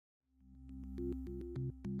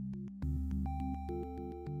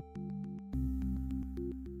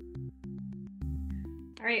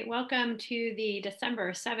All right, welcome to the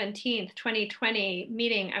December 17th, 2020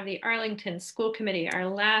 meeting of the Arlington School Committee, our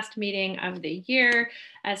last meeting of the year.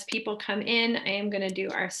 As people come in, I am going to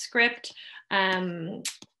do our script.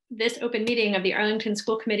 This open meeting of the Arlington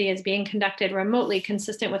School Committee is being conducted remotely,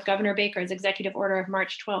 consistent with Governor Baker's executive order of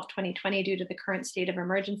March 12, 2020, due to the current state of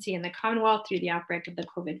emergency in the Commonwealth through the outbreak of the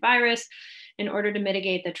COVID virus. In order to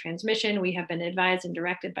mitigate the transmission, we have been advised and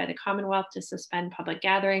directed by the Commonwealth to suspend public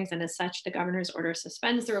gatherings, and as such, the governor's order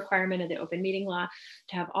suspends the requirement of the open meeting law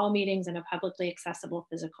to have all meetings in a publicly accessible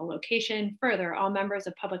physical location. Further, all members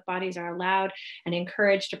of public bodies are allowed and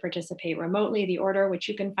encouraged to participate remotely. The order, which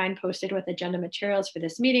you can find posted with agenda materials for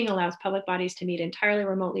this meeting, allows public bodies to meet entirely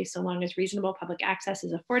remotely so long as reasonable public access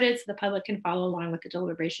is afforded so the public can follow along with the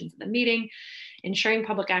deliberations of the meeting. Ensuring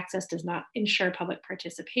public access does not ensure public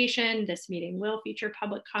participation. This meeting will feature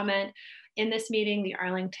public comment. In this meeting, the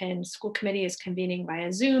Arlington School Committee is convening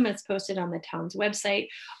via Zoom. It's posted on the town's website.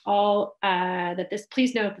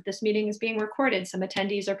 Please note that this meeting is being recorded. Some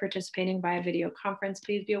attendees are participating via video conference.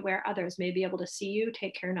 Please be aware others may be able to see you.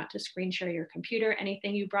 Take care not to screen share your computer.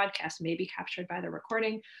 Anything you broadcast may be captured by the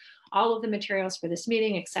recording. All of the materials for this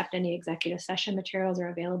meeting, except any executive session materials, are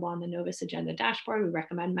available on the Novus Agenda dashboard. We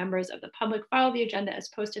recommend members of the public follow the agenda as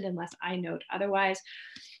posted unless I note otherwise.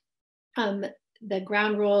 The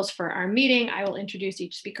ground rules for our meeting: I will introduce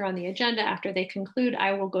each speaker on the agenda. After they conclude,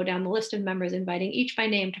 I will go down the list of members, inviting each by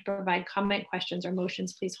name to provide comment, questions, or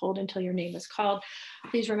motions. Please hold until your name is called.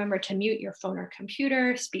 Please remember to mute your phone or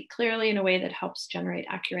computer. Speak clearly in a way that helps generate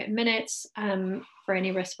accurate minutes. For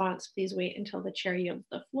any response, please wait until the chair yields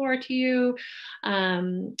the floor to you.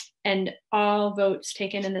 And all votes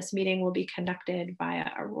taken in this meeting will be conducted via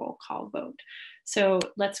a roll call vote. So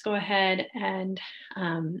let's go ahead and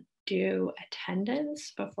do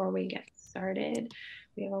attendance before we get started.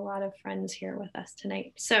 We have a lot of friends here with us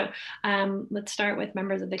tonight. So let's start with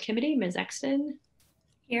members of the committee. Ms. Exton.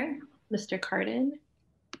 Here. Mr. Cardin.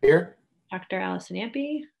 Here. Dr. Allison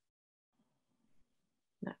Ampe.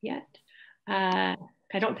 Not yet. I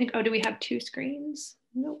don't think, do we have two screens?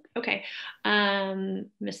 Nope. Okay.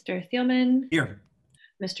 Mr. Thielman. Here.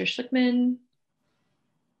 Mr. Schlickman.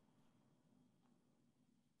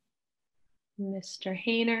 Mr.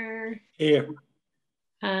 Hayner. Here.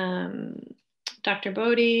 Dr.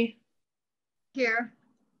 Bodie. Here.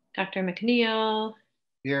 Dr. McNeil.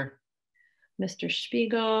 Here. Mr.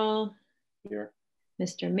 Spiegel. Here.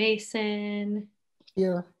 Mr. Mason.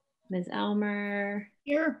 Here. Ms. Elmer.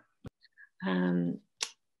 Here. And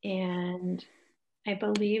I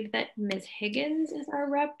believe that Ms. Higgins is our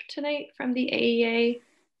rep tonight from the AEA.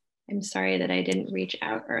 I'm sorry that I didn't reach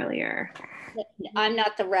out earlier. I'm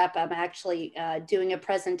not the rep. I'm actually doing a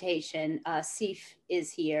presentation. Sif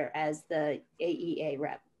is here as the AEA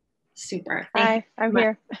rep. Super. Hi, I'm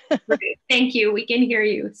here. Thank you. We can hear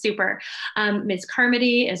you. Super. Ms.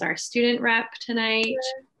 Carmody is our student rep tonight.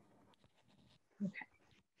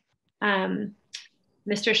 Okay.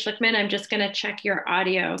 Mr. Schlickman, I'm just going to check your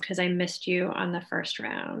audio because I missed you on the first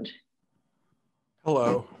round.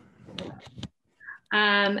 Hello.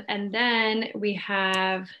 And then we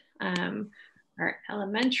have our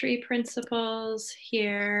elementary principals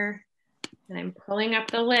here. And I'm pulling up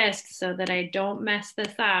the list so that I don't mess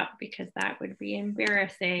this up because that would be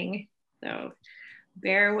embarrassing. So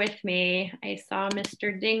bear with me. I saw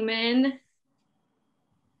Mr. Dingman.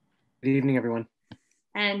 Good evening, everyone.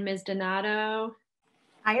 And Ms. Donato.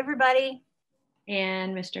 Hi, everybody.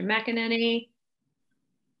 And Mr. McEnany.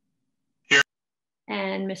 Here.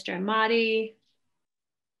 And Mr. Amati.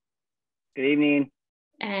 Good evening.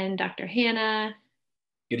 And Dr. Hannah.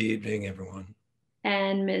 Good evening, everyone.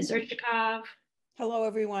 And Ms. Urchikov. Hello,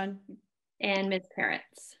 everyone. And Ms.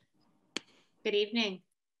 Peretz. Good evening.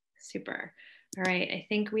 Super. All right, I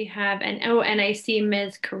think we have, and I see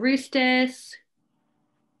Ms. Karustis.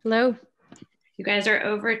 Hello. You guys are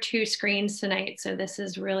over two screens tonight, so this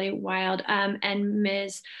is really wild. And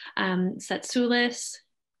Ms. Satsoulis.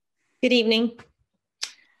 Good evening.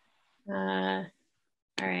 All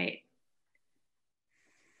right.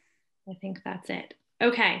 I think that's it.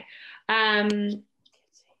 Okay.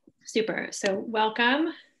 Super. So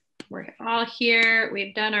welcome. We're all here.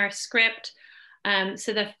 We've done our script.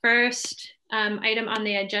 So the first item on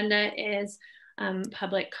the agenda is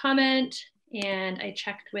public comment. And I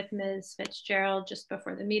checked with Ms. Fitzgerald just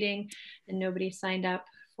before the meeting and nobody signed up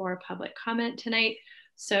for public comment tonight.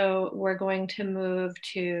 So we're going to move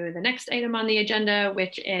to the next item on the agenda,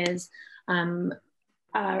 which is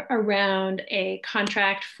around a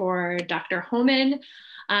contract for Dr. Homan.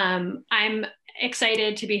 I'm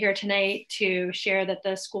excited to be here tonight to share that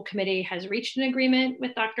the school committee has reached an agreement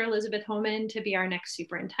with Dr. Elizabeth Homan to be our next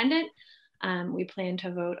superintendent. We plan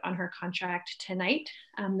to vote on her contract tonight.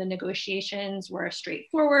 The negotiations were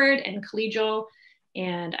straightforward and collegial,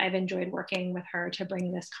 and I've enjoyed working with her to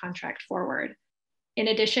bring this contract forward. In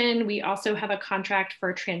addition, we also have a contract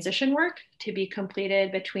for transition work to be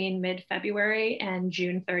completed between mid-February and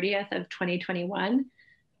June 30th of 2021.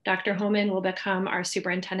 Dr. Homan will become our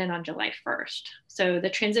superintendent on July 1st. So the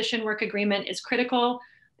transition work agreement is critical.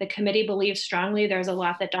 The committee believes strongly there's a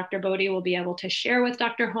lot that Dr. Bodie will be able to share with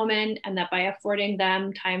Dr. Homan, and that by affording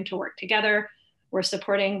them time to work together, we're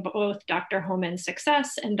supporting both Dr. Homan's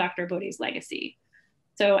success and Dr. Bodie's legacy.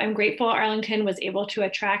 So I'm grateful Arlington was able to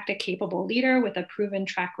attract a capable leader with a proven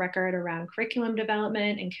track record around curriculum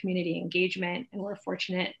development and community engagement. And we're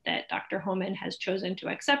fortunate that Dr. Homan has chosen to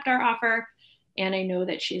accept our offer. And I know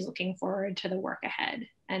that she's looking forward to the work ahead.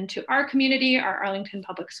 And to our community, our Arlington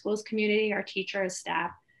Public Schools community, our teachers,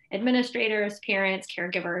 staff, administrators, parents,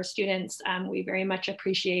 caregivers, students, we very much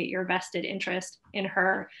appreciate your vested interest in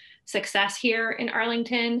her success here in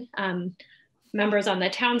Arlington. Members on the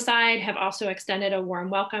town side have also extended a warm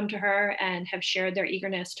welcome to her and have shared their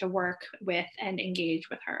eagerness to work with and engage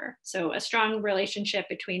with her. So a strong relationship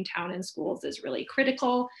between town and schools is really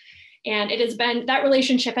critical. And that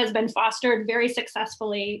relationship has been fostered very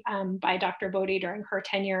successfully by Dr. Bodie during her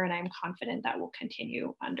tenure, and I'm confident that will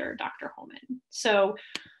continue under Dr. Homan. So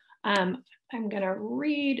I'm gonna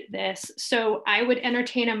read this. So I would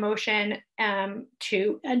entertain a motion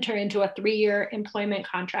to enter into a 3-year employment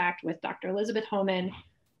contract with Dr. Elizabeth Homan,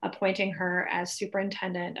 appointing her as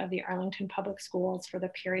superintendent of the Arlington Public Schools for the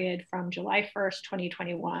period from July 1st,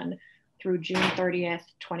 2021 through June 30th,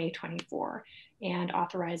 2024, and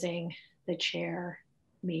authorizing the chair,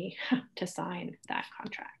 me, to sign that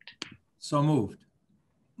contract. So moved.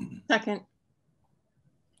 Second.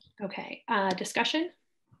 Okay, discussion?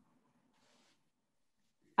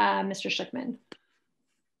 Mr. Schlickman.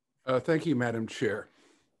 Thank you, Madam Chair.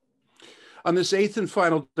 On this 8th and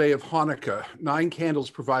final day of Hanukkah, 9 candles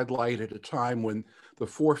provide light at a time when the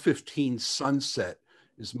 4:15 sunset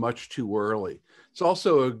is much too early. It's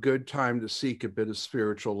also a good time to seek a bit of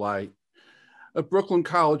spiritual light. A Brooklyn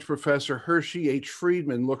College professor, Hershey H.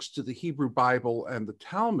 Friedman, looks to the Hebrew Bible and the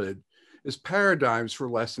Talmud as paradigms for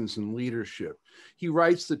lessons in leadership. He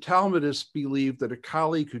writes, the Talmudists believed that a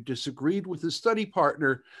colleague who disagreed with his study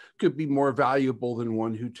partner could be more valuable than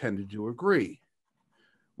one who tended to agree.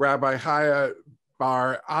 Rabbi Chaya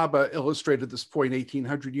Bar Abba illustrated this point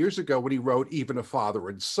 1800 years ago when he wrote, even a father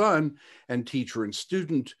and son and teacher and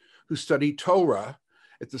student who study Torah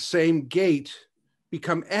at the same gate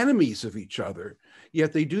become enemies of each other,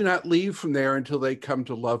 yet they do not leave from there until they come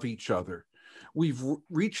to love each other. We've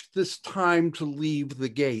reached this time to leave the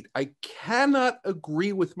gate. I cannot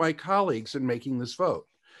agree with my colleagues in making this vote.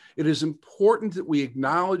 It is important that we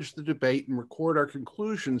acknowledge the debate and record our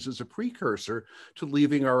conclusions as a precursor to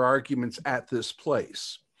leaving our arguments at this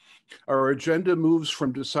place. Our agenda moves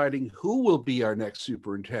from deciding who will be our next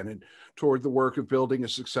superintendent toward the work of building a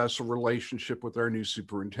successful relationship with our new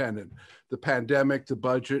superintendent. The pandemic, the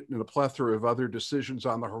budget, and a plethora of other decisions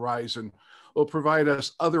on the horizon will provide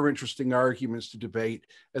us other interesting arguments to debate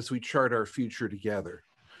as we chart our future together.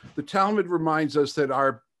 The Talmud reminds us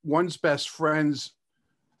that one's best friends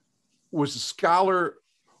was a scholar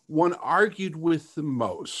one argued with the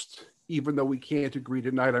most. Even though we can't agree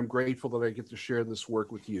tonight, I'm grateful that I get to share this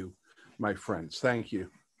work with you, my friends. Thank you.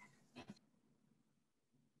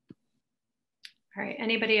 All right,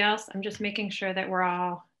 anybody else? I'm just making sure that we're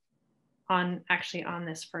all actually on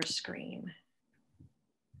this first screen.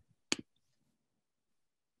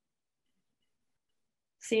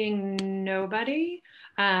 Seeing nobody,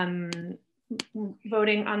 voting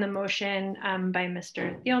on the motion by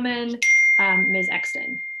Mr. Thielman, Ms.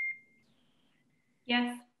 Exton.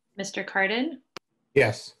 Yes. Mr. Cardin.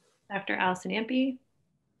 Yes. Dr. Allison Ampe.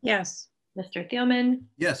 Yes. Mr. Thielman.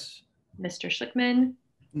 Yes. Mr. Schlickman.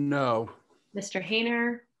 No. Mr.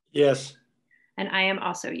 Hayner. Yes. And I am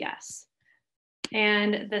also yes.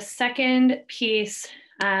 And the second piece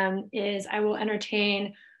is I will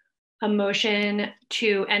entertain a motion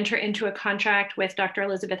to enter into a contract with Dr.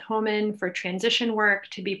 Elizabeth Homan for transition work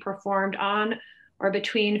to be performed on or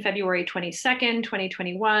between February 22nd,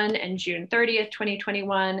 2021 and June 30th,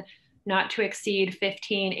 2021, not to exceed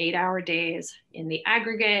 15 8-hour days in the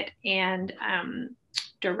aggregate, and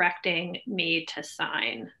directing me to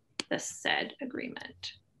sign the said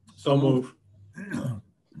agreement. So move.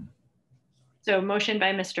 So motion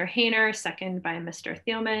by Mr. Hayner, second by Mr.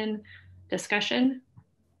 Thielman. Discussion?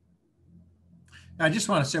 I just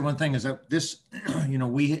want to say one thing is that this,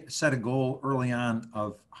 we set a goal early on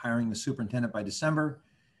of hiring the superintendent by December,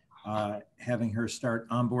 having her start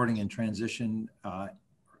onboarding and transition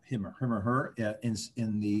him or her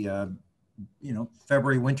in the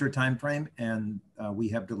February winter timeframe, and we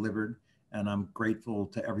have delivered. And I'm grateful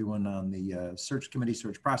to everyone on the search committee,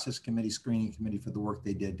 search process committee, screening committee for the work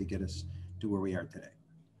they did to get us to where we are today.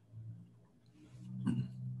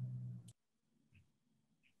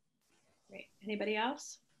 Great. Anybody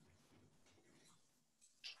else?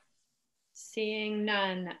 Seeing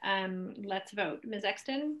none, let's vote. Ms.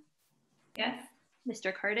 Exton? Yes.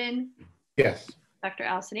 Mr. Cardin? Yes. Dr.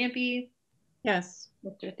 Allison Ampe? Yes.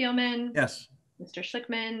 Mr. Thielman? Yes. Mr.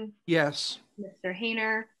 Schlickman? Yes. Mr.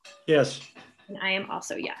 Hayner? Yes. And I am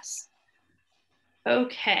also yes.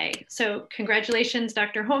 Okay, so congratulations,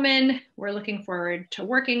 Dr. Holman. We're looking forward to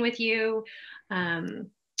working with you. And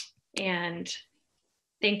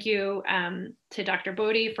thank you to Dr.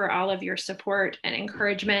 Bodie for all of your support and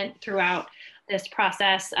encouragement throughout this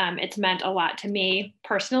process. It's meant a lot to me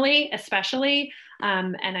personally, especially,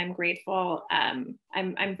 and I'm grateful.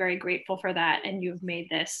 I'm very grateful for that. And you've made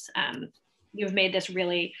this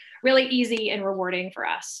really, really easy and rewarding for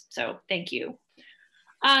us. So thank you.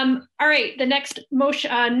 All right, the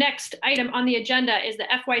next item on the agenda is the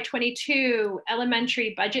FY22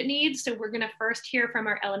 elementary budget needs. So we're going to first hear from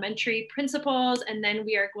our elementary principals, and then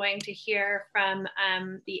we are going to hear from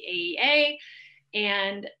the AEA.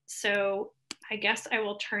 And so I guess I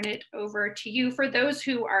will turn it over to you. For those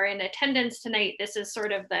who are in attendance tonight, this is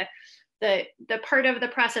sort of the part of the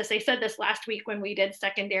process. I said this last week when we did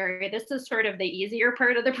secondary. This is sort of the easier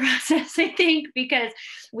part of the process, I think, because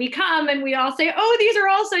we come and we all say, oh, these are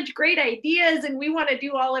all such great ideas and we want to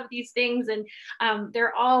do all of these things. And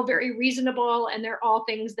they're all very reasonable and they're all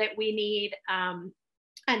things that we need.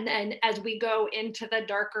 And then as we go into the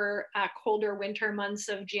darker, colder winter months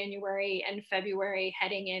of January and February,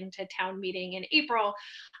 heading into town meeting in April,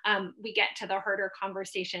 we get to the harder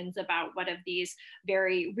conversations about what of these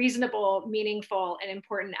very reasonable, meaningful, and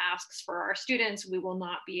important asks for our students we will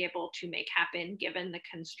not be able to make happen given the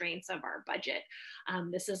constraints of our budget.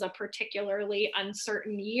 This is a particularly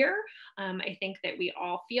uncertain year. I think that we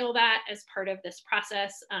all feel that as part of this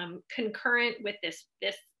process, concurrent with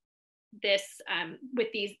with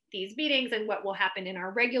these meetings and what will happen in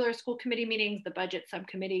our regular school committee meetings. The budget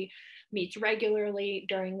subcommittee meets regularly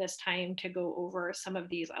during this time to go over some of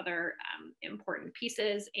these other important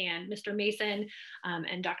pieces. And Mr. Mason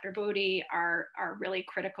and Dr. Bodie are really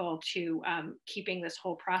critical to keeping this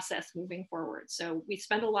whole process moving forward. So we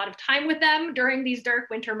spend a lot of time with them during these dark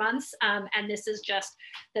winter months. And this is just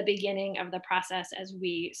the beginning of the process as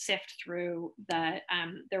we sift through the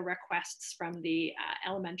requests from the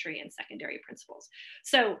elementary and secondary principals.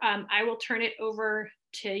 So I will turn it over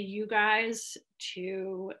to you guys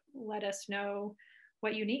to let us know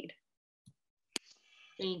what you need.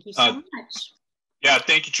 Thank you so much. Yeah,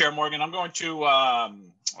 thank you, Chair Morgan. I'm going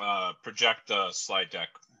to project the slide deck,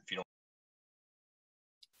 if you don't.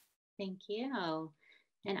 Thank you.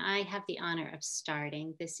 And I have the honor of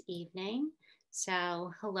starting this evening.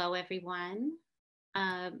 So hello, everyone.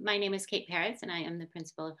 My name is Kate Peretz, and I am the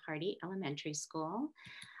principal of Hardy Elementary School.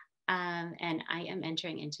 And I am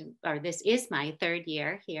entering into, or this is my third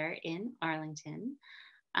year here in Arlington.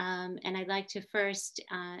 And I'd like to first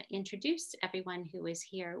introduce everyone who is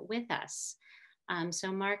here with us.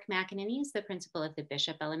 So Mark McEnany is the principal of the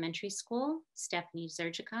Bishop Elementary School, Stephanie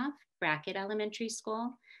Zerjikov, Brackett Elementary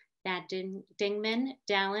School, Thad Dingman,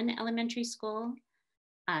 Dallin Elementary School,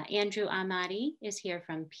 Andrew Ahmadi is here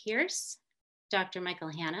from Pierce, Dr. Michael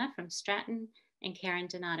Hanna from Stratton, and Karen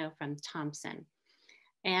Donato from Thompson.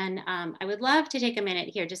 And I would love to take a minute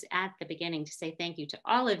here just at the beginning to say thank you to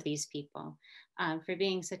all of these people for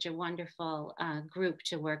being such a wonderful group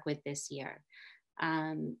to work with this year.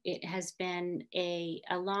 It has been a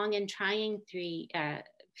long and trying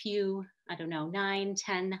few, I don't know, 9,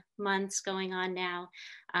 10 months going on now,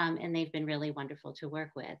 and they've been really wonderful to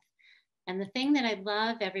work with. And the thing that I'd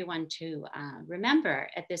love everyone to remember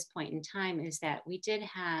at this point in time is that we did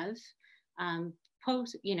have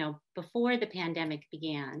before the pandemic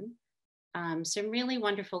began, some really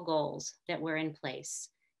wonderful goals that were in place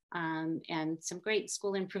and some great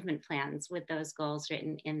school improvement plans with those goals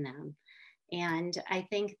written in them. And I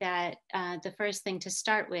think that the first thing to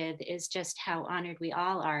start with is just how honored we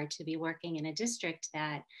all are to be working in a district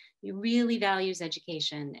that really values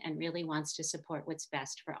education and really wants to support what's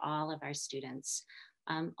best for all of our students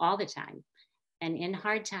all the time. And in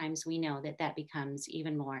hard times, we know that that becomes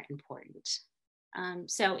even more important.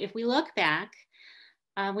 So if we look back,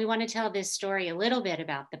 we want to tell this story a little bit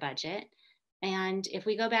about the budget. And if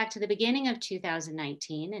we go back to the beginning of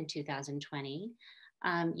 2019 and 2020,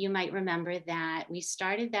 you might remember that we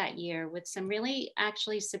started that year with some really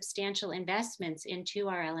actually substantial investments into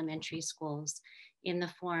our elementary schools in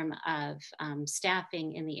the form of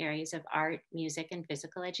staffing in the areas of art, music, and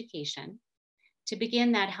physical education. To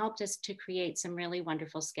begin, that helped us to create some really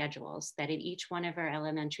wonderful schedules that at each one of our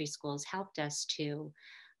elementary schools helped us to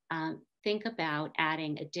think about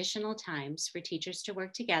adding additional times for teachers to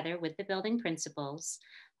work together with the building principals,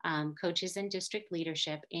 coaches, and district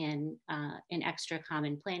leadership in an extra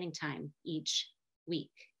common planning time each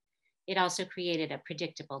week. It also created a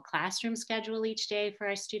predictable classroom schedule each day for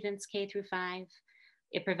our students K through 5.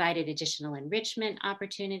 It provided additional enrichment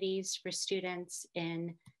opportunities for students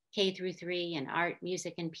in K through 3 in art,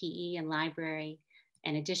 music, and PE and library,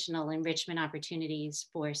 and additional enrichment opportunities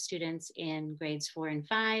for students in grades 4 and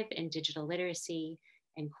 5 in digital literacy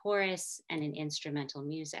and chorus and in instrumental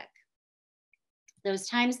music. Those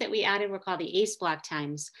times that we added were called the ACE block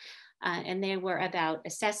times, and they were about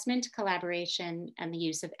assessment, collaboration, and the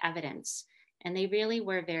use of evidence. And they really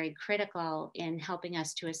were very critical in helping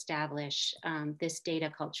us to establish this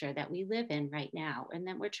data culture that we live in right now and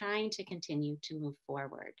that we're trying to continue to move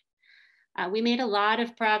forward. We made a lot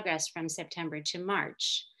of progress from September to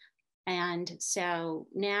March. And so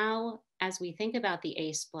now, as we think about the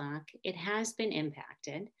ACE block, it has been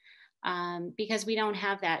impacted because we don't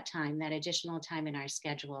have that time, that additional time in our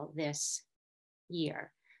schedule this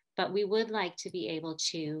year. But we would like to be able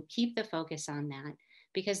to keep the focus on that,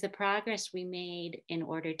 because the progress we made in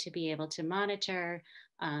order to be able to monitor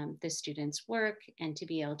the students' work and to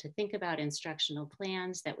be able to think about instructional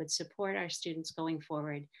plans that would support our students going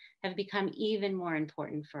forward have become even more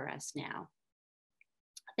important for us now.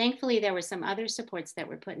 Thankfully, there were some other supports that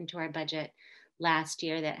were put into our budget last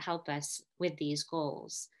year that help us with these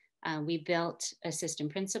goals. We built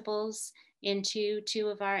assistant principals into 2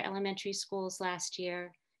 of our elementary schools last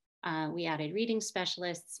year. We added reading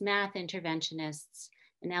specialists, math interventionists,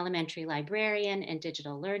 an elementary librarian and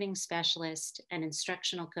digital learning specialist, and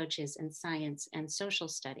instructional coaches in science and social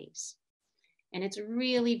studies. And it's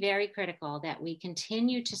really very critical that we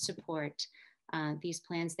continue to support these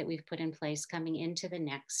plans that we've put in place coming into the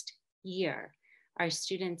next year. Our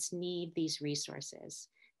students need these resources,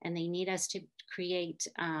 and they need us to create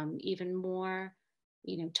even more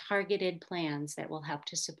targeted plans that will help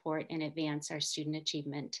to support and advance our student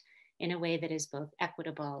achievement in a way that is both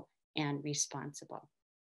equitable and responsible.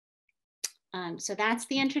 So that's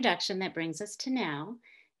the introduction that brings us to now,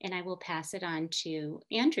 and I will pass it on to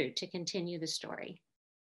Andrew to continue the story.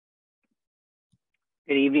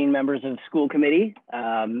 Good evening, members of the school committee,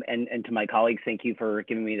 and to my colleagues, thank you for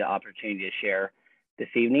giving me the opportunity to share this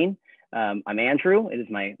evening. I'm Andrew. It is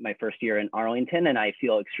my first year in Arlington, and I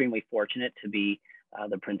feel extremely fortunate to be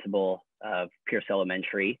the principal of Pierce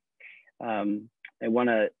Elementary. I want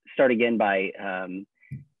to start again by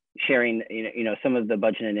sharing some of the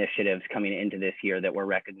budget initiatives coming into this year that were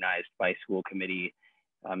recognized by school committee,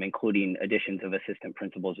 including additions of assistant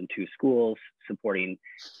principals in 2 schools, supporting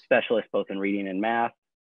specialists both in reading and math,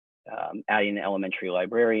 adding an elementary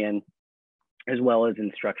librarian, as well as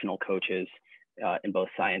instructional coaches in both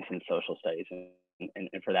science and social studies. And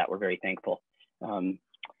for that, we're very thankful.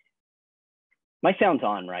 My sound's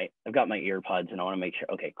on, right? I've got my ear pods and I want to make sure.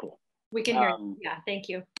 Okay, cool. We can hear you. Yeah, thank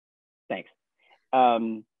you. Thanks.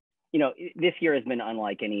 This year has been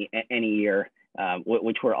unlike any year,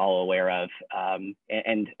 which we're all aware of.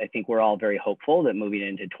 And I think we're all very hopeful that moving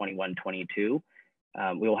into 21-22,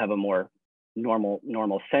 we will have a more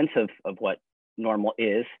normal sense of what normal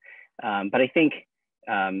is. But I think,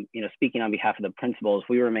 speaking on behalf of the principals,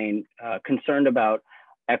 we remain concerned about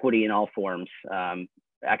equity in all forms,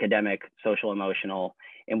 academic, social, emotional,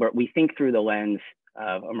 and we think through the lens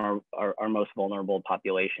of our most vulnerable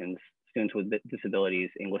populations, students with disabilities,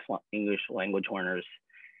 English language learners,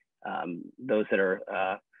 those that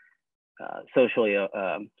are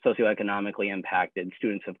socioeconomically impacted,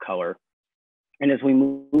 students of color. And as we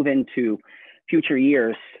move into future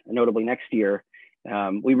years, notably next year,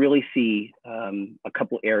 we really see a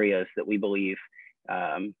couple areas that we believe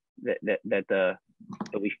that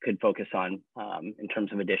we could focus on in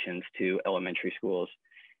terms of additions to elementary schools.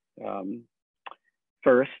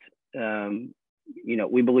 First,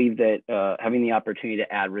 we believe that having the opportunity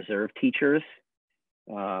to add reserve teachers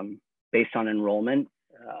based on enrollment,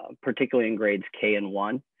 particularly in grades K and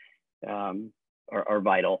 1, are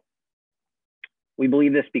vital. We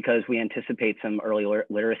believe this because we anticipate some early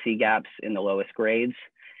literacy gaps in the lowest grades,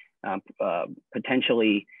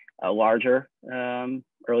 potentially larger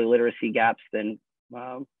early literacy gaps than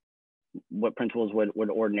what principals would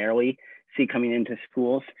ordinarily see coming into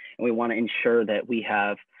schools. And we want to ensure that we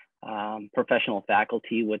have professional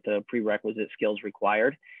faculty with the prerequisite skills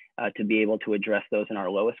required to be able to address those in our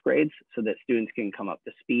lowest grades so that students can come up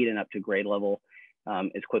to speed and up to grade level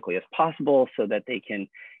as quickly as possible so that they can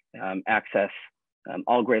access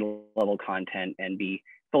all grade level content and be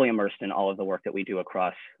fully immersed in all of the work that we do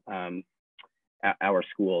across our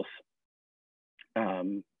schools.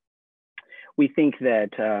 We think that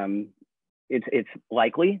it's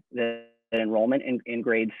likely that enrollment in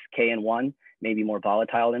grades K and 1 may be more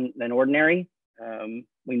volatile than ordinary.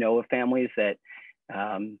 We know of families that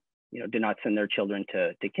did not send their children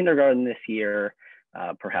to kindergarten this year,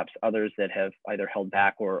 perhaps others that have either held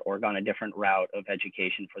back or gone a different route of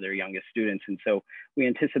education for their youngest students. And so we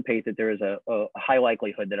anticipate that there is a high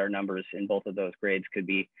likelihood that our numbers in both of those grades could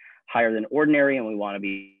be higher than ordinary, and we want to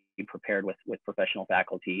be prepared with professional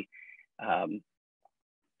faculty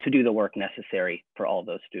to do the work necessary for all of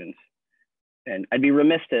those students. And I'd be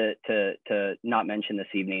remiss to not mention this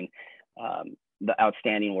evening the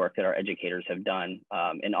outstanding work that our educators have done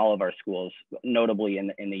in all of our schools, notably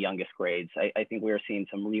in the youngest grades. I think we are seeing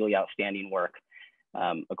some really outstanding work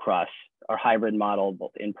across our hybrid model,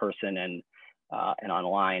 both in person and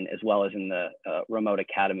online, as well as in the remote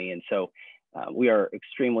academy. And so we are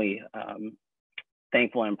extremely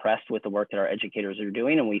thankful and impressed with the work that our educators are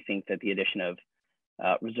doing, and we think that the addition of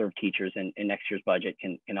reserve teachers in next year's budget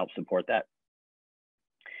can help support that.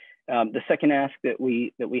 The second ask that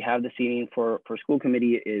we have this evening for school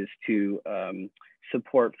committee is to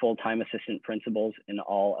support full-time assistant principals in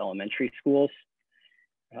all elementary schools.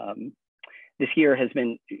 This year has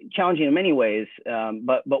been challenging in many ways,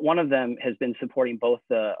 but one of them has been supporting both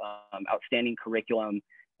the outstanding curriculum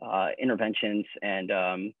interventions and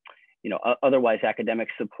otherwise academic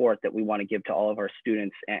support that we want to give to all of our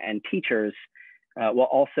students and teachers, while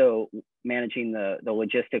also managing the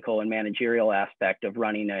logistical and managerial aspect of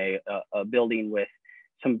running a building with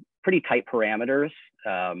some pretty tight parameters.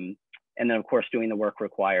 And then of course, doing the work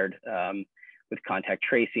required with contact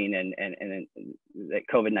tracing and that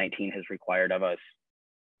COVID-19 has required of us.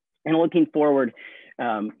 And looking forward,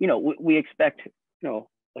 we expect,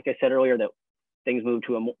 like I said earlier, that things move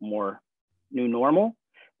to a more new normal.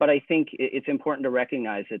 But I think it's important to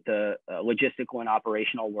recognize that the logistical and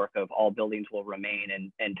operational work of all buildings will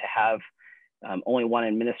remain, and to have only one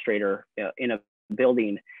administrator in a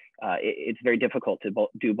building, it's very difficult to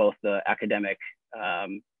do both the academic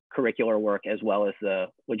curricular work as well as the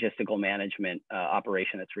logistical management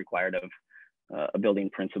operation that's required of a building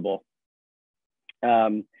principal.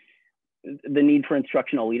 The need for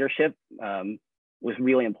instructional leadership was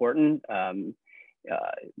really important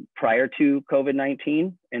prior to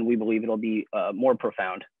COVID-19, and we believe it'll be more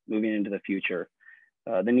profound moving into the future.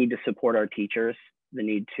 The need to support our teachers, the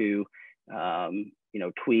need to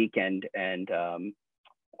tweak and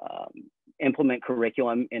implement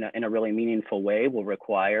curriculum in a really meaningful way will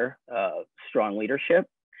require strong leadership,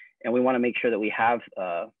 and we want to make sure that we have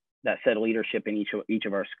that set of leadership in each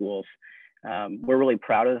of our schools. We're really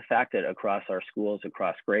proud of the fact that across our schools,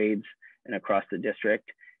 across grades, and across the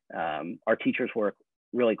district, our teachers work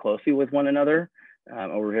really closely with one another,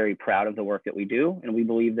 and we're very proud of the work that we do. And we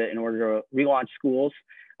believe that in order to relaunch schools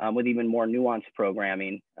with even more nuanced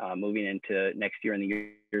programming moving into next year and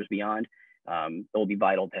the years beyond, it will be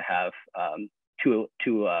vital to have two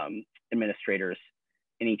administrators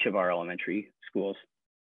in each of our elementary schools.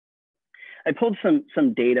 I pulled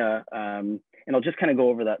some data, and I'll just kind of go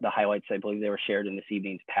over the highlights. I believe they were shared in this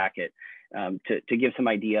evening's packet to give some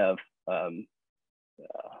idea of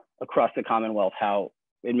across the Commonwealth how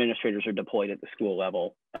administrators are deployed at the school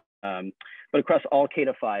level, but across all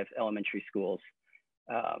K-5 elementary schools.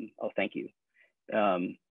 Thank you.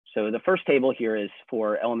 So the first table here is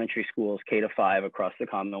for elementary schools K-5 across the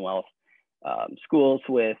Commonwealth. Schools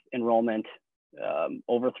with enrollment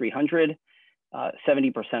over 300,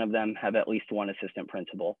 70% of them have at least one assistant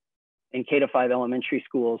principal. In K-5 elementary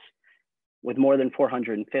schools with more than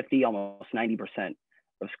 450, almost 90%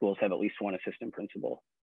 of schools have at least one assistant principal.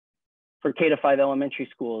 For K-5 elementary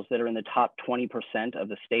schools that are in the top 20% of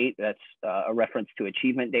the state, that's a reference to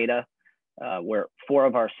achievement data, where 4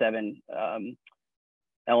 of our 7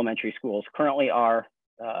 elementary schools currently are.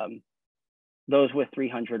 Those with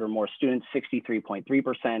 300 or more students,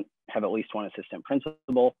 63.3% have at least one assistant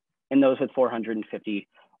principal, and those with 450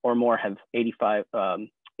 or more have 85%,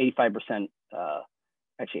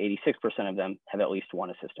 actually 86% of them have at least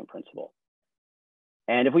one assistant principal.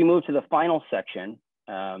 And if we move to the final section,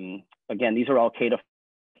 again, these are all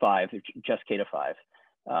K-5, just K-5.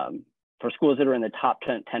 For schools that are in the top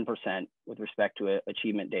 10% with respect to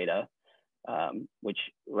achievement data, which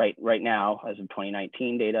right now, as of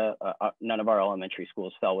 2019 data, none of our elementary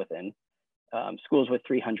schools fell within. Schools with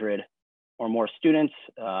 300 or more students,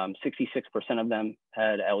 66% of them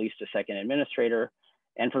had at least a second administrator.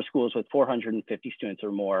 And for schools with 450 students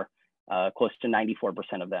or more, close to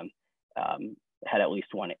 94% of them had at least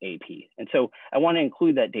one AP. And so I want to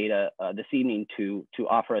include that data this evening to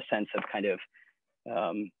offer a sense of kind of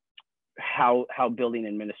how building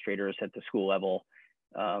administrators at the school level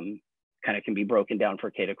kind of can be broken down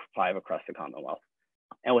for K-5 across the Commonwealth.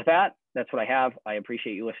 And with that, that's what I have. I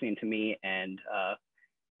appreciate you listening to me and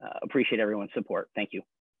appreciate everyone's support. Thank you.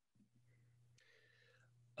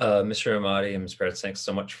 Mr. Amati and Ms. Peretz, thanks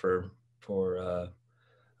so much for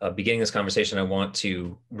beginning this conversation. I want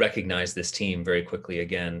to recognize this team very quickly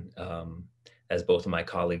again, as both of my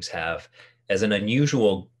colleagues have, as an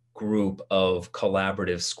unusual group of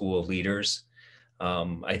collaborative school leaders.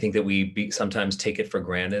 I think that we sometimes take it for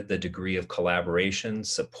granted, the degree of collaboration,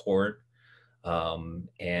 support,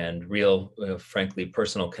 and real, frankly,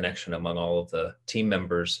 personal connection among all of the team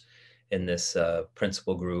members in this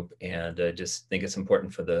principal group. And I just think it's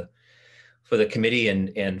important for the committee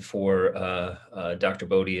and for Dr.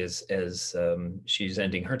 Bodie as she's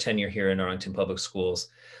ending her tenure here in Arlington Public Schools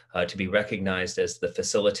to be recognized as the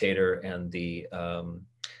facilitator and the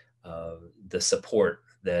support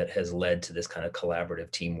that has led to this kind of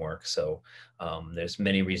collaborative teamwork. So there's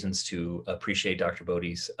many reasons to appreciate Dr.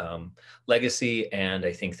 Bodie's legacy, and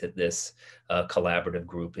I think that this collaborative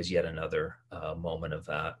group is yet another moment of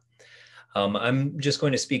that. I'm just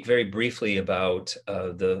going to speak very briefly about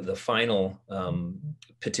the final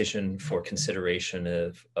petition for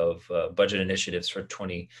consideration of budget initiatives for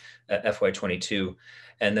FY22,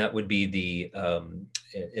 and that would be the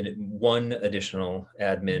one additional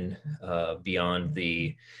admin beyond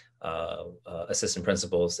the assistant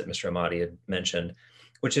principals that Mr. Amati had mentioned,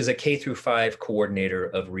 which is a K-5 coordinator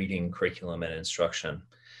of reading, curriculum, and instruction.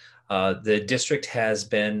 The district has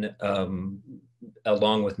been,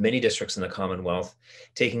 along with many districts in the Commonwealth,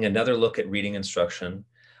 taking another look at reading instruction,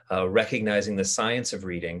 recognizing the science of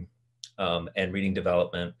reading and reading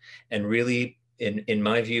development, and really, in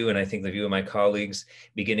my view, and I think the view of my colleagues,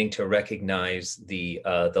 beginning to recognize the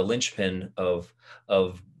linchpin of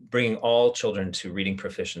bringing all children to reading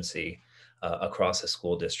proficiency across a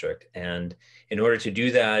school district. And in order to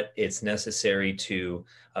do that, it's necessary to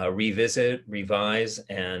revisit, revise,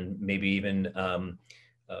 and maybe even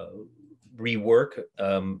rework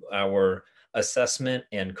our assessment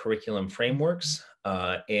and curriculum frameworks.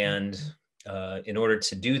 In order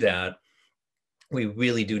to do that, we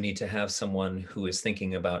really do need to have someone who is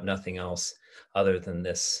thinking about nothing else other than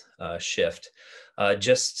this shift.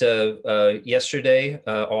 Just yesterday,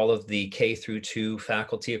 all of the K-2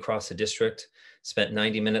 faculty across the district spent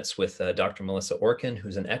 90 minutes with Dr. Melissa Orkin,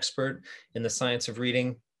 who's an expert in the science of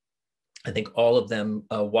reading. I think all of them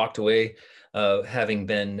walked away having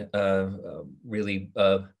been really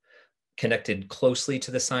connected closely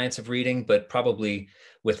to the science of reading, but probably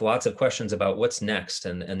with lots of questions about what's next,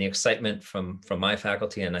 and the excitement from my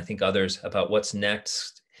faculty and I think others about what's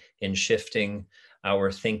next in shifting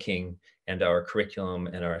our thinking and our curriculum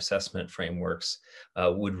and our assessment frameworks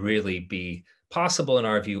would really be possible in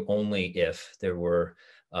our view only if there were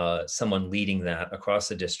someone leading that across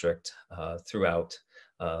the district throughout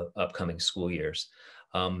upcoming school years.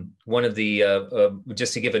 One of the,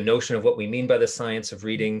 just to give a notion of what we mean by the science of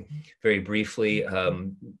reading very briefly,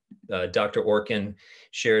 Dr. Orkin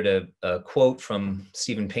shared a quote from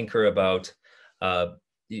Steven Pinker about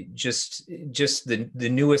just the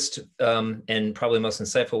newest and probably most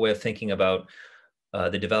insightful way of thinking about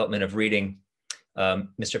the development of reading.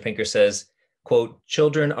 Mr. Pinker says, quote,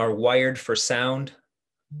 "Children are wired for sound,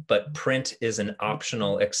 but print is an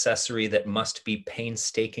optional accessory that must be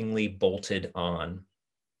painstakingly bolted on."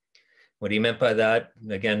 What he meant by that,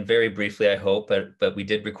 again, very briefly, I hope, but we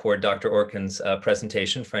did record Dr. Orkin's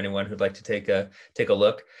presentation for anyone who'd like to take a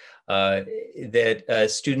look, that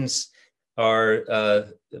students are,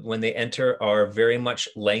 when they enter, are very much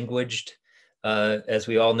languaged. As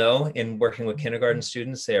we all know, in working with kindergarten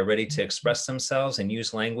students, they are ready to express themselves and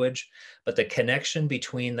use language, but the connection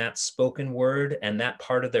between that spoken word and that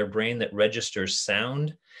part of their brain that registers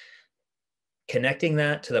sound, connecting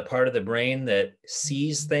that to the part of the brain that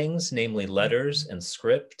sees things, namely letters and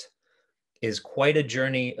script, is quite a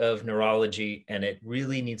journey of neurology, and it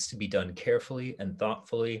really needs to be done carefully and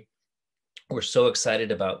thoughtfully. We're so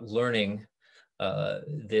excited about learning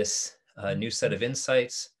this new set of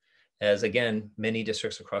insights, as again, many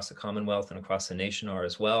districts across the Commonwealth and across the nation are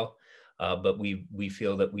as well. But we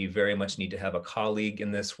feel that we very much need to have a colleague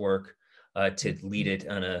in this work to lead it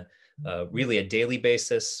on really a daily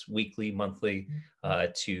basis, weekly, monthly,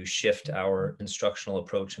 to shift our instructional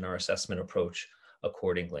approach and our assessment approach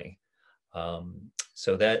accordingly.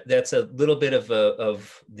 So that's a little bit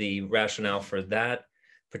of the rationale for that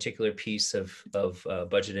particular piece of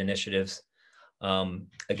budget initiatives.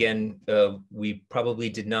 Again, we probably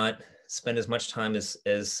did not spend as much time as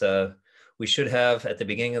we should have at the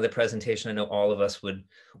beginning of the presentation. I know all of us would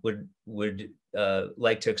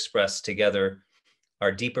like to express together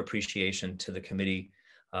our deep appreciation to the committee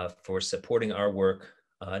for supporting our work,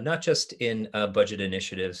 not just in budget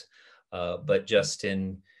initiatives, but just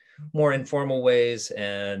in more informal ways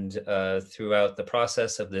and throughout the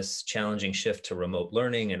process of this challenging shift to remote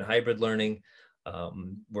learning and hybrid learning.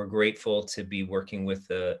 We're grateful to be working with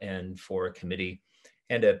and for a committee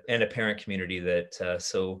and a parent community that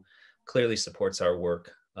so clearly supports our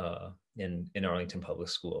work in Arlington Public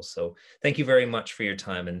Schools. So thank you very much for your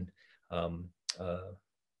time. And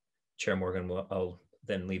Chair Morgan, I'll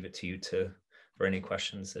then leave it to you for any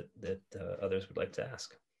questions that others would like to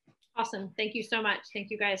ask. Awesome. Thank you so much. Thank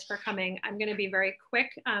you guys for coming. I'm going to be very quick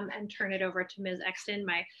and turn it over to Ms. Exton.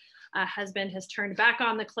 My husband has turned back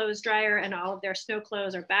on the clothes dryer and all of their snow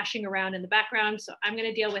clothes are bashing around in the background. So I'm going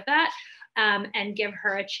to deal with that and give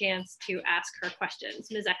her a chance to ask her questions.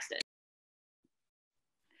 Ms. Exton.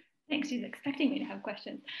 Thanks. She's expecting me to have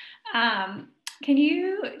questions. Can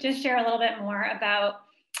you just share a little bit more about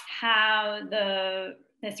how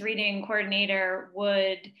this reading coordinator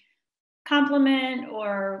would complement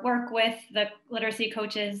or work with the literacy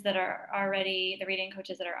coaches that are already, the reading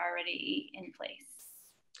coaches that are already in place?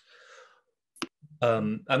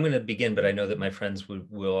 I'm going to begin, but I know that my friends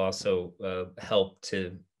will also help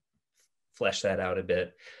to flesh that out a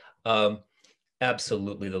bit.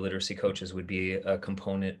 Absolutely, the literacy coaches would be a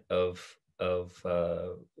component of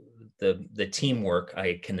the teamwork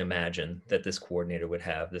I can imagine that this coordinator would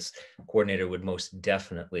have. This coordinator would most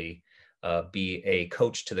definitely be a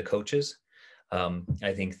coach to the coaches.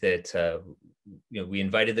 I think that we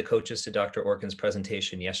invited the coaches to Dr. Orkin's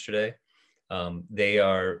presentation yesterday. They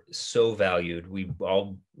are so valued.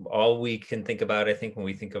 All we can think about, I think, when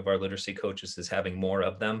we think of our literacy coaches is having more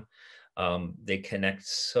of them. They connect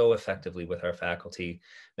so effectively with our faculty.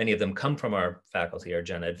 Many of them come from our faculty, our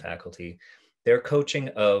gen ed faculty. Their coaching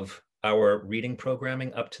of our reading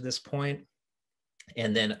programming up to this point,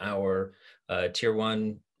 and then our tier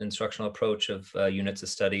 1 instructional approach of units of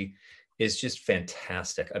study is just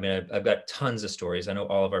fantastic. I mean, I've got tons of stories. I know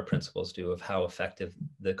all of our principals do, of how effective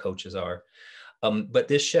the coaches are. But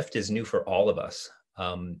this shift is new for all of us.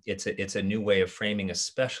 It's a new way of framing,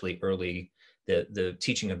 especially early, the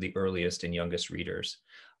teaching of the earliest and youngest readers.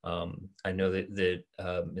 I know that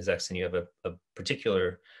Ms. Exton, you have a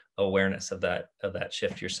particular awareness of that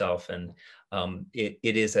shift yourself, and it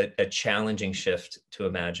is a challenging shift to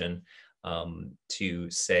imagine, to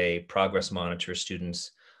say progress monitor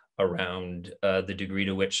students around the degree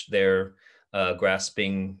to which they're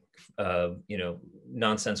grasping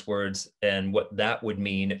nonsense words and what that would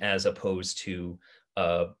mean, as opposed to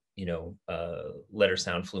letter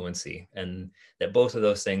sound fluency, and that both of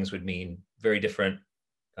those things would mean very different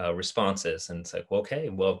responses. And it's like, well, okay,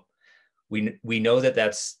 well, we know that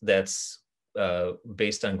that's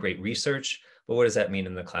based on great research, but what does that mean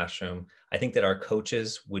in the classroom? I think that our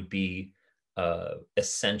coaches would be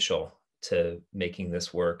essential to making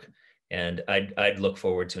this work, and I'd look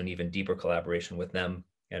forward to an even deeper collaboration with them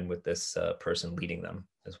and with this person leading them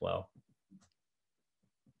as well.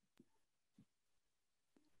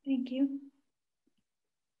 Thank you.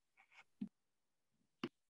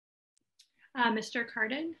 Mr.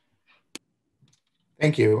 Cardin.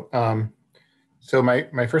 Thank you. So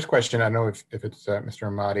my first question, I don't know if it's Mr.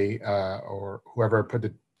 Amati or whoever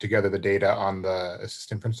put together the data on the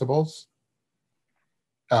assistant principals.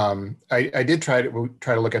 I did try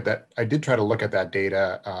to look at that. I did try to look at that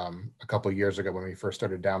data a couple of years ago when we first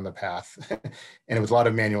started down the path, and it was a lot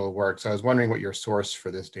of manual work. So I was wondering what your source for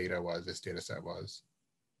this data was, this data set was.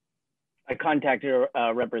 I contacted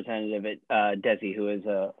a representative at DESI, who is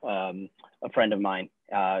a friend of mine,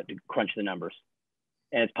 to crunch the numbers,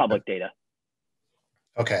 and it's public data.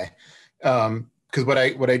 Okay, because what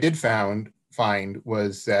I did find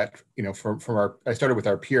was that, from our, I started with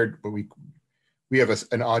our peer, but we have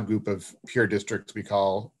an odd group of peer districts we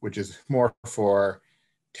call, which is more for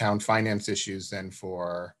town finance issues than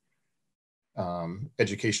for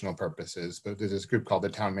educational purposes. But there's this group called the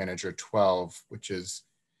Town Manager 12, which is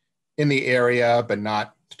in the area, but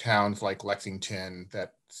not towns like Lexington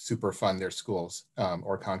that super fund their schools,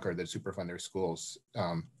 or Concord that super fund their schools.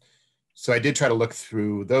 So I did try to look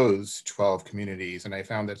through those 12 communities, and I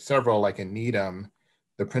found that several, like in Needham,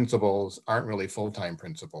 the principals aren't really full-time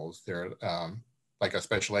principals. They're like a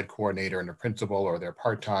special ed coordinator and a principal, or they're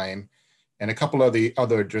part-time. And a couple of the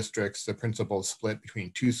other districts, the principals split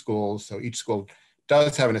between 2 schools. So each school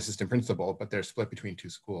does have an assistant principal, but they're split between 2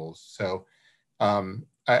 schools. So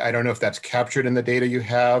I don't know if that's captured in the data you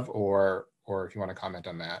have, or or if you want to comment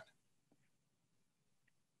on that.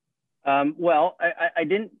 Well, I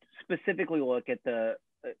didn't specifically look at the,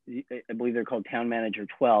 I believe they're called Town Manager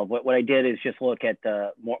 12. What I did is just look at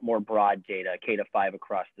the more broad data, K-5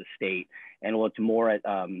 across the state, and looked more at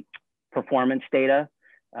performance data,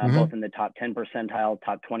 both in the top 10 percentile,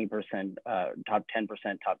 top 20%, top 10%,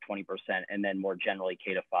 top 20%, and then more generally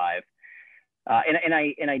K-5.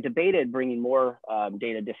 And I debated bringing more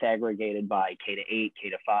data disaggregated by K-8,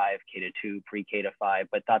 K-5, K-2, pre-K-5,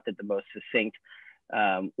 but thought that the most succinct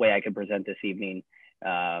way I could present this evening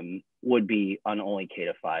would be on only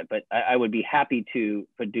K-5. But I would be happy to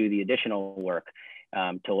do the additional work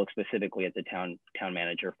to look specifically at the town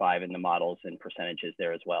manager 5 and the models and percentages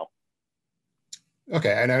there as well.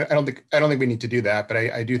 Okay, and I don't think we need to do that, but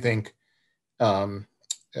I do think,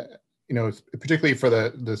 you know, particularly for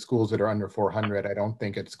the schools that are under 400, I don't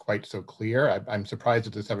think it's quite so clear. I'm surprised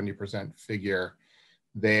at the 70% figure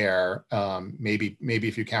there. Maybe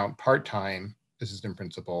if you count part-time assistant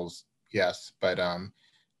principals, yes, but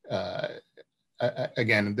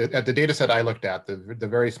again, at the data set I looked at, the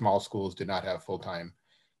very small schools did not have full-time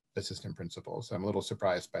assistant principals. So I'm a little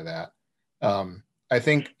surprised by that. I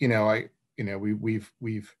think,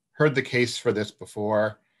 we've heard the case for this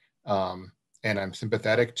before, and I'm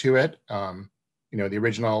sympathetic to it. The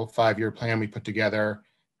original 5-year plan we put together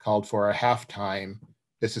called for a half-time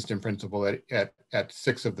assistant principal at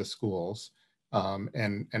 6 of the schools.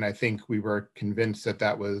 And I think we were convinced that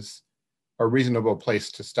that was a reasonable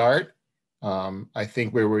place to start. I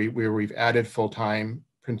think where we've added full-time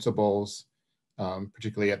principals,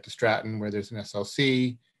 particularly at the Stratton where there's an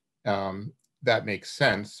SLC, that makes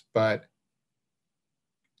sense. But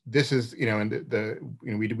this is,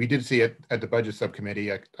 we did see it at the budget subcommittee,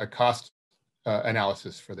 a cost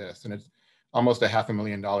analysis for this, and it's almost a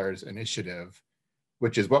 $500,000 initiative,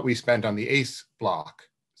 which is what we spent on the ACE block.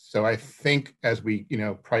 So I think as we,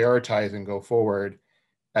 prioritize and go forward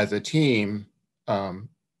as a team,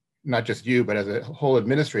 not just you, but as a whole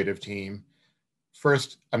administrative team,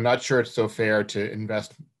 first, I'm not sure it's so fair to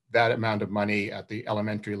invest that amount of money at the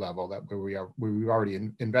elementary level where we already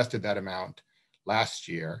invested that amount last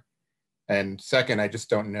year. And second, I just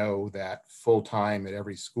don't know that full-time at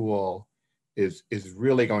every school is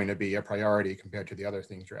really going to be a priority compared to the other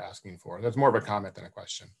things you're asking for. That's more of a comment than a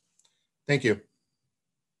question. Thank you.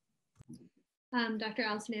 Dr.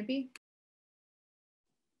 Allison Ampe.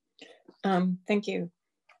 Thank you.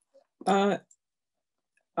 I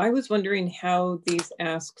was wondering how these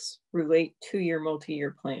asks relate to your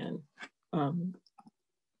multi-year plan,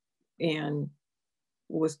 and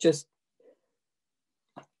was just,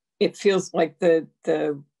 it feels like the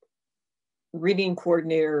reading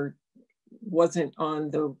coordinator wasn't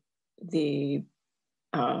on the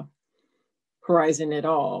horizon at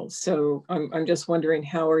all. So I'm just wondering,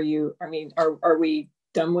 how are you, are we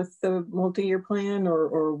done with the multi-year plan,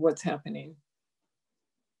 or what's happening?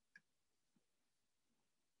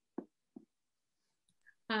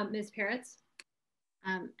 Ms. Peretz?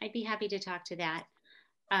 I'd be happy to talk to that.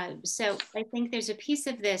 So I think there's a piece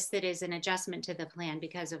of this that is an adjustment to the plan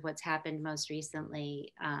because of what's happened most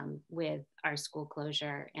recently with our school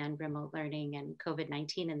closure and remote learning and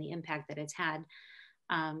COVID-19 and the impact that it's had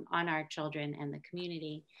on our children and the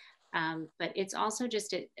community. But it's also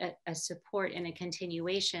just a support and a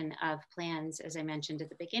continuation of plans, as I mentioned at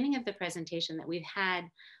the beginning of the presentation, that we've had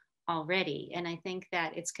already. And I think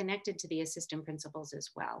that it's connected to the assistant principals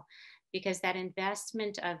as well, because that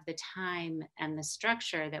investment of the time and the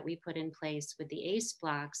structure that we put in place with the ACE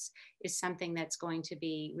blocks is something that's going to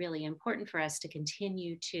be really important for us to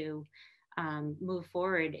continue to move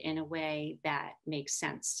forward in a way that makes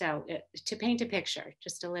sense. So to paint a picture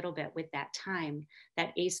just a little bit with that time,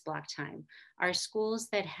 that ACE block time, our schools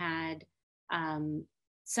that had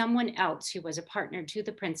someone else who was a partner to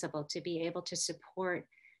the principal to be able to support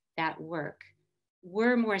that work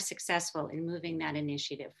were more successful in moving that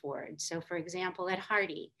initiative forward. So for example, at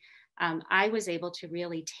Hardy, I was able to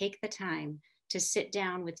really take the time to sit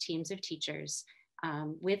down with teams of teachers,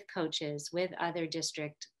 with coaches, with other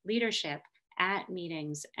district leadership at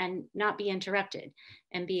meetings and not be interrupted,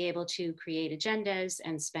 and be able to create agendas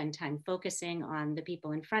and spend time focusing on the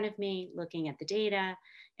people in front of me, looking at the data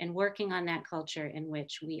and working on that culture in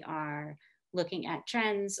which we are looking at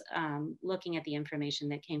trends, looking at the information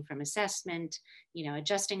that came from assessment,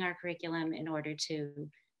 adjusting our curriculum in order to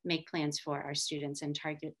make plans for our students and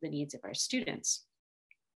target the needs of our students.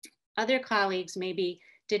 Other colleagues maybe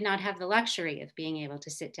did not have the luxury of being able to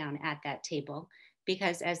sit down at that table,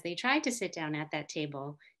 because as they tried to sit down at that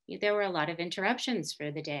table, there were a lot of interruptions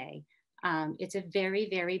for the day. It's a very,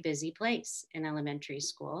 very busy place in elementary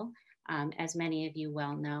school, as many of you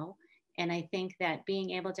well know. And I think that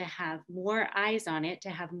being able to have more eyes on it, to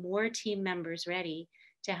have more team members ready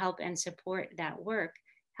to help and support that work,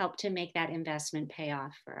 help to make that investment pay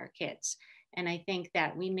off for our kids. And I think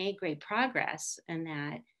that we made great progress in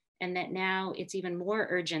that, and that now it's even more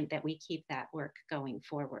urgent that we keep that work going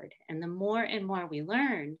forward. And the more and more we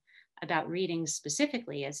learn about reading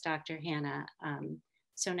specifically, as Dr. Hannah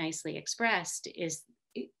so nicely expressed, is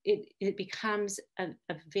it becomes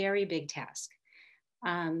a very big task.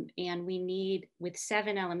 And we need, with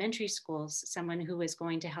 7 elementary schools, someone who is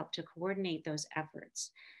going to help to coordinate those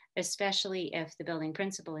efforts, especially if the building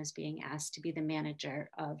principal is being asked to be the manager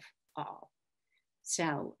of all.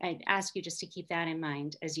 So I'd ask you just to keep that in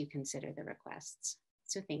mind as you consider the requests.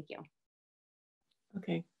 So thank you.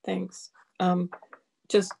 Okay, thanks.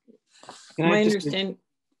 Just Can my I just, understanding.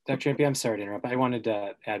 Dr. Impey, I'm sorry to interrupt. I wanted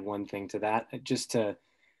to add one thing to that, just to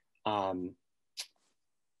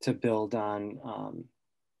build on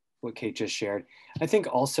what Kate just shared. I think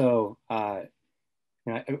also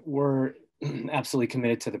we're absolutely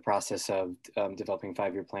committed to the process of developing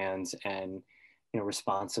 5-year plans and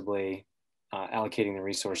responsibly allocating the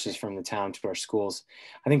resources from the town to our schools.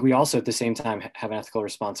 I think we also at the same time have an ethical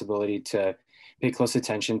responsibility to pay close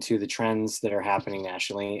attention to the trends that are happening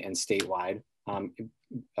nationally and statewide.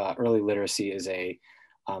 Early literacy is a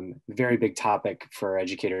very big topic for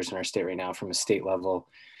educators in our state right now, from a state level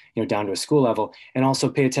down to a school level, and also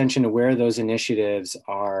pay attention to where those initiatives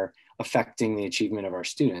are affecting the achievement of our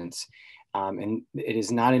students. And it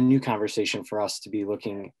is not a new conversation for us to be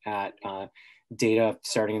looking at data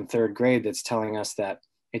starting in 3rd grade that's telling us that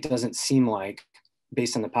it doesn't seem like,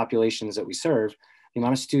 based on the populations that we serve, the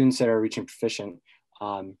amount of students that are reaching proficient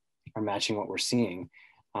are matching what we're seeing,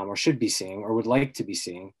 or should be seeing, or would like to be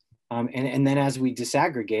seeing. And then as we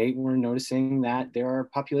disaggregate, we're noticing that there are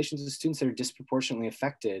populations of students that are disproportionately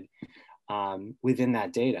affected within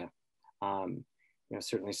that data.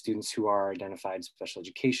 Certainly students who are identified special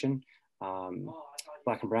education,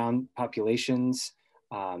 Black and brown populations,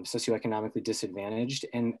 socioeconomically disadvantaged.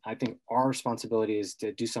 And I think our responsibility is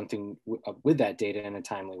to do something with that data in a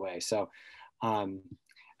timely way. So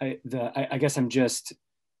I guess I'm just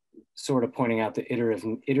sort of pointing out the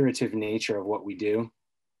iterative nature of what we do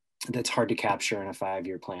that's hard to capture in a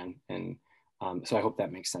 5-year plan. And so I hope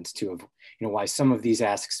that makes sense too, of why some of these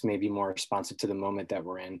asks may be more responsive to the moment that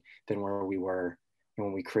we're in than where we were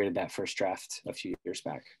when we created that first draft a few years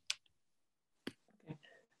back. Okay.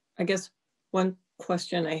 I guess one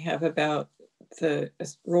question I have about the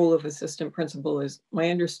role of assistant principal is,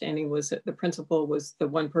 my understanding was that the principal was the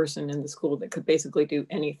one person in the school that could basically do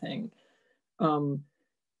anything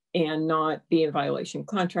and not be in violation of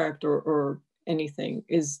contract or anything.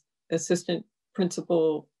 Is assistant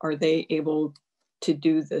principal, are they able to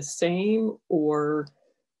do the same, or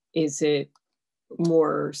is it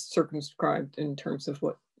more circumscribed in terms of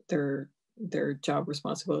what their job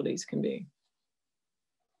responsibilities can be?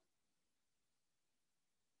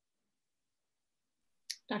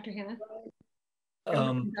 Dr. Hannah?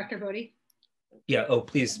 Dr. Bodie? Yeah, oh,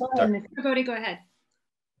 please. Dr. Bodie, go ahead.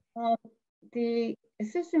 The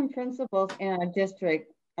assistant principals in our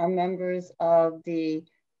district are members of the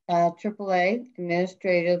AAA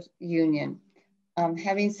Administrative Union.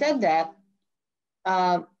 Having said that,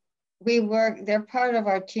 they're part of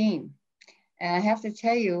our team. And I have to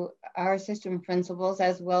tell you, our assistant principals,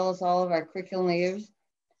 as well as all of our curriculum leaders,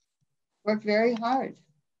 work very hard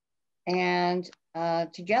and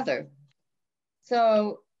together.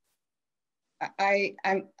 So I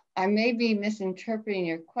may be misinterpreting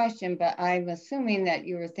your question, but I'm assuming that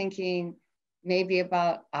you were thinking maybe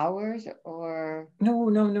about hours, or No.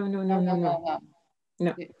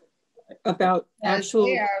 About actual.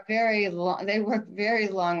 They are very long. They work very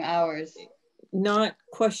long hours. Not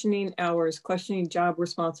questioning hours, questioning job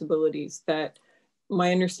responsibilities. That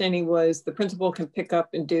my understanding was the principal can pick up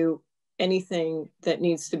and do anything that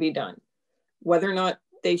needs to be done. Whether or not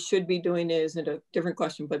they should be doing it is a different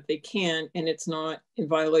question, but they can, and it's not in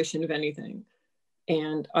violation of anything.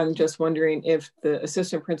 And I'm just wondering if the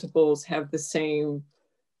assistant principals have the same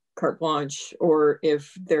carte blanche, or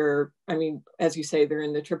if they're, I mean, as you say, they're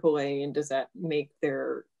in the AAA, and does that make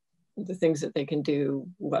the things that they can do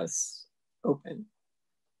less open?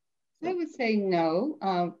 I would say no.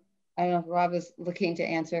 I don't know if Rob is looking to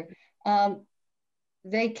answer.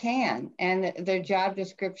 They can, and their job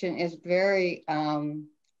description is very,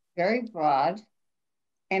 very broad.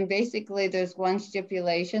 And basically there's one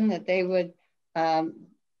stipulation that they would,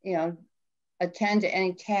 attend to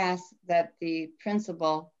any task that the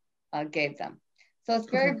principal gave them. So it's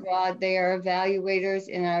very broad. They are evaluators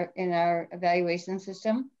in our evaluation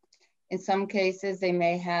system. In some cases, they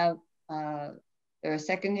may have They're a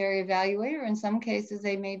secondary evaluator. In some cases,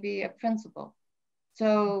 they may be a principal.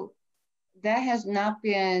 So that has not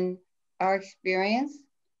been our experience.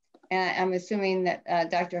 And I'm assuming that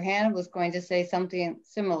Dr. Hanna was going to say something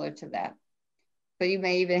similar to that. But you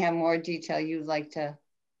may even have more detail you'd like to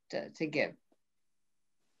give.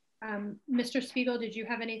 Mr. Spiegel, did you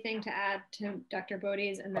have anything to add to Dr.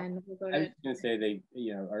 Bode's? And then we'll go to— I was going to say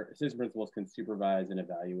our assistant principals can supervise and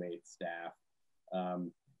evaluate staff.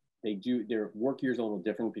 Their work year is a little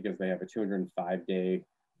different because they have a 205-day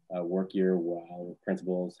work year while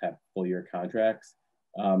principals have full year contracts.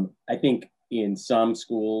 I think in some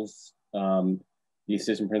schools, the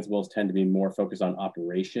assistant principals tend to be more focused on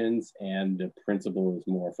operations and the principal is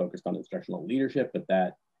more focused on instructional leadership, but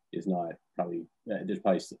that is not probably, there's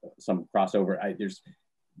probably some crossover.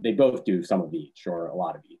 They both do some of each or a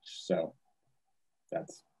lot of each. So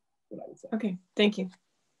that's what I would say. Okay, thank you.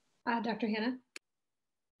 Dr. Hanna?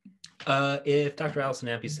 If Dr. Allison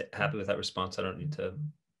Appy's happy with that response, I don't need to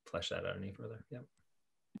flesh that out any further. Yeah.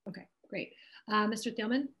 Okay, great. Mr.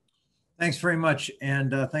 Thielman? Thanks very much,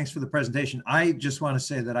 and thanks for the presentation. I just want to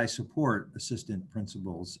say that I support assistant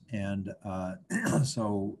principals, and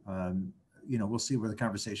we'll see where the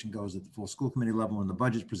conversation goes at the full school committee level when the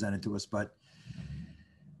budget's presented to us. But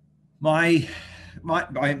my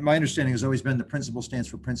understanding has always been the principal stands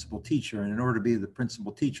for principal teacher, and in order to be the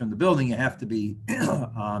principal teacher in the building, you have to be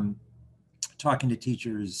talking to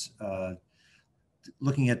teachers,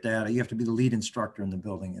 looking at data. You have to be the lead instructor in the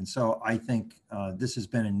building. And so I think this has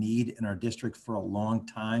been a need in our district for a long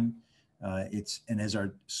time. And as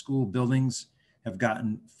our school buildings have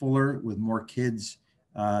gotten fuller with more kids,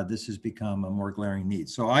 this has become a more glaring need.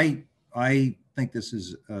 So I think this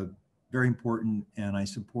is very important and I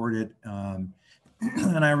support it. And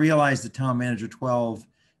I realize the Town Manager 12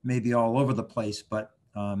 may be all over the place, but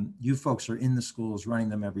you folks are in the schools running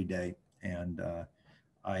them every day. And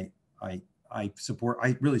I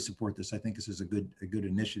really support this. I think this is a good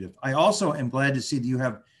initiative. I also am glad to see that you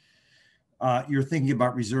have, you're thinking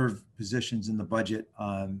about reserve positions in the budget.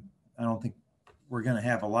 I don't think we're going to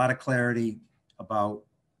have a lot of clarity about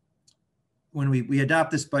when we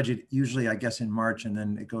adopt this budget, usually I guess in March, and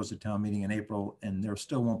then it goes to town meeting in April, and there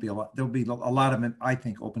still won't be a lot. There'll be a lot of, I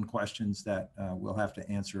think, open questions that we'll have to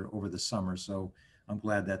answer over the summer. So I'm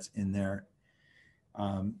glad that's in there.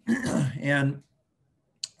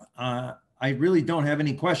 I really don't have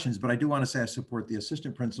any questions, but I do want to say I support the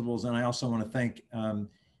assistant principals. And I also want to thank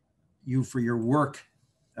you for your work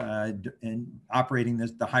in operating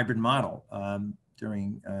the hybrid model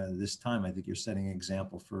during this time. I think you're setting an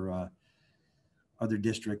example for other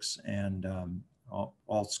districts and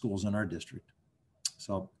all schools in our district.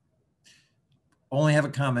 So only have a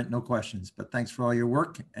comment, no questions, but thanks for all your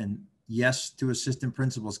work. And yes, to assistant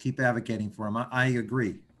principals, keep advocating for them. I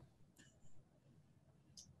agree.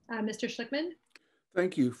 Mr. Schlickman?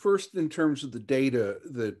 Thank you. First, in terms of the data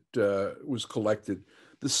that was collected,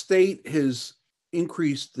 the state has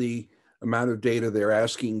increased the amount of data they're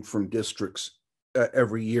asking from districts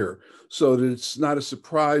every year. So that it's not a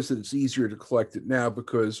surprise that it's easier to collect it now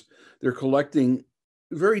because they're collecting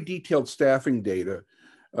very detailed staffing data,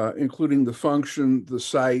 including the function, the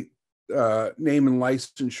site, name and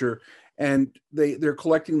licensure, and they're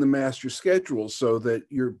collecting the master schedule so that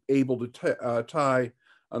you're able to tie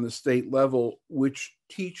on the state level which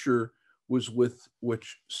teacher was with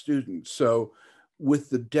which student. So with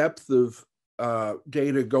the depth of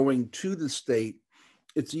data going to the state,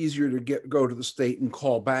 it's easier to go to the state and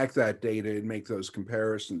call back that data and make those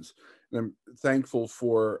comparisons. And I'm thankful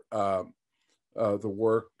for the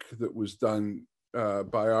work that was done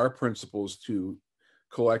by our principals to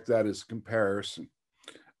collect that as a comparison.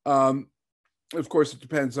 Of course, it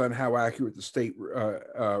depends on how accurate the state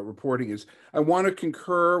reporting is. I want to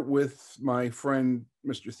concur with my friend,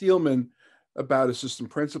 Mr. Thielman, about assistant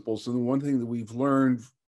principals. And the one thing that we've learned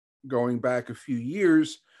going back a few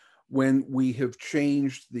years when we have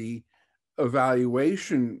changed the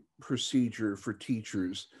evaluation procedure for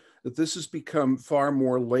teachers, that this has become far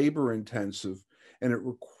more labor intensive and it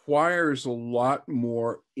requires a lot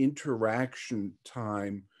more interaction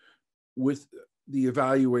time with the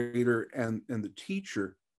evaluator and the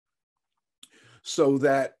teacher, so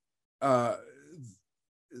that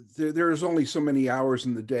there's only so many hours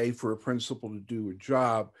in the day for a principal to do a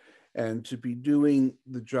job, and to be doing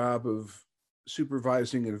the job of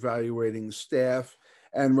supervising and evaluating staff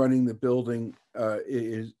and running the building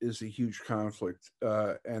is a huge conflict.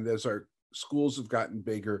 And as our schools have gotten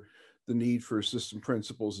bigger, the need for assistant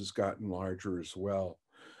principals has gotten larger as well.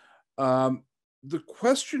 The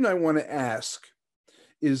question I want to ask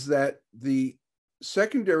is that the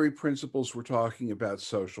secondary principals were talking about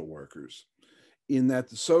social workers. in that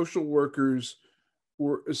the social workers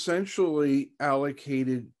were essentially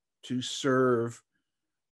allocated to serve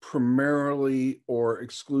primarily or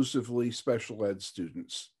exclusively special ed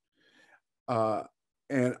students.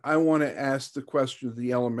 And I want to ask the question of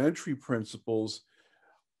the elementary principals,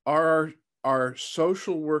 are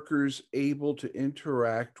social workers able to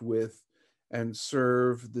interact with and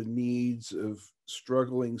serve the needs of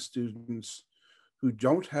struggling students who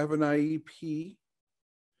don't have an IEP?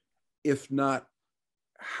 If not,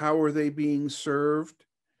 how are they being served?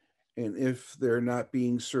 And if they're not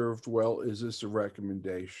being served well, is this a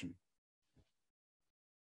recommendation?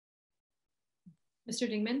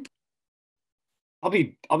 Mr. Dingman? I'll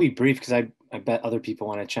be brief because I bet other people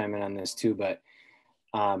want to chime in on this too, but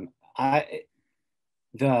I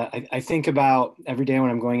think about every day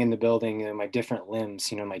when I'm going in the building and my different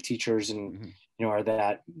limbs, my teachers and, are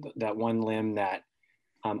that one limb that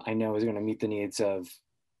I know is going to meet the needs of,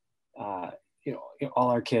 all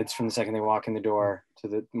our kids from the second they walk in the door to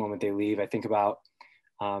the moment they leave. I think about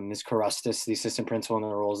Ms. Karustis, the assistant principal, and the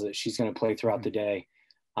roles that she's going to play throughout the day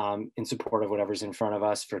in support of whatever's in front of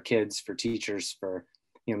us for kids, for teachers, for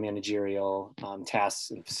managerial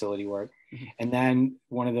tasks and facility work. And then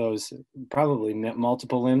one of those probably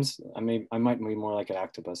multiple limbs, I might be more like an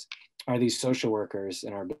octopus, are these social workers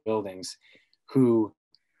in our buildings who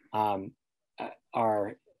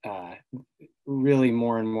are really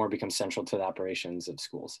more and more become central to the operations of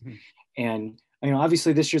schools. And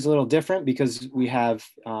obviously this year's a little different because we have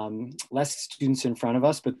less students in front of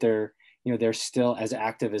us, but they're still as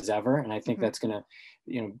active as ever. And I think that's going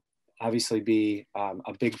to, obviously be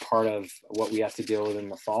a big part of what we have to deal with in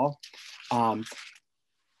the fall.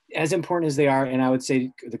 As important as they are, and I would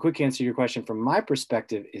say the quick answer to your question from my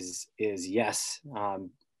perspective is yes.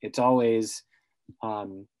 It's always,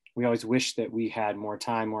 we always wish that we had more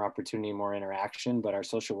time, more opportunity, more interaction, but our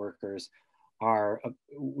social workers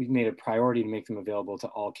we've made a priority to make them available to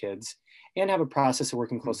all kids and have a process of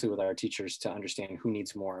working closely with our teachers to understand who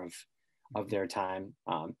needs more of their time.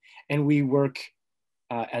 And we work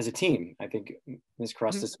as a team. I think Ms.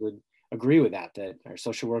 Karustis would agree with that our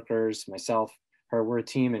social workers, myself, her, we're a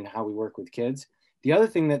team in how we work with kids. The other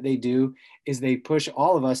thing that they do is they push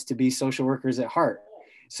all of us to be social workers at heart.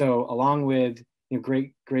 So along with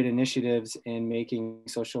great initiatives in making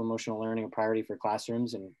social emotional learning a priority for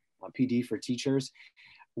classrooms and PD for teachers,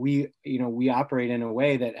 we operate in a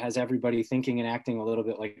way that has everybody thinking and acting a little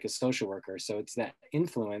bit like a social worker. So it's that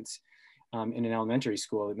influence in an elementary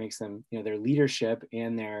school that makes them, their leadership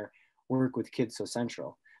and their work with kids so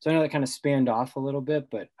central. So I know that kind of spanned off a little bit,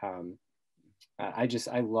 but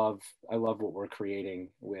I love what we're creating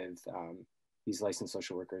with these licensed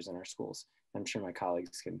social workers in our schools. I'm sure my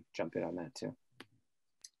colleagues can jump in on that too.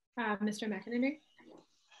 Mr. McInerney?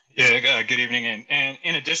 Yeah, good evening. And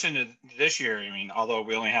in addition to this year, although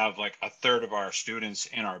we only have like a third of our students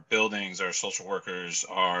in our buildings, our social workers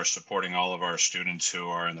are supporting all of our students who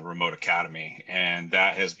are in the remote academy. And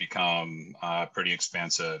that has become pretty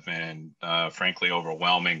expensive and frankly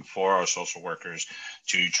overwhelming for our social workers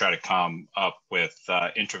to try to come up with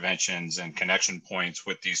interventions and connection points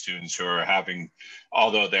with these students who are having,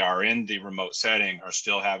 although they are in the remote setting, are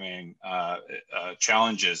still having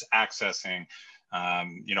challenges accessing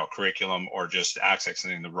curriculum or just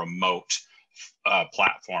accessing the remote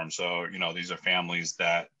platform. So, these are families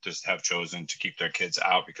that just have chosen to keep their kids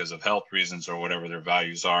out because of health reasons or whatever their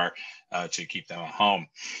values are to keep them at home.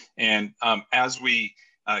 And as we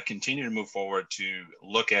continue to move forward to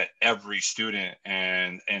look at every student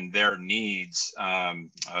and their needs,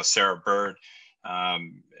 Sarah Bird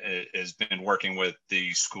has been working with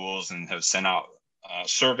the schools and have sent out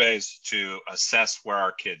surveys to assess where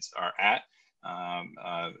our kids are at.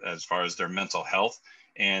 As far as their mental health,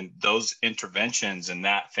 and those interventions and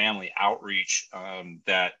that family outreach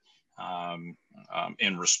that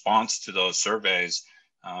in response to those surveys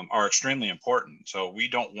are extremely important. So we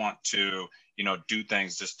don't want to, do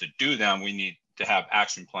things just to do them. We need to have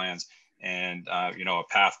action plans and, a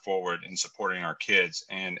path forward in supporting our kids.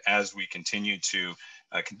 And as we continue to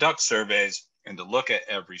conduct surveys and to look at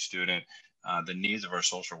every student, the needs of our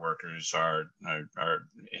social workers are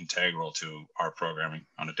integral to our programming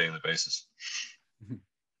on a daily basis.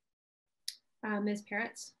 Ms.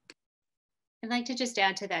 Peretz? I'd like to just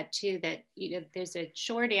add to that too, that there's a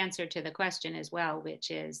short answer to the question as well,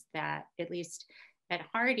 which is that at least at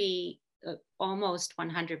Hardy, almost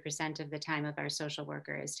 100% of the time of our social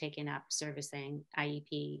worker is taken up servicing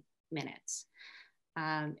IEP minutes.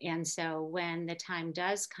 And so when the time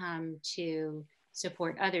does come to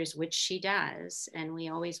support others, which she does, and we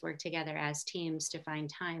always work together as teams to find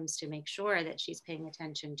times to make sure that she's paying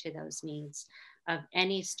attention to those needs, of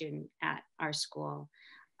any student at our school,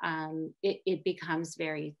 it becomes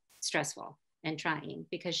very stressful and trying,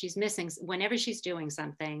 because she's missing, whenever she's doing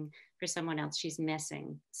something for someone else, she's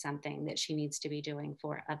missing something that she needs to be doing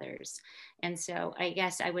for others. And so I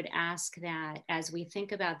guess I would ask that as we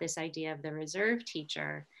think about this idea of the reserve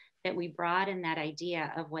teacher, that we broaden that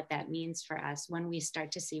idea of what that means for us when we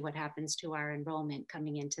start to see what happens to our enrollment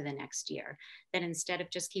coming into the next year. That instead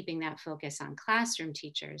of just keeping that focus on classroom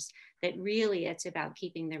teachers, that really it's about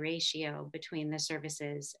keeping the ratio between the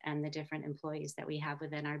services and the different employees that we have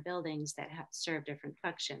within our buildings that serve different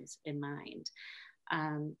functions in mind.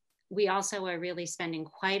 We also are really spending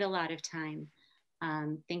quite a lot of time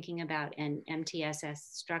thinking about an MTSS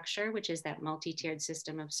structure, which is that multi-tiered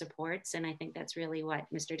system of supports. And I think that's really what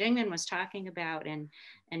Mr. Dingman was talking about, and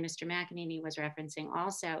Mr. McEnany was referencing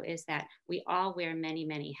also, is that we all wear many,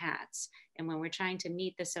 many hats. And when we're trying to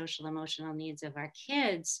meet the social emotional needs of our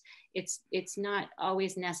kids, it's not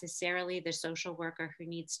always necessarily the social worker who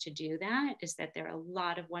needs to do that. Is that there are a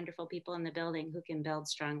lot of wonderful people in the building who can build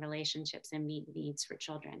strong relationships and meet needs for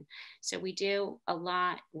children. So we do a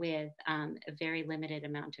lot with a very limited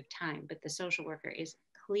amount of time, but the social worker is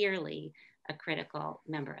clearly a critical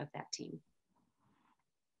member of that team.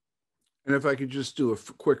 And if I could just do a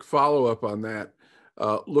quick follow-up on that,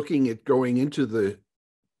 looking at going into the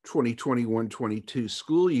 2021-22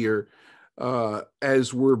 school year,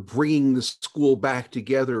 as we're bringing the school back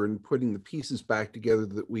together and putting the pieces back together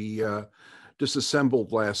that we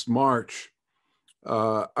disassembled last March,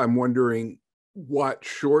 I'm wondering what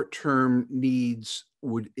short-term needs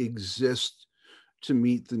would exist to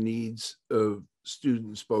meet the needs of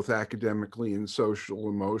students, both academically and social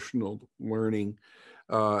emotional learning,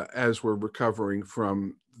 as we're recovering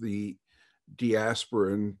from the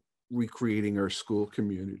diaspora and recreating our school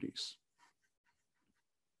communities.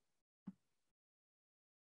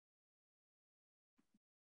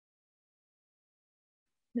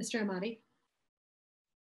 Mr. Amati.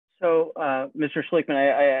 So, Mr. Schlickman,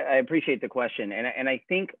 I appreciate the question. And I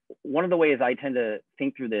think one of the ways I tend to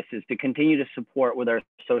think through this is to continue to support with our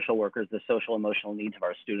social workers the social emotional needs of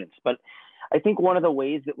our students. But I think one of the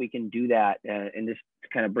ways that we can do that, and just to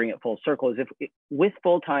kind of bring it full circle, is with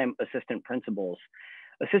full-time assistant principals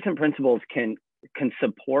can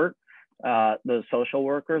support those social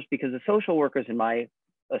workers, because the social workers, in my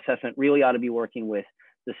assessment, really ought to be working with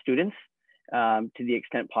the students to the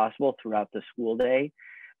extent possible throughout the school day.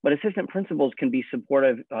 But assistant principals can be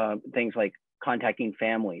supportive, things like contacting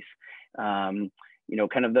families, you know,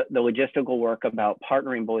 kind of the logistical work about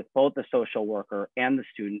partnering both the social worker and the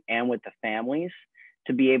student and with the families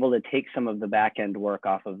to be able to take some of the back end work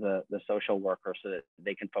off of the social worker, so that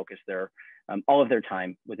they can focus their all of their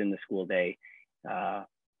time within the school day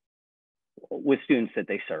with students that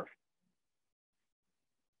they serve.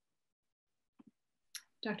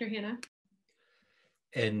 Dr. Hanna.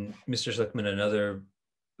 And Mr. Schlickman, another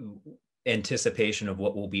anticipation of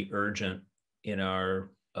what will be urgent in our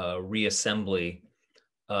reassembly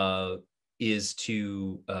is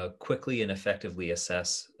to quickly and effectively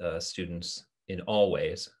assess students in all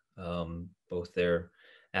ways, both their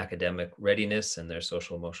academic readiness and their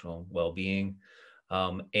social emotional well-being,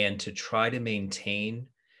 and to try to maintain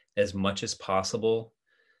as much as possible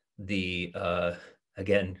the,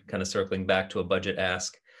 again, kind of circling back to a budget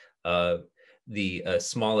ask, the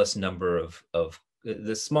smallest number of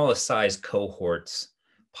the smallest size cohorts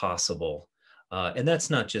possible. And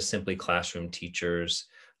that's not just simply classroom teachers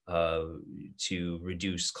to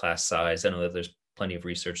reduce class size. I know that there's plenty of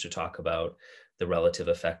research to talk about the relative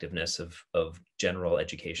effectiveness of general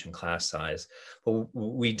education class size, but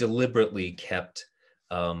we deliberately kept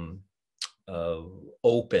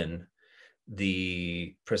open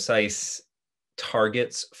the precise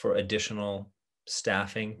targets for additional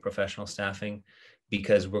staffing, professional staffing,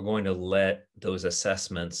 because we're going to let those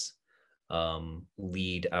assessments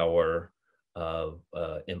lead our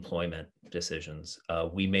employment decisions.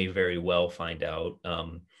 We may very well find out,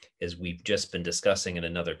 as we've just been discussing in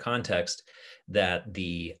another context, that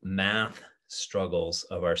the math struggles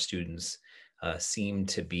of our students seem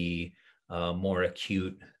to be more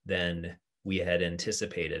acute than we had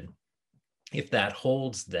anticipated. If that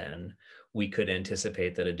holds, then we could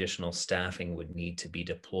anticipate that additional staffing would need to be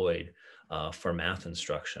deployed for math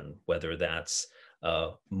instruction, whether that's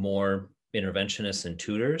more interventionists and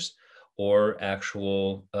tutors, or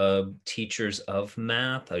actual teachers of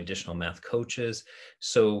math, additional math coaches.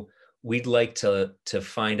 So we'd like to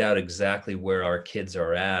find out exactly where our kids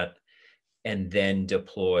are at, and then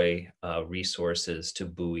deploy resources to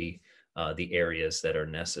buoy the areas that are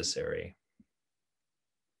necessary.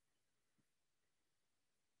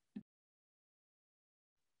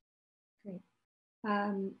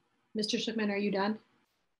 Mr. Schickman, are you done?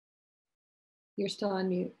 You're still on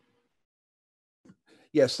mute.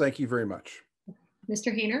 Yes, thank you very much.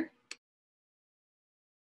 Mr. Hayner?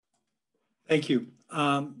 Thank you.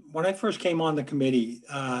 When I first came on the committee,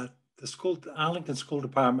 the Arlington School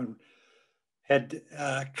Department had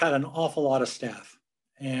cut an awful lot of staff,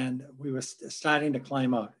 and we were starting to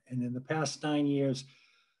climb out. And in the past 9 years,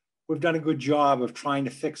 we've done a good job of trying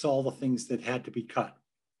to fix all the things that had to be cut.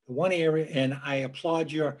 The one area, and I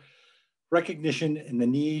applaud your recognition and the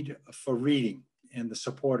need for reading and the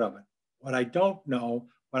support of it. What I don't know,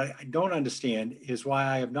 what I don't understand is why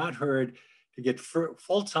I have not heard to get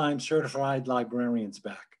full-time certified librarians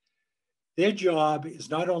back. Their job is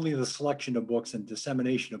not only the selection of books and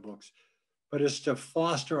dissemination of books, but is to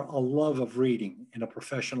foster a love of reading in a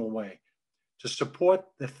professional way, to support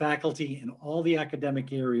the faculty in all the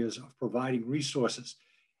academic areas of providing resources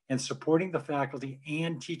and supporting the faculty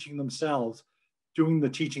and teaching themselves, doing the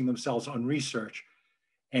teaching themselves on research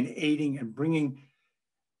and aiding and bringing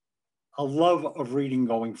a love of reading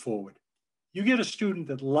going forward. You get a student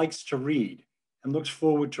that likes to read and looks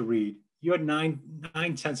forward to read, you're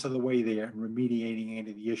nine-tenths of the way there in remediating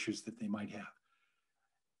any of the issues that they might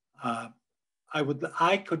have.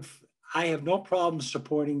 I have no problem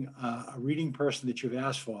supporting a reading person that you've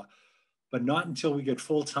asked for, but not until we get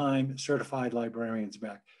full-time certified librarians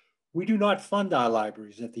back. We do not fund our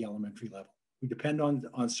libraries at the elementary level. We depend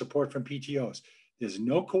on support from PTOs. There's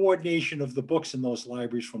no coordination of the books in those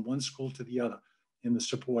libraries from one school to the other in the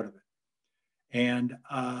support of it. And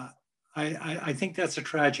I think that's a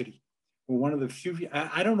tragedy. We're one of the few,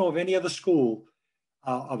 I don't know of any other school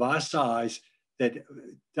of our size that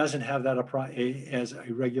doesn't have that as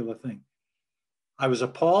a regular thing. I was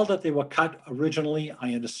appalled that they were cut originally.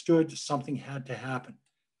 I understood something had to happen,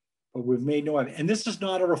 but we've made no effort. And this is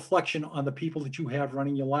not a reflection on the people that you have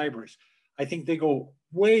running your libraries. I think they go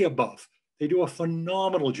way above. They do a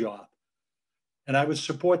phenomenal job. And I would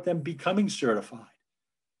support them becoming certified.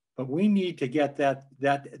 But we need to get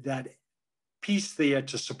that piece there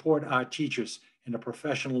to support our teachers in a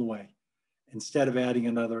professional way instead of adding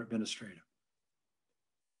another administrator.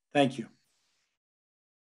 Thank you.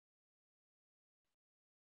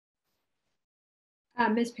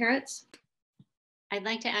 Ms. Peretz? I'd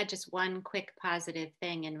like to add just one quick positive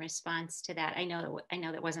thing in response to that. I know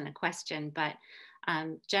that wasn't a question, but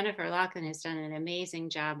Jennifer Laughlin has done an amazing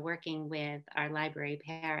job working with our library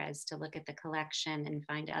paras to look at the collection and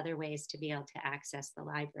find other ways to be able to access the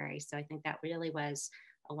library. So I think that really was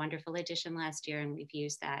a wonderful addition last year, and we've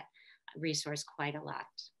used that resource quite a lot.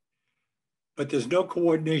 But there's no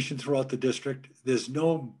coordination throughout the district. There's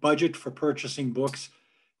no budget for purchasing books.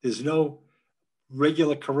 There's no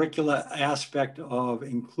regular curricular aspect of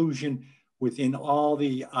inclusion within all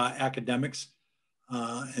the academics.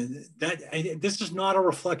 And this is not a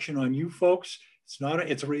reflection on you folks. It's not,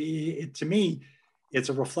 to me, it's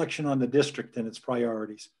a reflection on the district and its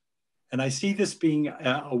priorities. And I see this being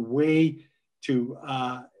a way to,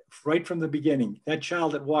 right from the beginning, that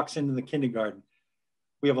child that walks into the kindergarten,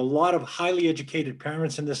 we have a lot of highly educated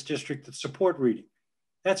parents in this district that support reading.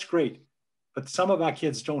 That's great. But some of our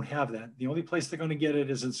kids don't have that. The only place they're going to get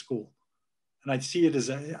it is in school. And I see it as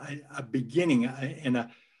a beginning and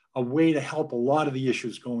a way to help a lot of the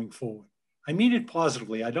issues going forward. I mean it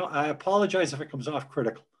positively. I apologize if it comes off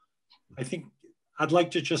critical. I think I'd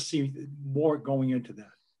like to just see more going into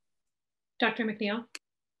that. Dr. McNeil?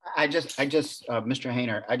 Mr.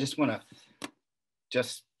 Hayner,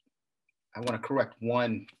 I want to correct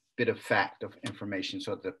one bit of fact of information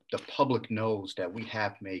so that the public knows that we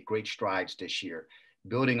have made great strides this year.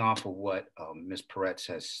 Building off of what Ms. Peretz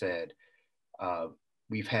has said,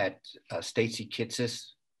 we've had Stacy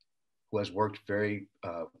Kitsis, who has worked very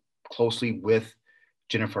closely with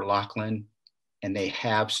Jennifer Laughlin, and they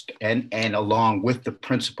have, and along with the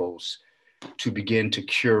principals, to begin to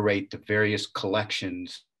curate the various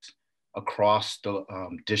collections across the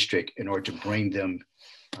district in order to bring them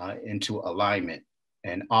into alignment.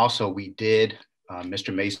 And also we did,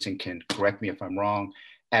 Mr. Mason can correct me if I'm wrong,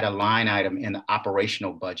 add a line item in the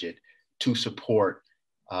operational budget to support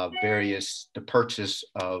the purchase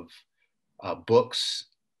of books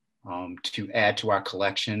to add to our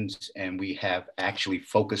collections. And we have actually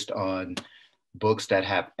focused on books that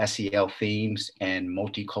have SEL themes and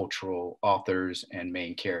multicultural authors and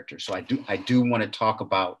main characters. So I do want to talk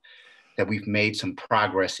about that we've made some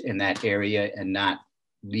progress in that area and not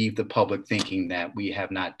leave the public thinking that we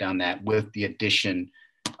have not done that with the addition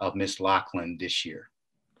of Ms. Laughlin this year.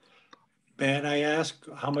 May I ask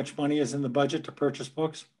how much money is in the budget to purchase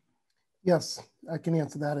books? Yes, I can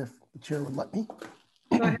answer that if the chair would let me.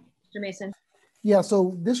 Go ahead, Mr. Mason. Yeah,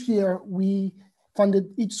 so this year we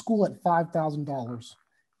funded each school at $5,000.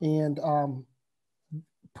 And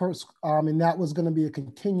and that was going to be a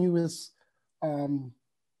continuous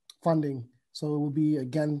funding. So it will be,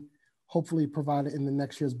 again, hopefully provided in the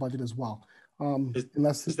next year's budget as well.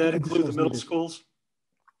 Does that include the middle schools?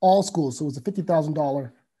 All schools. So it was a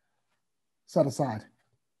 $50,000 set aside.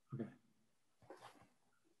 Okay.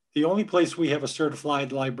 The only place we have a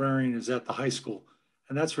certified librarian is at the high school,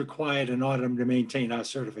 and that's required in order to maintain our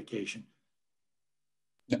certification.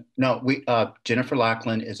 No, Jennifer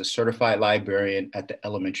Lachlan is a certified librarian at the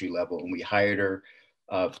elementary level, and we hired her,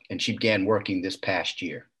 and she began working this past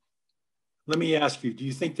year. Let me ask you, do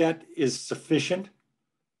you think that is sufficient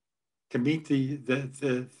to meet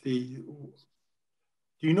do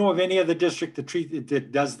you know of any other district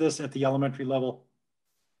that does this at the elementary level?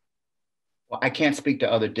 Well, I can't speak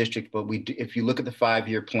to other districts, but we do, if you look at the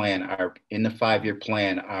 5-year plan, in the 5-year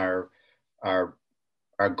plan, our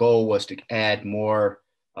goal was to add more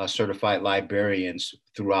certified librarians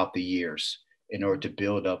throughout the years in order to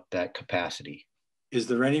build up that capacity. Is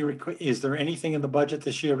there anything in the budget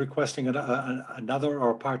this year requesting another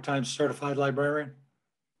or a part-time certified librarian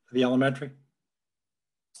for the elementary?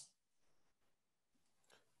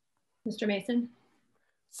 Mr. Mason?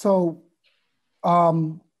 So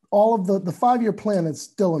all of the 5-year plan is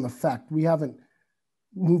still in effect. We haven't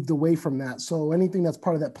moved away from that. So anything that's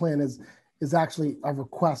part of that plan is actually a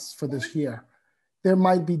request for this year. There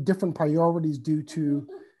might be different priorities due to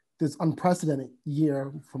this unprecedented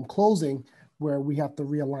year from closing where we have to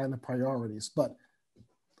realign the priorities, but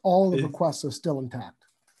all of the requests are still intact.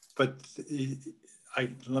 But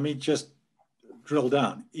let me just drill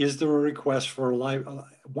down. Is there a request for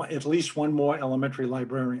at least one more elementary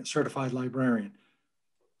librarian, certified librarian?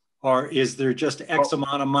 Or is there just X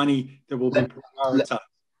amount of money that will be prioritized?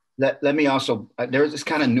 Let me also, there's this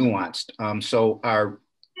kind of nuanced. So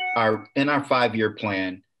in our 5-year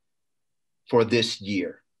plan for this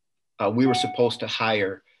year, we were supposed to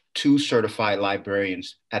hire 2 certified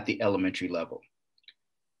librarians at the elementary level.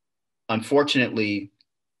 Unfortunately,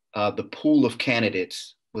 the pool of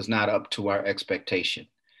candidates was not up to our expectation.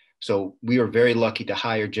 So we are very lucky to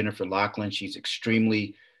hire Jennifer Lachlan. She's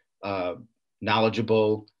extremely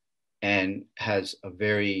knowledgeable and has a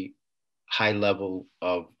very high level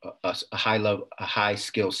of a high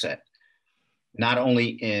skill set, not only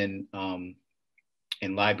in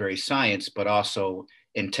library science, but also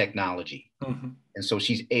in technology. Mm-hmm. And so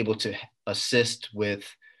she's able to assist with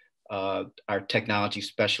our technology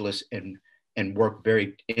specialists and work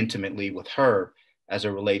very intimately with her as it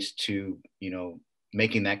relates to,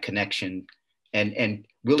 making that connection and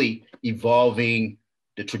really evolving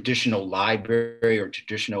the traditional library or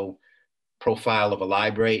traditional profile of a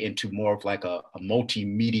library into more of like a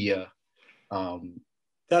multimedia.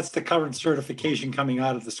 That's the current certification coming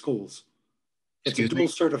out of the schools. It's a dual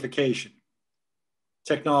certification,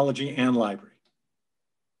 technology and library.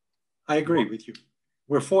 I agree with you.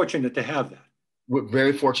 We're fortunate to have that. We're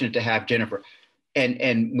very fortunate to have Jennifer.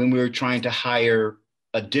 And when we were trying to hire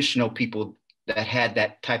additional people that had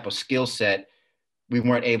that type of skill set, we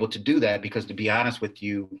weren't able to do that because, to be honest with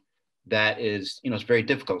you, that is, it's very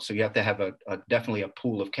difficult. So you have to have definitely a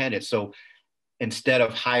pool of candidates. So instead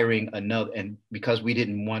of hiring another, and because we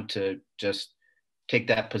didn't want to just take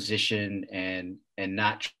that position and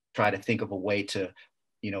not try to think of a way to,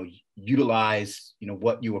 utilize,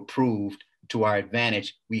 what you approved to our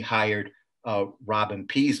advantage, we hired Robin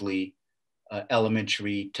Peasley,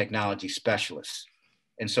 elementary technology specialist.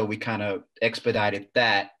 And so we kind of expedited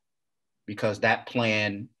that because that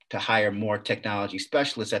plan to hire more technology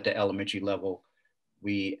specialists at the elementary level,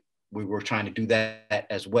 we were trying to do that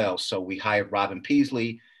as well. So we hired Robin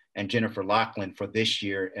Peasley and Jennifer Lachlan for this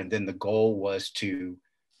year. And then the goal was to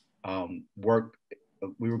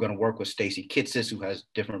we were going to work with Stacy Kitsis, who has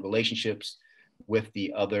different relationships with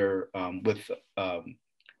the other,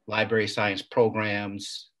 library science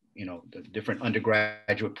programs, the different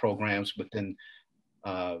undergraduate programs within,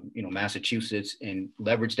 Massachusetts, and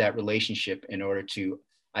leverage that relationship in order to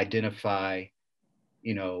identify,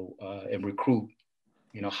 and recruit,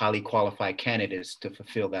 highly qualified candidates to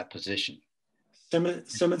fulfill that position.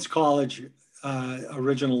 Simmons College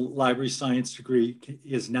original library science degree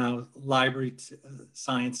is now library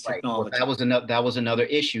science technology. Well, that was another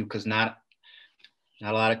issue because not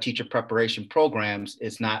a lot of teacher preparation programs.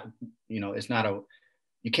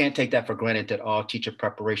 You can't take that for granted that all teacher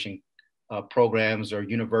preparation programs or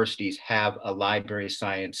universities have a library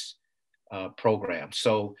science program.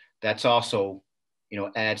 So that's also,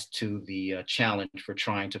 adds to the challenge for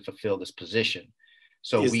trying to fulfill this position.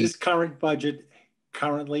 So Is this current budget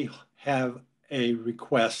currently have a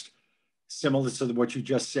request similar to what you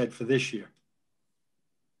just said for this year?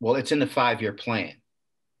 Well, it's in the 5-year plan.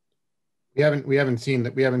 We haven't seen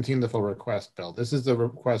the full request, Bill. This is the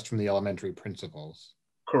request from the elementary principals.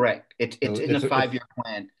 Correct. It's So in the 5-year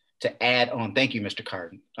plan to add on. Thank you, Mr.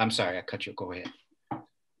 Carden. I'm sorry, I cut you. Go ahead.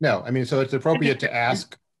 No, I mean, so it's appropriate to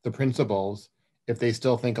ask the principals if they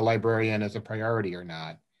still think a librarian is a priority or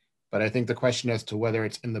not. But I think the question as to whether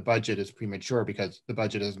it's in the budget is premature because the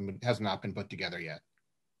budget has not been put together yet.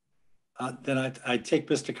 Then I take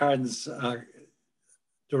Mr. Carden's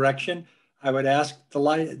direction. I would ask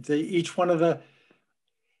each one of the,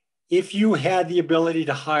 if you had the ability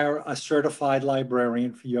to hire a certified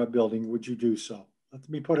librarian for your building, would you do so? Let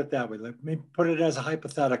me put it that way. Let me put it as a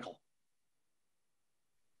hypothetical.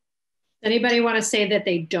 Anybody want to say that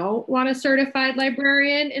they don't want a certified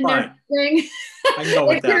librarian in their thing? I can go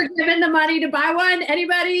with if you're that. given the money to buy one,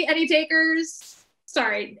 anybody? Any takers?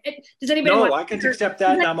 Sorry, does anybody? No, want I can accept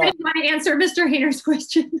that. Does I'm anybody want to answer Mr. Hayner's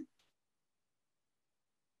question?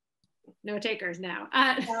 No takers now.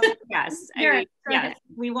 Yes, yes,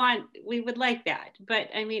 we would like that. But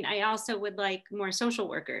I mean, I also would like more social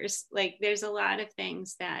workers. Like there's a lot of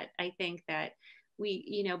things that I think that we,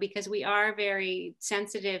 you know, because we are very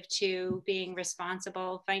sensitive to being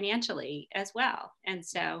responsible financially as well. And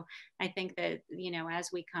so I think that, you know,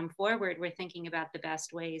 as we come forward, we're thinking about the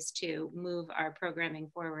best ways to move our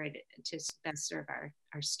programming forward to best serve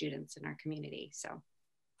our students in our community. So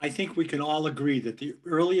I think we can all agree that the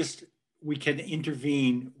earliest we can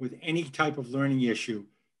intervene with any type of learning issue,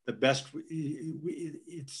 the best,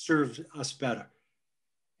 it serves us better.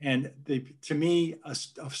 And to me, a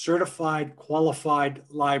certified, qualified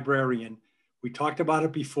librarian, we talked about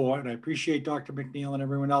it before, and I appreciate Dr. McNeil and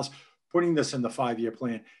everyone else putting this in the 5-year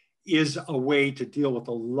plan, is a way to deal with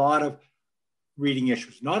a lot of reading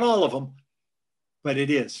issues. Not all of them, but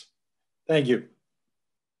it is. Thank you.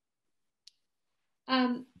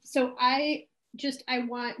 So I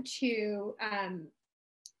want to,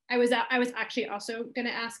 I was actually also going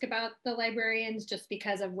to ask about the librarians just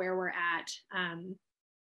because of where we're at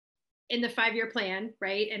in the 5-year plan,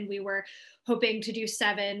 right? And we were hoping to do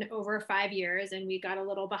 7 over 5 years, and we got a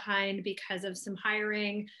little behind because of some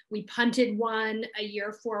hiring. We punted 1 a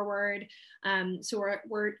year forward. So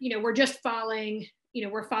we're just falling. You know,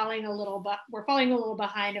 we're falling a little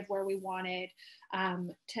behind of where we wanted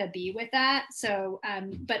to be with that. So,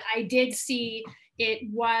 but I did see it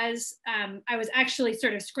was, I was actually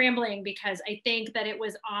sort of scrambling because I think that it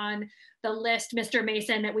was on the list, Mr.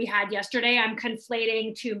 Mason, that we had yesterday. I'm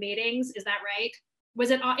conflating 2 meetings. Is that right?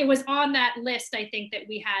 It was on that list, I think, that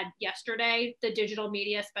we had yesterday, the digital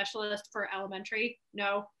media specialist for elementary.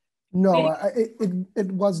 No? No,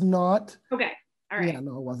 it was not. Okay. All right. Yeah,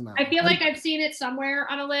 no, it wasn't. I feel like I've seen it somewhere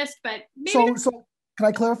on a list, but maybe. So can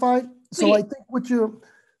I clarify? Please. So I think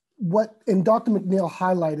and Dr. McNeil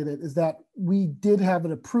highlighted it, is that we did have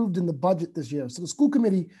it approved in the budget this year. So the school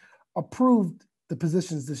committee approved the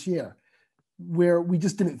positions this year, where we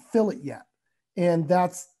just didn't fill it yet. And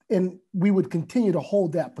we would continue to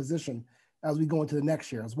hold that position as we go into the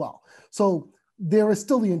next year as well. So there is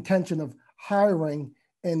still the intention of hiring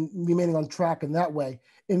and remaining on track in that way.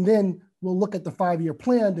 And then we'll look at the 5-year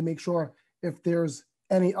plan to make sure if there's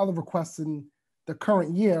any other requests in the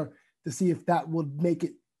current year to see if that would make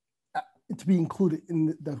it to be included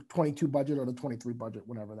in the 22 budget or the 23 budget,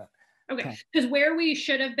 whatever that. Okay, because where we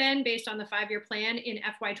should have been based on the 5-year plan in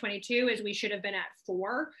FY22 is we should have been at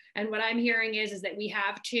 4. And what I'm hearing is that we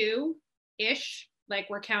have 2-ish, like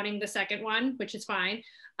we're counting the second one, which is fine.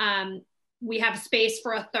 We have space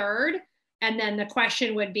for a 3rd. And then the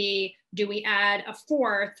question would be, do we add a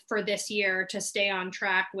 4th for this year to stay on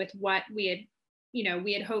track with what we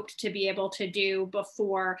had hoped to be able to do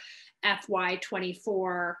before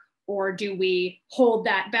FY24, or do we hold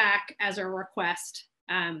that back as a request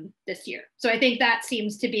this year? So I think that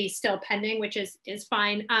seems to be still pending, which is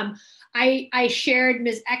fine. I shared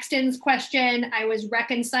Ms. Exton's question. I was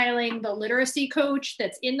reconciling the literacy coach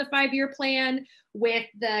that's in the 5-year plan with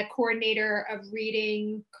the coordinator of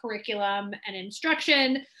reading, curriculum, and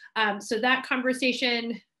instruction. So that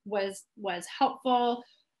conversation was helpful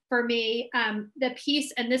for me. The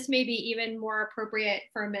piece, and this may be even more appropriate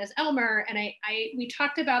for Ms. Elmer, and we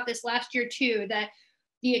talked about this last year too, that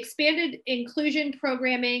the expanded inclusion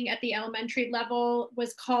programming at the elementary level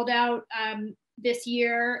was called out this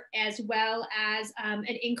year, as well as an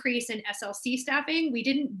increase in SLC staffing.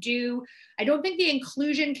 I don't think the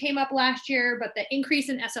inclusion came up last year, but the increase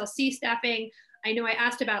in SLC staffing, I know I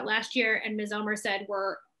asked about last year, and Ms. Elmer said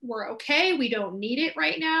we're okay, we don't need it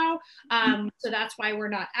right now. So that's why we're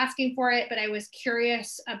not asking for it, but I was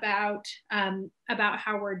curious about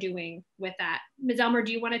how we're doing with that. Ms. Elmer,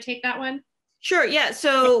 do you want to take that one? Sure, yeah,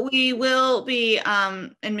 so we will be,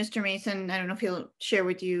 and Mr. Mason, I don't know if he'll share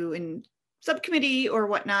with you in subcommittee or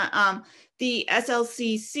whatnot, the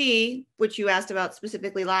SLCC, which you asked about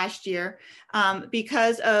specifically last year,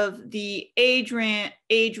 because of the age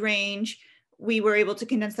range, we were able to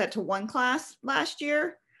condense that to one class last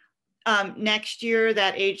year. Next year,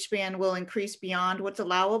 that age span will increase beyond what's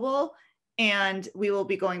allowable, and we will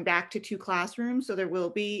be going back to 2 classrooms. So there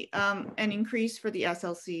will be an increase for the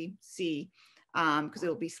SLCC because it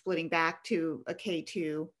will be splitting back to a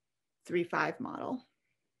K2 3-5 model.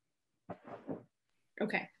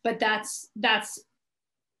 Okay, but that's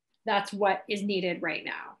what is needed right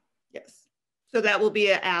now. Yes. So that will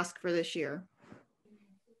be an ask for this year.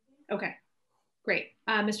 Okay, great.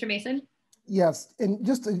 Mr. Mason? Yes, and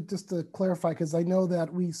just to clarify, because I know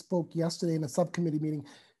that we spoke yesterday in a subcommittee meeting,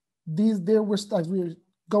 as we were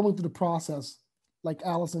going through the process, like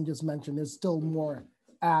Allison just mentioned, there's still more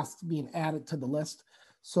asks being added to the list.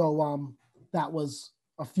 So that was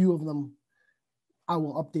a few of them I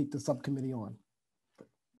will update the subcommittee on.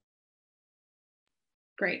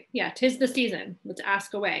 Great. Yeah, 'tis the season. Let's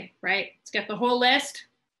ask away, right? Let's get the whole list,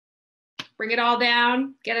 bring it all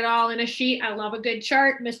down, get it all in a sheet. I love a good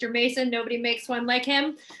chart. Mr. Mason, nobody makes one like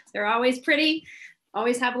him. They're always pretty,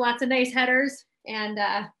 always have lots of nice headers, and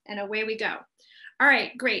away we go. All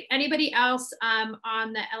right, great. Anybody else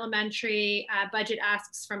on the elementary budget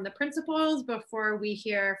asks from the principals before we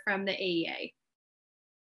hear from the AEA?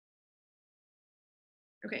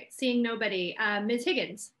 Okay, seeing nobody. Ms.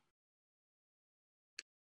 Higgins.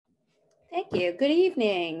 Thank you. Good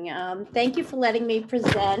evening. Thank you for letting me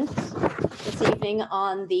present this evening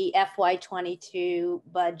on the FY22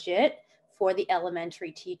 budget for the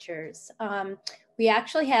elementary teachers. We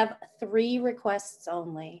actually have 3 requests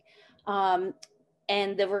only.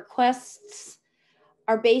 And the requests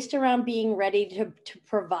are based around being ready to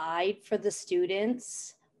provide for the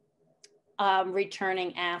students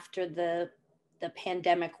returning after the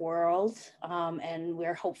pandemic world, and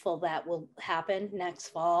we're hopeful that will happen next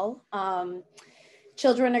fall.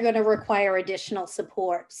 Children are going to require additional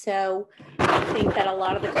support. So I think that a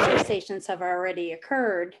lot of the conversations have already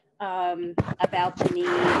occurred about the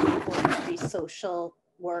need for increased social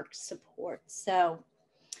work support. So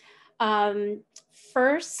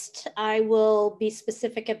first, I will be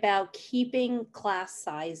specific about keeping class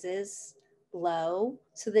sizes low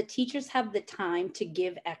so that teachers have the time to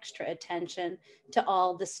give extra attention to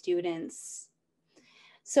all the students.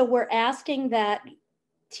 So we're asking that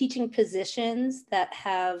teaching positions that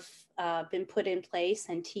have been put in place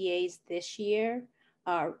and TAs this year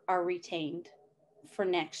are retained for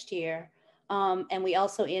next year. And we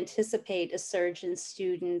also anticipate a surge in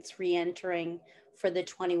students re-entering for the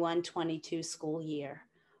 21-22 school year.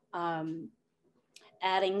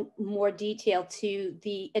 Adding more detail to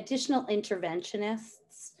the additional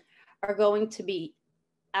interventionists are going to be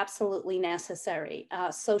absolutely necessary,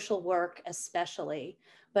 social work especially,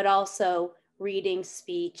 but also reading,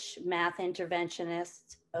 speech, math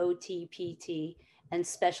interventionists, OT, PT, and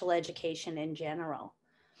special education in general.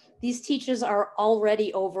 These teachers are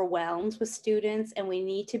already overwhelmed with students, and we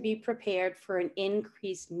need to be prepared for an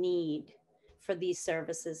increased need for these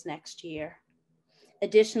services next year.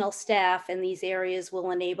 Additional staff in these areas will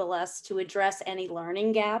enable us to address any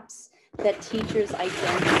learning gaps that teachers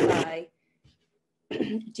identify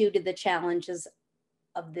due to the challenges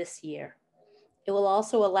of this year. It will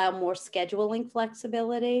also allow more scheduling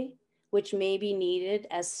flexibility, which may be needed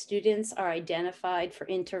as students are identified for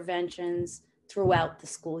interventions throughout the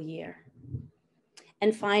school year.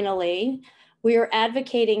 And finally, we are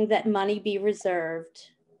advocating that money be reserved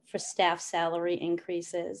for staff salary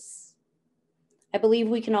increases. I believe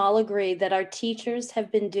we can all agree that our teachers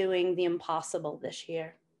have been doing the impossible this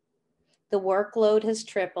year. The workload has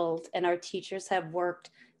tripled, and our teachers have worked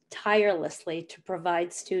tirelessly to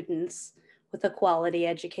provide students with a quality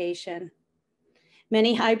education.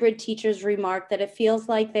 Many hybrid teachers remark that it feels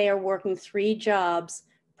like they are working 3 jobs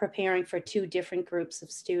preparing for 2 different groups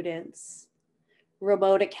of students.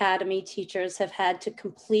 Remote academy teachers have had to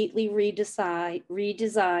completely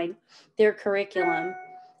redesign their curriculum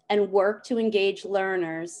and work to engage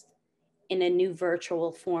learners in a new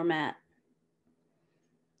virtual format.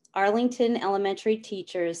 Arlington elementary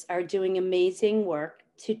teachers are doing amazing work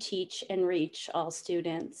to teach and reach all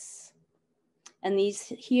students. And these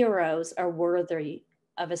heroes are worthy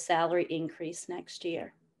of a salary increase next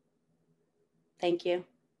year. Thank you.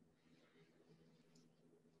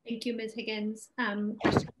 Thank you, Ms. Higgins.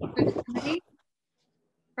 Question for the committee?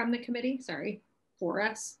 From the committee, sorry, for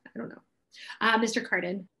us, I don't know. Mr.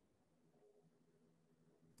 Cardin.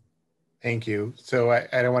 Thank you. So I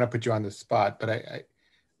don't want to put you on the spot, but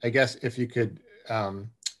I guess if you could,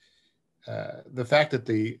 the fact that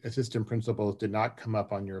the assistant principals did not come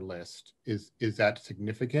up on your list, is that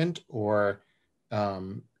significant, or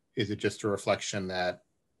is it just a reflection that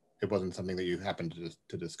it wasn't something that you happened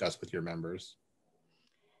to discuss with your members?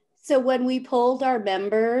 So when we polled our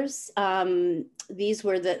members, these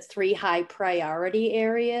were the 3 high priority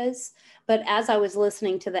areas. But as I was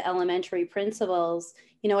listening to the elementary principals,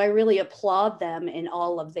 you know, I really applaud them in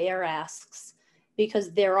all of their asks,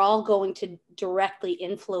 because they're all going to directly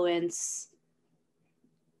influence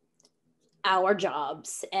our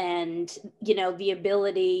jobs, and, you know, the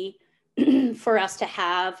ability for us to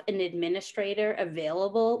have an administrator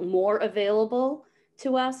available, more available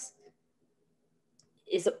to us,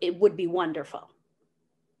 it would be wonderful.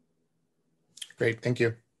 Great, thank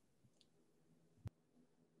you.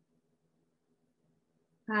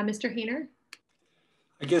 Mr. Hayner?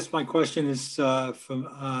 I guess my question is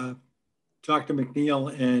from Dr. McNeil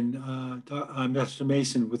and Mr.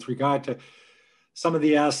 Mason with regard to some of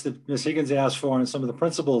the asks that Ms. Higgins asked for and some of the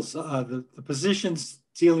principals, the positions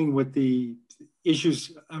dealing with the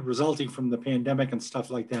issues resulting from the pandemic and stuff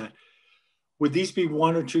like that. Would these be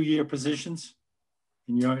 1 or 2 year positions?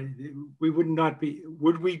 And, you know,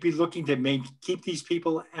 would we be looking to keep these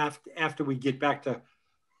people after we get back to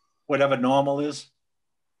whatever normal is?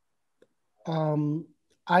 Okay.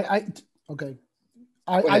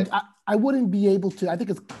 I wouldn't be able to. I think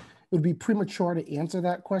it would be premature to answer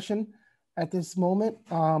that question at this moment.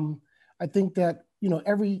 I think that, you know,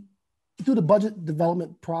 through the budget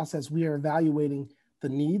development process, we are evaluating the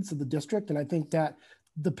needs of the district. And I think that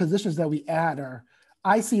the positions that we add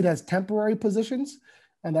I see it as temporary positions,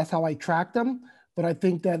 and that's how I track them. But I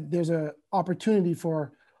think that there's an opportunity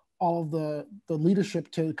for all of the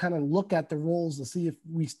leadership to kind of look at the roles to see if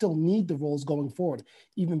we still need the roles going forward,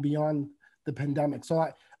 even beyond the pandemic.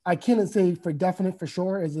 So I can't say for definite, for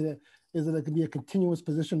sure, is it going to be a continuous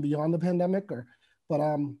position beyond the pandemic, but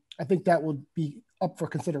I think that would be up for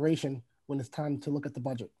consideration when it's time to look at the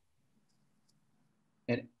budget.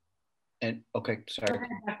 And okay, sorry. Go ahead,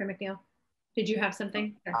 Dr. McNeil. Did you have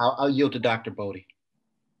something? I'll yield to Dr. Bodie.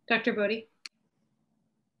 Dr. Bodie?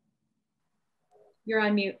 You're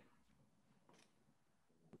on mute.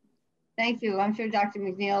 Thank you. I'm sure Dr.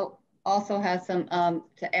 McNeil also has some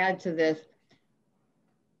to add to this.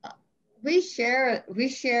 We share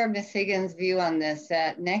Ms. Higgins' view on this,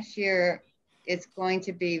 that next year it's going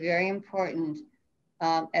to be very important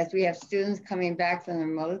as we have students coming back from the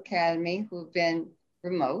remote academy who've been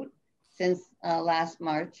remote since last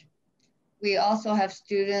March. We also have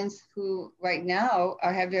students who right now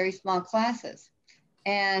have very small classes,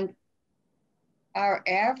 and our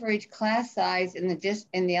average class size in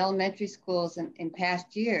the elementary schools in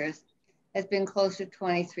past years has been close to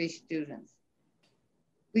 23 students.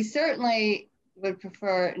 We certainly would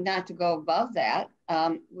prefer not to go above that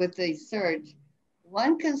with the surge.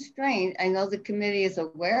 One constraint I know the committee is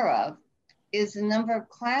aware of is the number of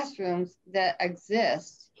classrooms that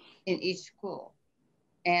exist in each school.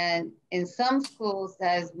 And in some schools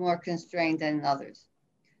that is more constrained than others.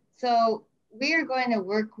 So we are going to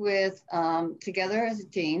work with together as a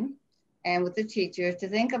team and with the teachers to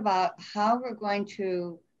think about how we're going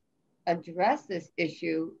to address this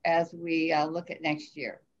issue as we look at next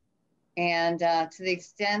year. And to the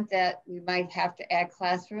extent that we might have to add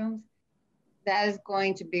classrooms, that is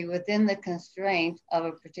going to be within the constraint of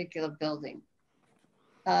a particular building.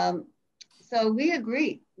 So we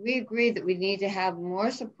agree that we need to have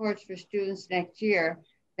more supports for students next year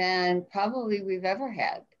than probably we've ever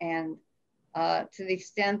had. And to the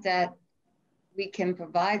extent that we can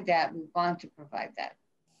provide that, we want to provide that.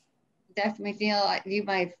 Dr. McNeil, you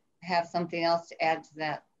might have something else to add to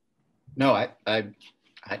that. No, I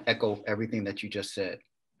echo everything that you just said.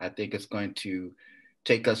 I think it's going to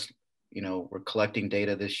take us, you know, we're collecting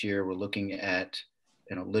data this year. We're looking at,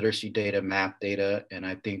 you know, literacy data, math data. And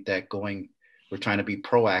I think that we're trying to be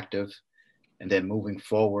proactive, and then moving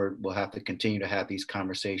forward, we'll have to continue to have these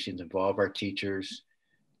conversations, involve our teachers,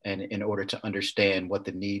 and in order to understand what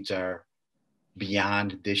the needs are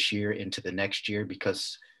beyond this year into the next year,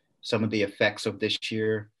 because some of the effects of this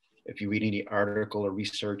year, if you read any article or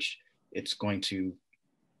research, it's going to,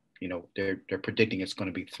 you know, they're predicting it's going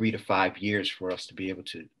to be 3 to 5 years for us to be able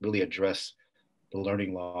to really address the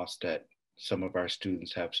learning loss that some of our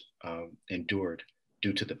students have endured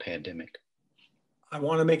due to the pandemic. I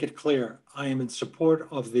want to make it clear, I am in support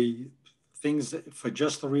of the things for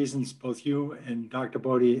just the reasons both you and Dr.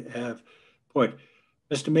 Bodie have put.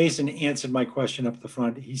 Mr. Mason answered my question up the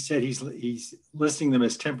front. He said he's listing them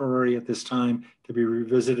as temporary at this time to be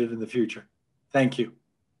revisited in the future. Thank you.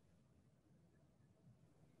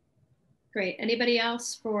 Great. Anybody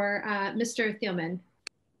else for Mr. Thielman?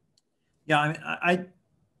 Yeah,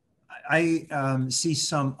 I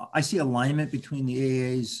see alignment between the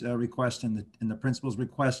AA's request and the principal's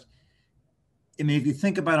request. I mean, if you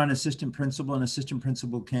think about an assistant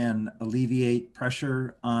principal can alleviate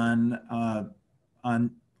pressure on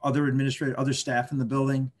other staff in the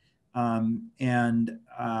building, and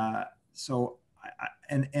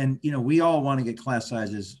you know, we all want to get class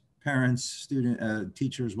sizes. Parents,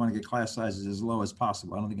 teachers want to get class sizes as low as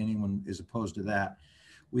possible. I don't think anyone is opposed to that.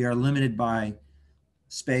 We are limited by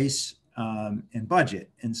space and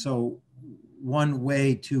budget, and so one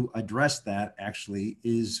way to address that actually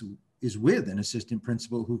is with an assistant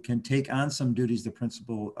principal who can take on some duties the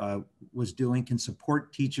principal was doing, can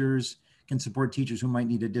support teachers who might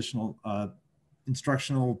need additional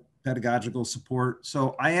instructional pedagogical support.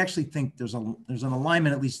 So I actually think there's an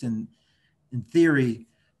alignment, at least in theory,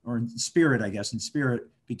 or in spirit, I guess,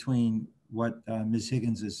 between what Ms.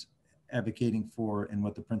 Higgins is advocating for and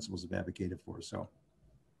what the principals have advocated for. So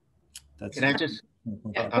that's— Can I just—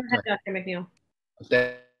 Go ahead, Dr. McNeil.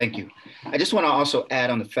 Thank you. I just want to also add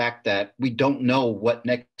on the fact that we don't know what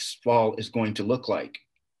next fall is going to look like.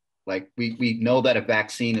 Like we know that a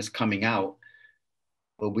vaccine is coming out,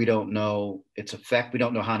 but we don't know its effect. We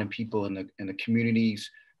don't know how many people in the communities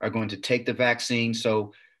are going to take the vaccine.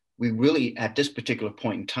 So we really, at this particular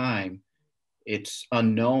point in time, it's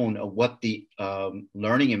unknown of what the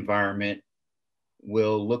learning environment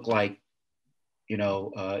will look like, you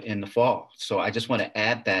know, in the fall. So I just want to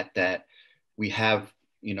add that we have,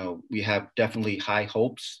 you know, we have definitely high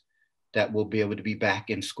hopes that we'll be able to be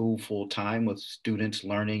back in school full time with students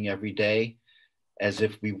learning every day as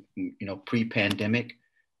if we, you know, pre-pandemic,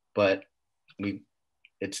 but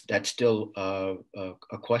that's still a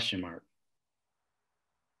question mark.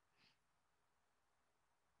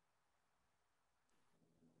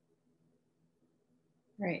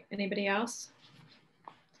 Right. Anybody else?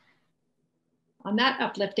 On that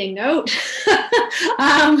uplifting note, sorry,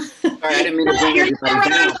 I didn't mean to bring everybody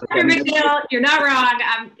down. Dr. McNeil, you're not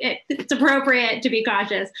wrong. It's appropriate to be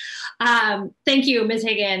cautious. Thank you, Ms.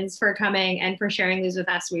 Higgins, for coming and for sharing these with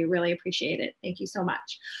us. We really appreciate it. Thank you so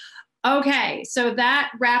much. Okay, so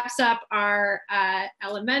that wraps up our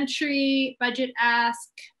elementary budget ask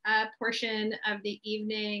portion of the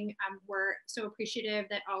evening. We're so appreciative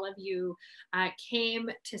that all of you came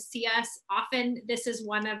to see us. Often this is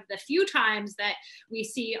one of the few times that we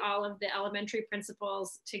see all of the elementary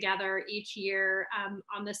principals together each year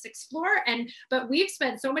on the sixth floor. But we've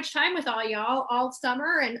spent so much time with all y'all all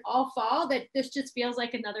summer and all fall that this just feels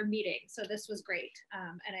like another meeting. So this was great.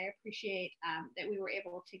 And I appreciate that we were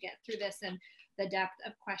able to get through this, and the depth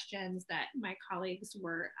of questions that my colleagues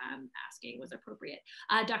were asking was appropriate.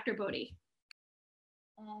 Dr. Bodie.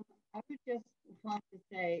 I would just want to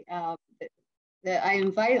say that I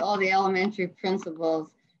invite all the elementary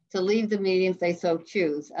principals to leave the meeting if they so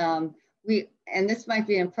choose. And this might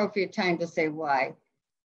be an appropriate time to say why.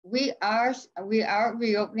 We are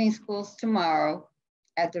reopening schools tomorrow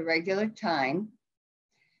at the regular time.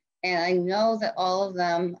 And I know that all of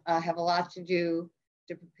them have a lot to do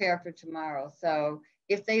to prepare for tomorrow. So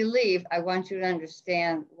if they leave, I want you to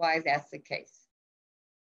understand why that's the case.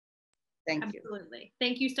 Thank you. Absolutely.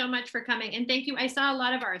 Thank you so much for coming. And thank you. I saw a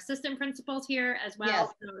lot of our assistant principals here as well. Yes,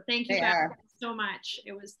 so thank you guys so much.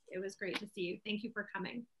 It was great to see you. Thank you for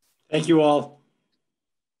coming. Thank you all.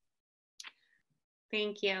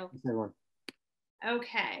 Thank you. Thanks, everyone.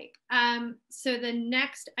 Okay, so the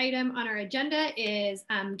next item on our agenda is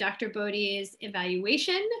Dr. Bodie's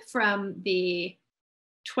evaluation from the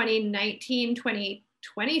 2019-2020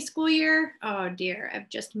 school year. Oh dear, I've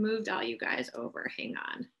just moved all you guys over, hang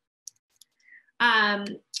on.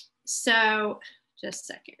 So just a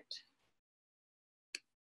second.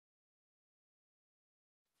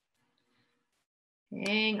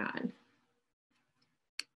 Hang on.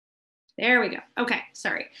 There we go. Okay,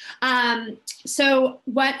 sorry. So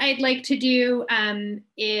what I'd like to do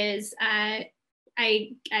is I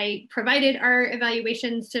provided our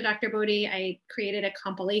evaluations to Dr. Bodie. I created a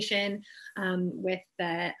compilation with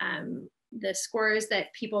the scores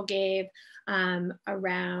that people gave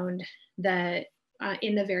around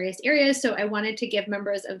in the various areas. So I wanted to give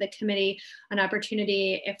members of the committee an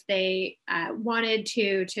opportunity, if they wanted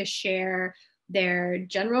to share their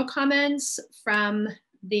general comments from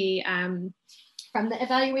the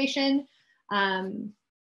evaluation.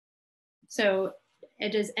 So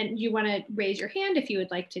it is, and you want to raise your hand if you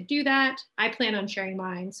would like to do that. I plan on sharing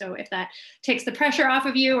mine. So if that takes the pressure off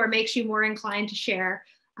of you or makes you more inclined to share,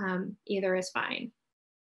 either is fine.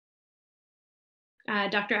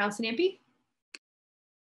 Dr. Allison Ampe.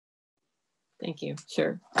 Thank you.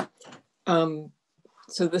 Sure.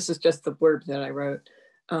 So this is just the blurb that I wrote.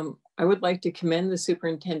 I would like to commend the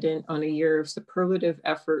superintendent on a year of superlative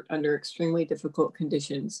effort under extremely difficult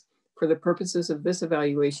conditions. For the purposes of this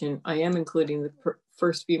evaluation, I am including the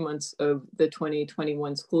first few months of the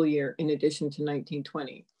 2021 school year in addition to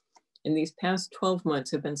 1920. And these past 12 months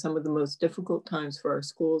have been some of the most difficult times for our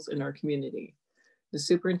schools and our community. The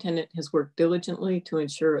superintendent has worked diligently to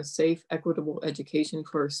ensure a safe, equitable education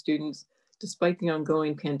for our students, despite the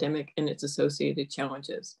ongoing pandemic and its associated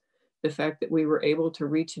challenges. The fact that we were able to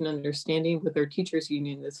reach an understanding with our teachers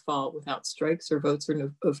union this fall without strikes or votes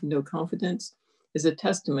of no confidence is a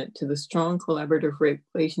testament to the strong collaborative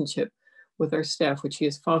relationship with our staff, which he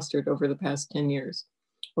has fostered over the past 10 years.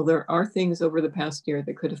 While there are things over the past year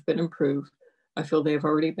that could have been improved, I feel they have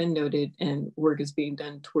already been noted and work is being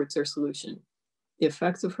done towards their solution. The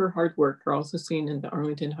effects of her hard work are also seen in the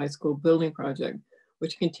Arlington High School building project,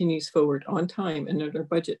 which continues forward on time and under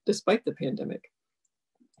budget despite the pandemic.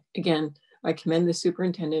 Again, I commend the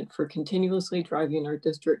superintendent for continuously driving our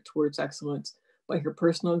district towards excellence by her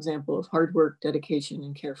personal example of hard work, dedication,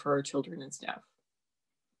 and care for our children and staff.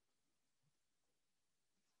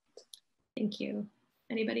 Thank you.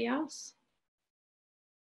 Anybody else?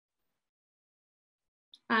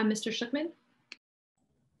 Mr. Schlickman?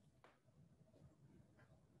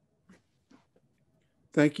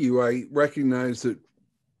 Thank you. I recognize that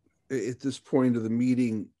at this point of the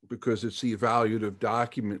meeting, because it's the evaluative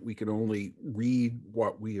document, we can only read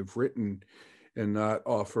what we have written and not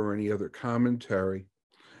offer any other commentary.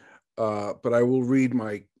 But I will read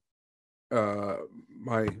my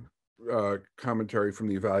commentary from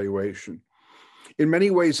the evaluation. In many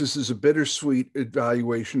ways, this is a bittersweet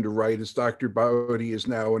evaluation to write, as Dr. Bowdy is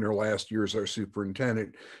now in her last year as our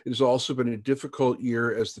superintendent. It has also been a difficult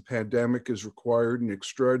year as the pandemic has required an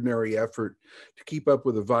extraordinary effort to keep up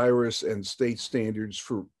with the virus and state standards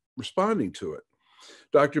for responding to it.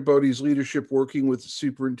 Dr. Bode's leadership working with the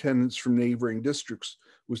superintendents from neighboring districts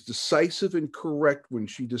was decisive and correct when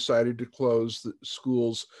she decided to close the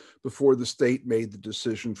schools before the state made the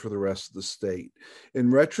decision for the rest of the state.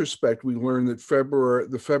 In retrospect, we learned that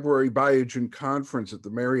the February Biogen conference at the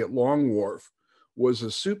Marriott Long Wharf was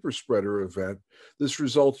a super spreader event. This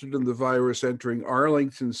resulted in the virus entering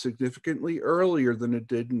Arlington significantly earlier than it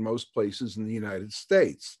did in most places in the United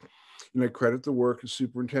States. And I credit the work of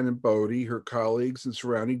Superintendent Bode, her colleagues in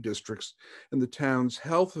surrounding districts, and the town's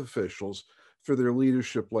health officials for their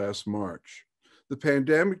leadership last March. The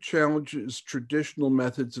pandemic challenges traditional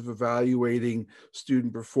methods of evaluating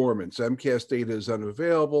student performance. MCAS data is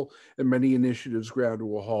unavailable, and many initiatives ground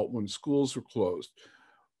to a halt when schools were closed.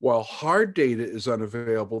 While hard data is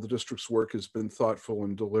unavailable, the district's work has been thoughtful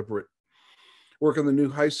and deliberate. Work on the new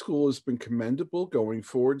high school has been commendable. Going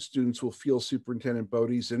forward, students will feel Superintendent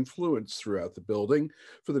Bode's influence throughout the building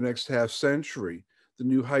for the next half century. The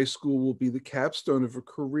new high school will be the capstone of a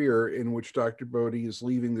career in which Dr. Bode is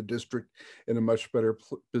leaving the district in a much better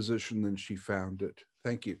position than she found it.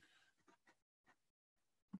 Thank you.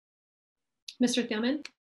 Mr. Thielman?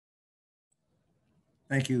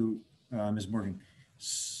 Thank you, Ms. Morgan.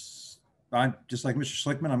 I'm just like Mr.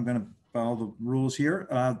 Schlickman, I'm going to follow the rules here.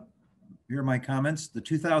 Here are my comments. The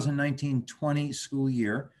 2019-20 school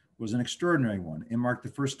year was an extraordinary one. It marked the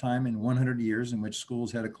first time in 100 years in which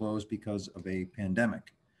schools had to close because of a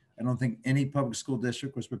pandemic. I don't think any public school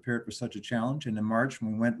district was prepared for such a challenge. And in March,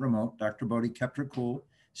 when we went remote, Dr. Bode kept her cool,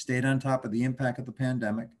 stayed on top of the impact of the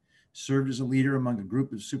pandemic, served as a leader among a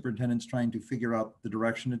group of superintendents trying to figure out the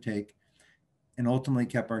direction to take, and ultimately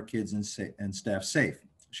kept our kids and staff safe.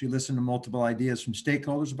 She listened to multiple ideas from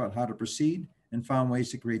stakeholders about how to proceed and found ways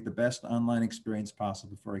to create the best online experience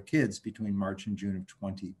possible for our kids between March and June of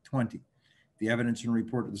 2020. The evidence and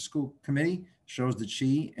report of the school committee shows that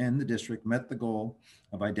she and the district met the goal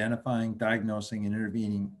of identifying, diagnosing, and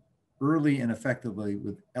intervening early and effectively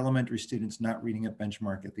with elementary students not reading at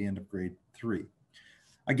benchmark at the end of grade 3.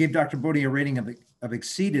 I gave Dr. Bode a rating of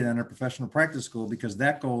exceeded on her professional practice goal because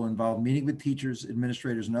that goal involved meeting with teachers,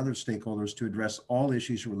 administrators, and other stakeholders to address all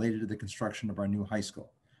issues related to the construction of our new high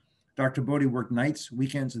school. Dr. Bode worked nights,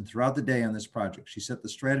 weekends, and throughout the day on this project. She set the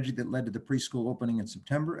strategy that led to the preschool opening in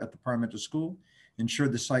September at the Parmenter School,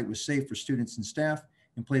 ensured the site was safe for students and staff,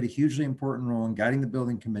 and played a hugely important role in guiding the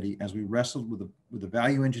building committee as we wrestled with the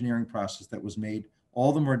value engineering process that was made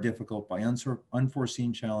all the more difficult by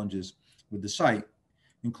unforeseen challenges with the site,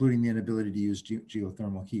 including the inability to use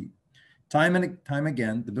geothermal heat. Time and time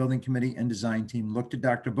again, the building committee and design team looked to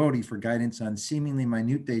Dr. Bode for guidance on seemingly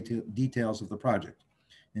minute details of the project,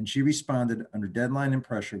 and she responded under deadline and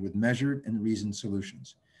pressure with measured and reasoned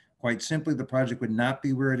solutions. Quite simply, the project would not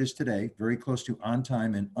be where it is today, very close to on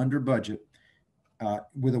time and under budget,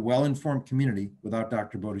 with a well-informed community without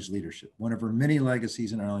Dr. Bodie's leadership. One of her many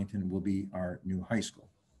legacies in Arlington will be our new high school.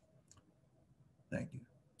 Thank you.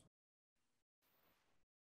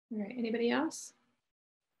 All right, anybody else?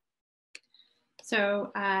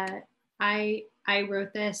 So I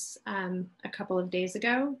wrote this a couple of days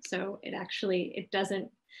ago, so it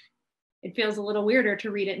feels a little weirder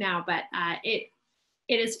to read it now, but it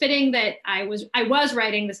is fitting that I was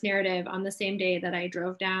writing this narrative on the same day that I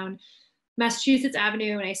drove down Massachusetts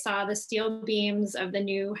Avenue and I saw the steel beams of the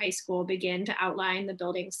new high school begin to outline the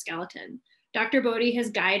building's skeleton. Dr. Bodie has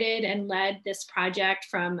guided and led this project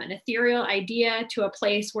from an ethereal idea to a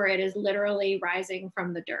place where it is literally rising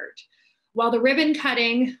from the dirt. While the ribbon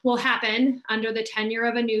cutting will happen under the tenure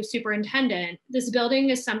of a new superintendent, this building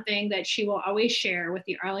is something that she will always share with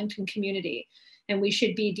the Arlington community, and we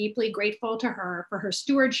should be deeply grateful to her for her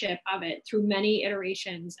stewardship of it through many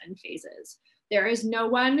iterations and phases. There is no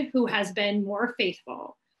one who has been more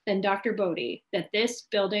faithful than Dr. Bodie that this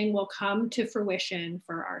building will come to fruition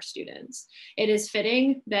for our students. It is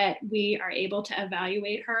fitting that we are able to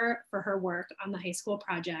evaluate her for her work on the high school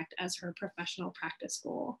project as her professional practice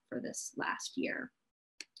goal for this last year.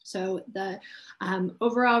 So the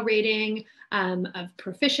overall rating of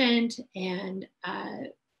proficient and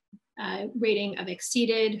rating of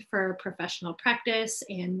exceeded for professional practice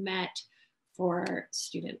and met for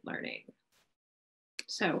student learning.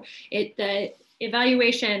 So the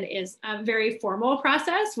evaluation is a very formal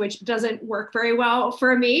process, which doesn't work very well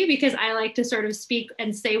for me because I like to sort of speak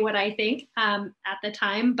and say what I think at the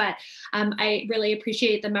time, but I really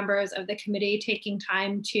appreciate the members of the committee taking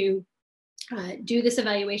time to do this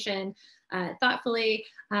evaluation thoughtfully,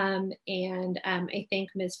 and I thank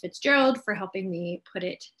Ms. Fitzgerald for helping me put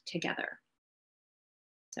it together.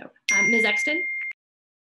 So Ms. Exton?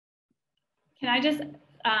 Can I just,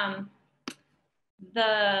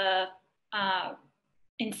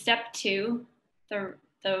 in step 2,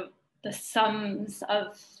 the sums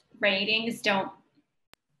of ratings don't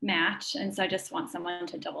match, and so I just want someone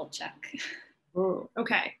to double check. Oh,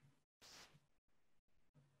 okay.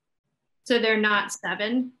 So they're not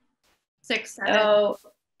 7, 6, 7.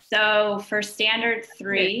 So for standard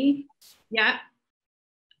 3, yeah.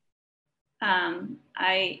 Am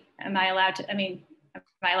I allowed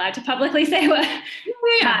to publicly say what?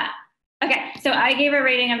 Yeah. Okay, so I gave a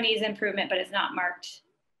rating of needs improvement, but it's not marked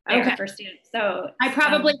there for students. So I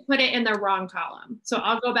probably put it in the wrong column. So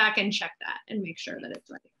I'll go back and check that and make sure that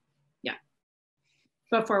it's right. Yeah.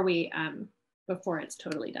 Before it's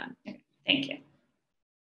totally done. Thank you.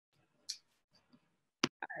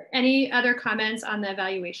 All right. Any other comments on the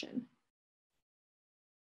evaluation?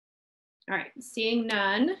 All right, seeing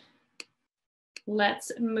none.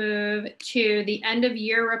 Let's move to the end of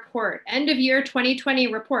year report. End of year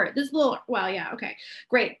 2020 report. This is a little, well, yeah, okay,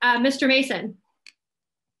 great. Mr. Mason.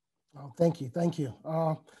 Oh, thank you.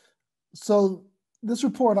 So this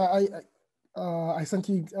report I sent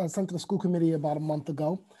to the school committee about a month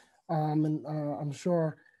ago, and I'm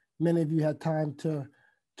sure many of you had time to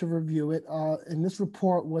review it. And this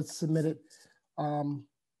report was submitted on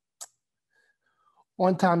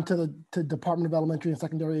time to the Department of Elementary and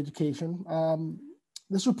Secondary Education.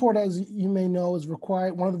 This report, as you may know, is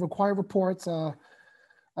required, one of the required reports that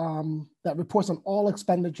reports on all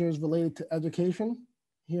expenditures related to education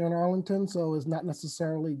here in Arlington. So it's not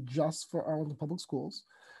necessarily just for Arlington Public Schools.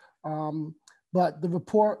 But the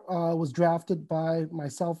report was drafted by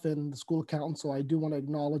myself and the school accountant. So I do want to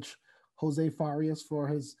acknowledge Jose Farias for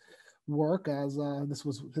his work, as this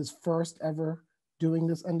was his first ever doing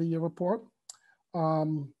this end of year report.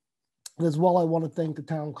 As well, I want to thank the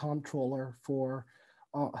town comptroller for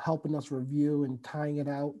helping us review and tying it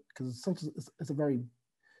out, because it's a very,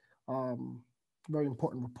 very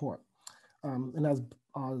important report. And as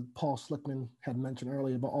Paul Schlickman had mentioned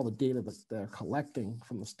earlier about all the data that they're collecting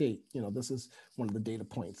from the state, this is one of the data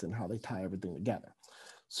points and how they tie everything together.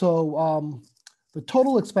 So the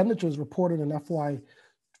total expenditures reported in for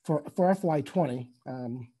FY20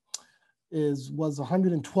 was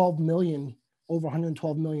 $112 million. Over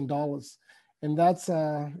 $112 million. And that's,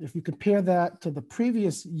 if you compare that to the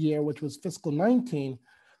previous year, which was fiscal 19,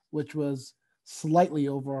 which was slightly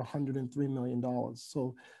over $103 million.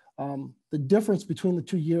 So the difference between the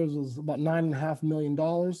 2 years was about $9.5 million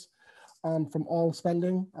from all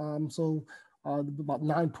spending. So about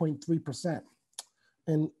 9.3%.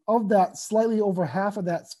 And of that, slightly over half of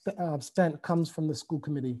that spent comes from the school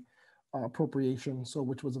committee appropriation, so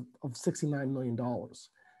which was of $69 million.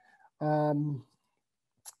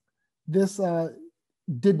 This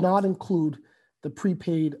did not include the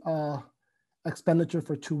prepaid expenditure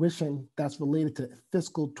for tuition that's related to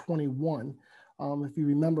fiscal 21, If you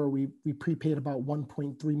remember, we prepaid about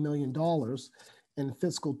 $1.3 million in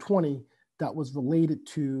fiscal 20 that was related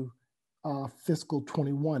to fiscal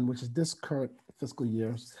 21, which is this current fiscal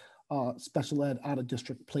year's special ed out of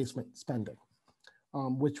district placement spending,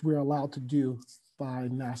 which we're allowed to do by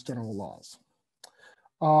Mass General laws.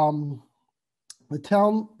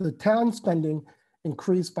 The town spending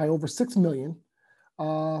increased by over $6 million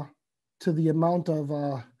to the amount of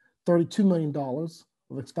 $32 million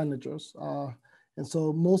of expenditures. And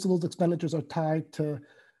so most of those expenditures are tied to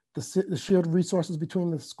the shared resources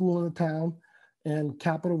between the school and the town and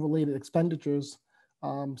capital related expenditures,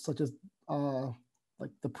 such as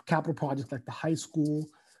like the capital projects like the high school,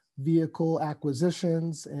 vehicle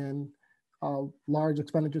acquisitions, and large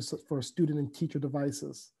expenditures for student and teacher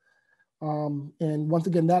devices. And once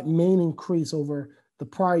again, that main increase over the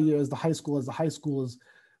prior year is the high school. As the high school is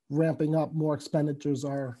ramping up, more expenditures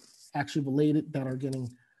are actually related that are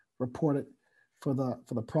getting reported for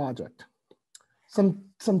the project. Some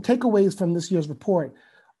takeaways from this year's report.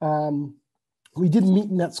 We did meet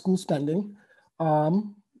net school spending,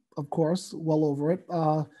 of course, well over it.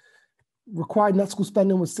 Required net school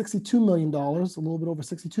spending was $62 million, a little bit over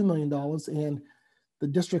 $62 million, and the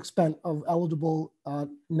district spent of eligible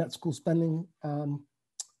net school spending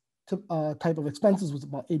type of expenses was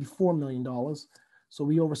about $84 million. So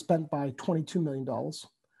we overspent by $22 million.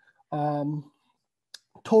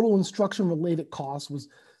 Total instruction related costs was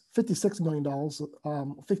 $56 million,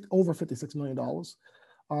 over $56 million.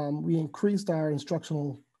 We increased our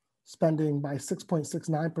instructional spending by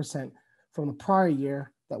 6.69% from the prior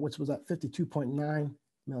year, which was at $52.9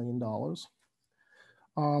 million.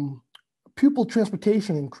 Pupil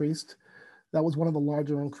transportation increased. That was one of the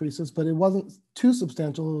larger increases, but it wasn't too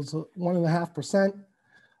substantial. It was 1.5%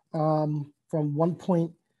 from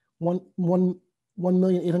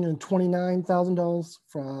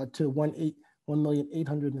 $1,829,000 to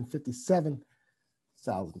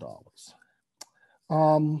 $1,857,000.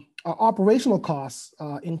 Our operational costs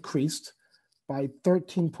increased by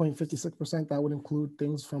 13.56%. That would include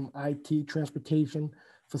things from IT, transportation,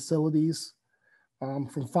 facilities, from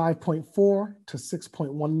 5.4 to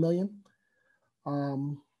 6.1 million.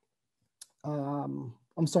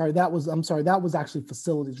 That was actually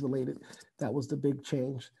facilities related. That was the big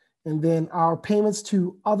change. And then our payments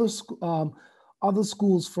to other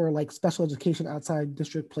schools for like special education outside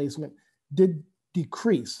district placement did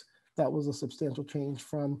decrease. That was a substantial change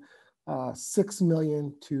from 6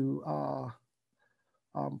 million to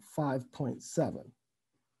 5.7.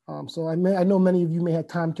 So I know many of you may have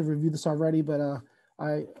time to review this already, but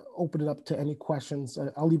I open it up to any questions.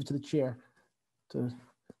 I'll leave it to the chair to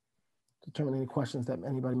determine any questions that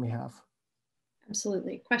anybody may have.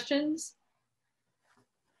 Absolutely. Questions?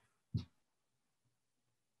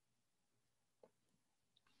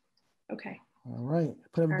 Okay. All right.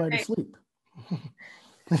 Put everybody to sleep.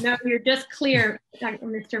 No, you're just clear,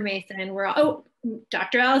 Mr. Mason. We're all,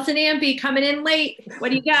 Dr. Allison Ampe coming in late. What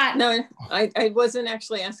do you got? No, I wasn't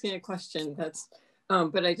actually asking a question. That's,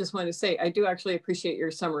 but I just wanted to say, I do actually appreciate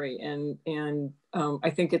your summary, and I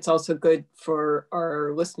think it's also good for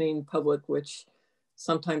our listening public, which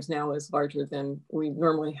sometimes now is larger than we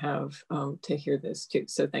normally have, to hear this too.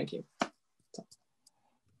 So thank you.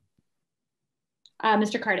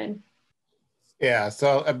 Mr. Cardin. Yeah,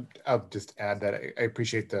 so I'll just add that I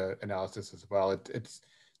appreciate the analysis as well.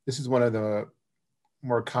 This is one of the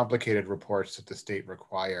more complicated reports that the state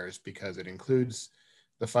requires because it includes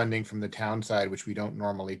the funding from the town side, which we don't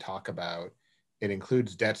normally talk about. It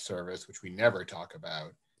includes debt service, which we never talk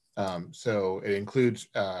about. So it includes,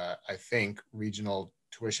 I think, regional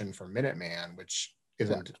tuition for Minuteman, which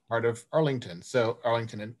isn't part of Arlington. So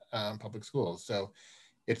Arlington Public Schools. So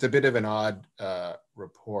it's a bit of an odd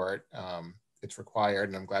report. It's required,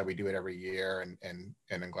 and I'm glad we do it every year, and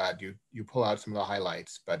I'm glad you pull out some of the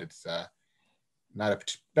highlights, but it's not a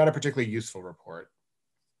particularly useful report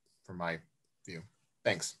from my view.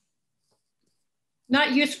 Thanks.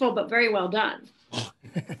 Not useful, but very well done.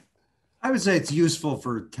 I would say it's useful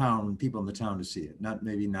for people in the town to see it,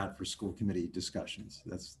 maybe not for school committee discussions.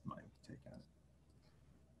 That's my take on it.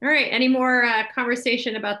 All right, any more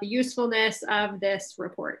conversation about the usefulness of this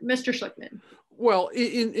report? Mr. Schlickman. Well,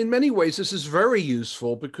 in many ways, this is very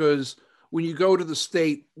useful because when you go to the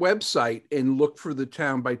state website and look for the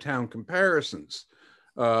town by town comparisons,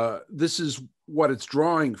 this is what it's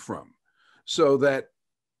drawing from, so that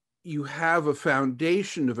you have a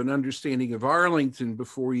foundation of an understanding of Arlington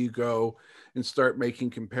before you go and start making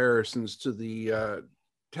comparisons to the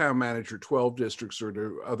town manager 12 districts or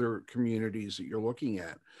to other communities that you're looking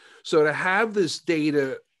at. So to have this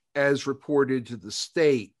data as reported to the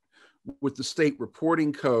state with the state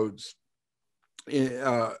reporting codes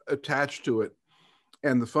attached to it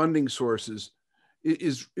and the funding sources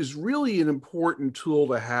is really an important tool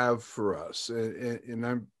to have for us. And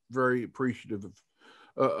I'm very appreciative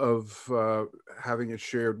of having it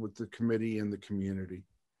shared with the committee and the community.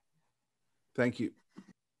 Thank you.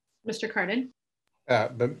 Mr. Cardin.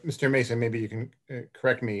 But Mr. Mason, maybe you can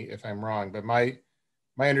correct me if I'm wrong, but my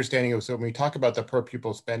understanding is, so when we talk about the per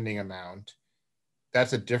pupil spending amount,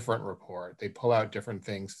 that's a different report. They pull out different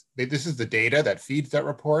things. This is the data that feeds that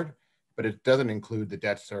report, but it doesn't include the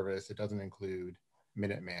debt service. It doesn't include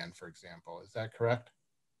Minuteman, for example. Is that correct?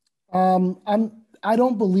 I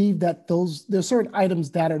don't believe that there's certain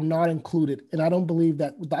items that are not included, and I don't believe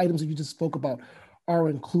that the items that you just spoke about are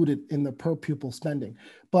included in the per pupil spending.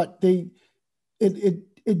 But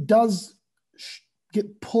it does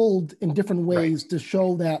get pulled in different ways to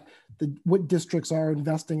show that what districts are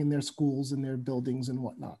investing in their schools and their buildings and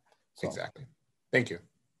whatnot. So. Exactly. Thank you.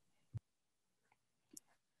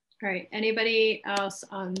 All right. Anybody else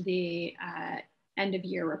on the end of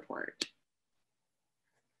year report?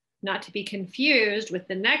 Not to be confused with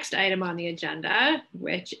the next item on the agenda,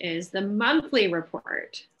 which is the monthly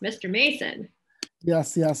report. Mr. Mason.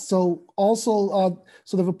 Yes. So also,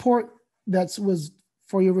 so the report that was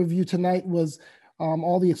for your review tonight was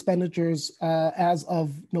all the expenditures as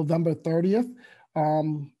of November 30th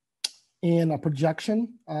and a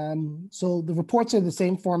projection. So the reports are the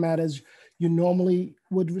same format as you normally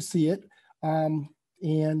would see it.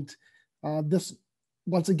 This,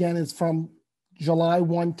 once again, is from July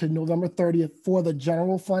 1 to November 30th for the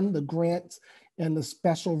general fund, the grants, and the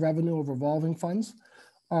special revenue of revolving funds.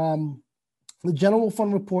 The general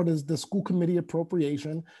fund report is the school committee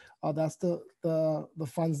appropriation. That's the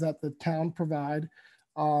funds that the town provide.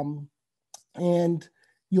 And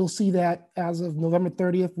you'll see that as of November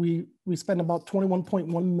 30th, we spent about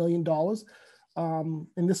 $21.1 million.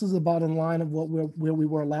 And this is about in line of where we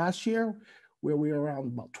were last year, where we were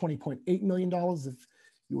around about $20.8 million if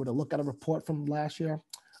you were to look at a report from last year.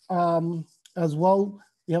 As well,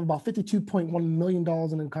 we have about $52.1 million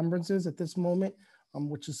in encumbrances at this moment,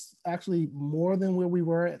 which is actually more than where we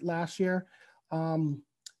were at last year.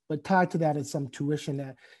 But tied to that is some tuition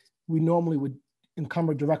that we normally would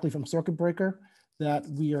encumber directly from circuit breaker, that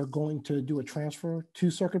we are going to do a transfer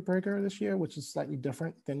to circuit breaker this year, which is slightly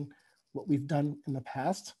different than what we've done in the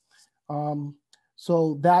past.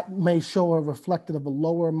 So that may show a reflected of a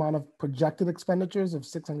lower amount of projected expenditures of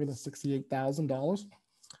 $668,000.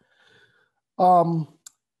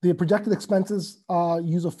 The projected expenses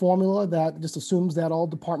use a formula that just assumes that all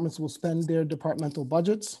departments will spend their departmental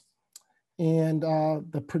budgets. And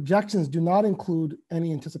the projections do not include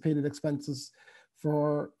any anticipated expenses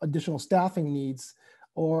for additional staffing needs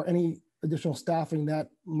or any additional staffing that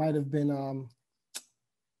might have been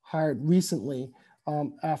hired recently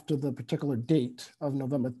after the particular date of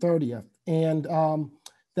November 30th. And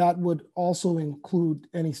that would also include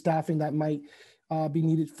any staffing that might be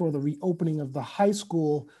needed for the reopening of the high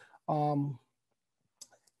school when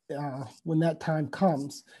that time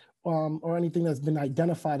comes, or anything that's been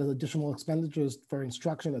identified as additional expenditures for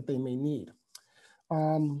instruction that they may need,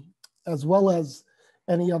 as well as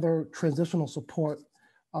any other transitional support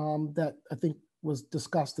that I think was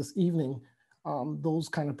discussed this evening. Those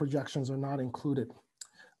kind of projections are not included.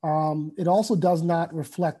 It also does not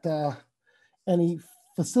reflect any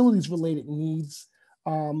facilities related needs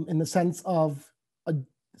in the sense of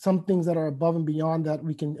some things that are above and beyond that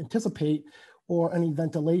we can anticipate, or any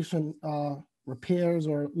ventilation repairs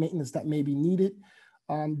or maintenance that may be needed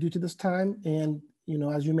due to this time. And, you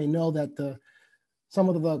know, as you may know, that some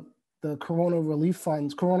of the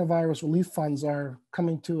coronavirus relief funds are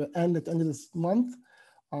coming to an end at the end of this month.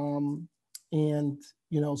 And,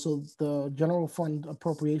 you know, so the general fund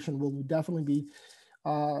appropriation will definitely be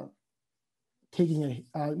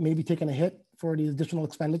maybe taking a hit for the additional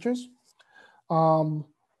expenditures.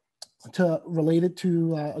 Related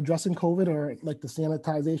to addressing COVID, or like the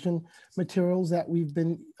sanitization materials that we've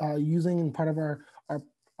been using in part of our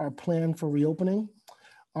plan for reopening.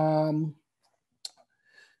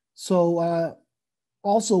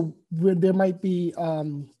 Also, there might be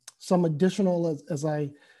some additional, as I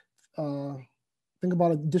think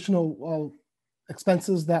about additional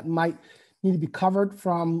expenses that might need to be covered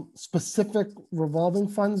from specific revolving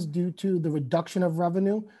funds due to the reduction of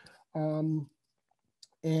revenue.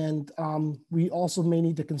 We also may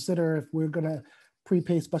need to consider if we're going to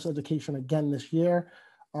prepay special education again this year,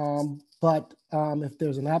 but if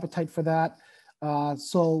there's an appetite for that.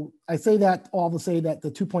 So I say that all to say that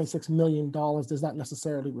the $2.6 million does not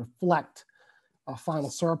necessarily reflect a final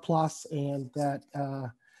surplus, and that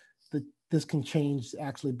this can change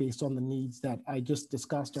actually based on the needs that I just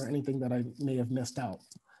discussed or anything that I may have missed out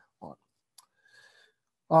on.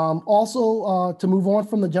 Also, to move on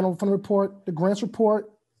from the general fund report, the grants report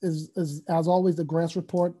is as always, the grants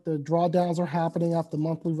report. The drawdowns are happening after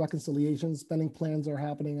monthly reconciliations. Spending plans are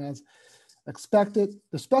happening as expected.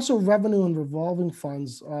 The special revenue and revolving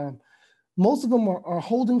funds, most of them are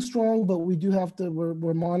holding strong, but we do have to,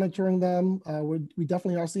 we're monitoring them. We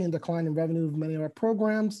definitely are seeing a decline in revenue of many of our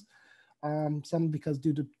programs. Some because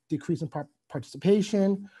due to decrease in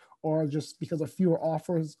participation, or just because of fewer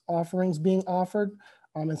offerings being offered.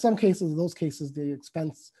 In some cases, those cases, the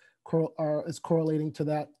expense is correlating to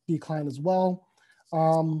that decline as well.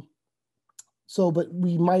 But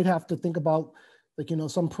we might have to think about, like,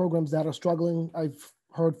 some programs that are struggling. I've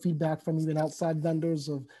heard feedback from even outside vendors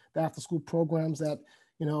of the after-school programs that,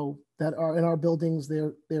 that are in our buildings.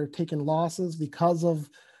 They're taking losses because of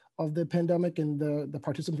the pandemic and the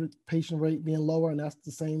participation rate being lower, and that's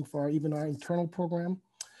the same for even our internal program.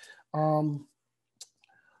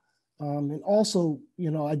 And also,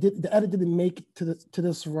 the edit didn't make it to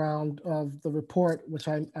this round of the report, which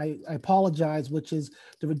I apologize, which is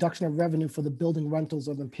the reduction of revenue for the building rentals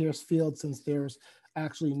of the Pierce Field, since there's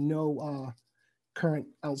actually no current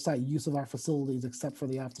outside use of our facilities except for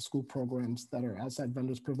the after school programs that are outside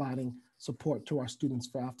vendors providing support to our students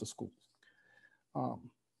for after school.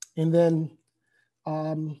 And then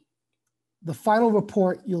the final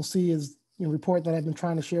report you'll see is a report that I've been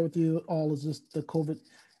trying to share with you all, is just the COVID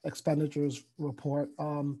expenditures report,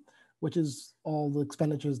 which is all the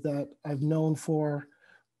expenditures that I've known for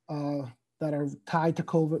that are tied to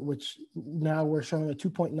COVID, which now we're showing a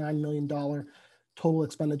 $2.9 million total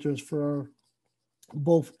expenditures for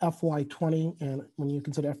both FY20, and when you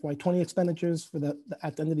consider FY20 expenditures for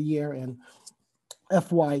at the end of the year, and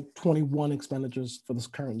FY21 expenditures for this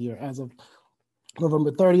current year as of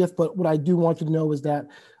November 30th. But what I do want you to know is that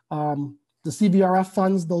the CVRF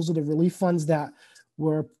funds, those are the relief funds that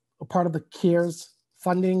were a part of the CARES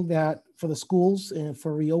funding that for the schools and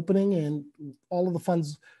for reopening, and all of the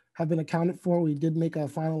funds have been accounted for. We did make a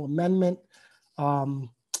final amendment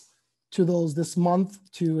to those this month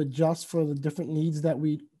to adjust for the different needs that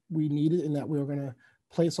we needed and that we were going to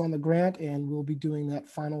place on the grant, and we'll be doing that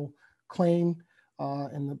final claim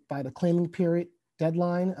by the claiming period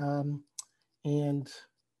deadline. And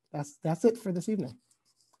that's it for this evening.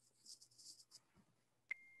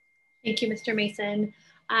 Thank you, Mr. Mason.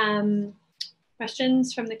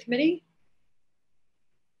 Questions from the committee?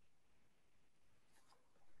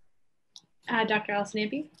 Dr.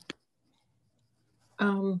 Allison-Ampe?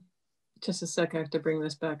 Just a sec, I have to bring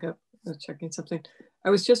this back up. I was checking something.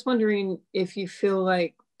 I was just wondering if you feel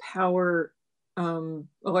like power,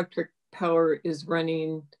 electric power is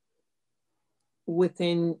running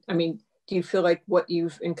within, do you feel like what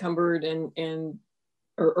you've encumbered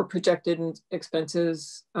or projected in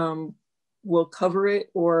expenses will cover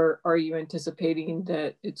it, or are you anticipating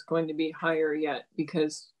that it's going to be higher yet?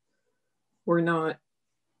 Because we're not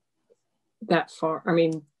that far.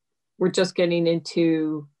 We're just getting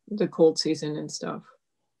into the cold season and stuff.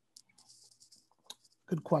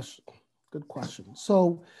 Good question. Good question.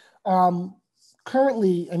 So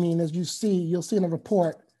currently, as you'll see in the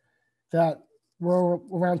report that we're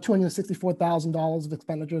around $264,000 of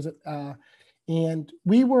expenditures. And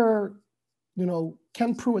we were,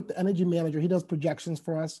 Ken Pruitt, the energy manager, he does projections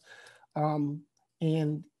for us.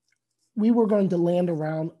 And we were going to land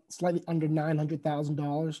around slightly under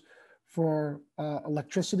 $900,000 for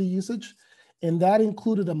electricity usage. And that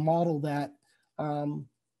included a model that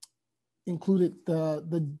included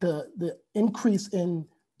the increase in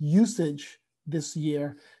usage this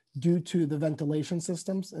year due to the ventilation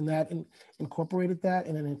systems, and that incorporated that,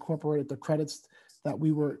 and it incorporated the credits that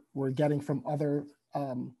we were getting from other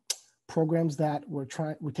programs that we're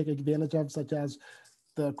taking advantage of, such as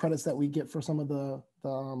the credits that we get for some of the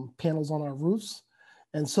panels on our roofs.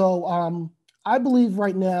 And so I believe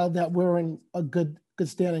right now that we're in a good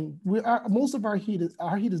standing. Most of our heat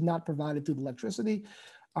is not provided through the electricity.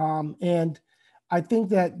 And I think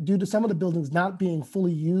that due to some of the buildings not being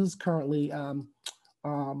fully used currently,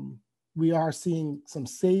 we are seeing some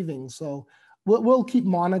savings. So we'll keep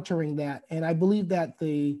monitoring that. And I believe that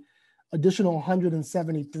the additional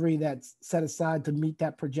 173 that's set aside to meet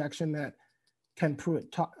that projection that Ken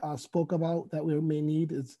Pruitt spoke about that we may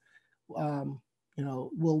need is,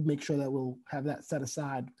 we'll make sure that we'll have that set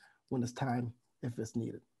aside when it's time, if it's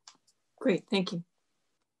needed. Great, thank you.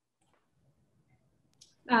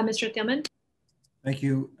 Mr. Thielman? Thank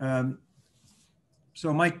you.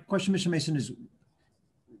 So my question, Mr. Mason, is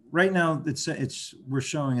right now we're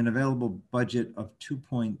showing an available budget of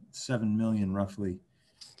 2.7 million roughly.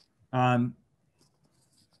 And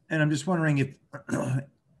I'm just wondering if,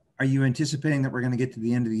 are you anticipating that we're going to get to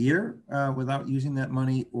the end of the year without using that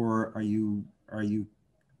money, or are you,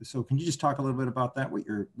 so can you just talk a little bit about that, what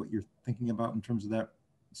you're thinking about in terms of that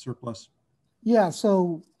surplus? Yeah,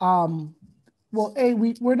 so, well,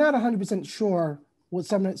 we're not 100% sure what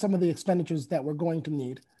some of the expenditures that we're going to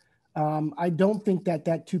need. I don't think that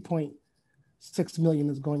 2.6 million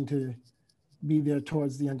is going to be there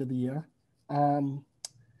towards the end of the year.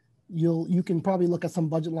 You can probably look at some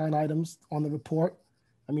budget line items on the report.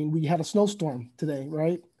 I mean, we had a snowstorm today,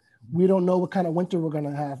 right? We don't know what kind of winter we're going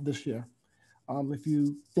to have this year. If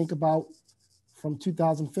you think about from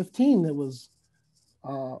 2015, it was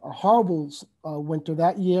a horrible winter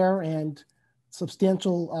that year, and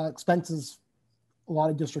substantial expenses a lot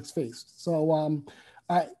of districts faced. So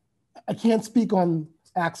I can't speak on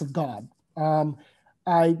acts of God.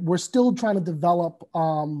 We're still trying to develop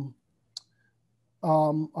an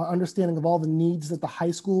understanding of all the needs that the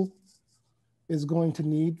high school is going to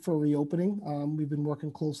need for reopening. We've been working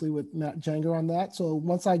closely with Matt Jenger on that. So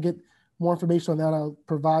once I get more information on that, I'll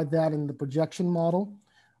provide that in the projection model.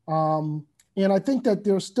 And I think that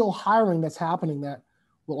there's still hiring that's happening that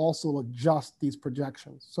will also adjust these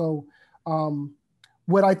projections. So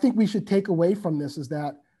what I think we should take away from this is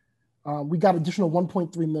that we got additional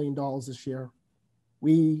 $1.3 million this year.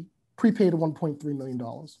 We prepaid $1.3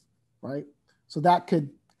 million, right? So that could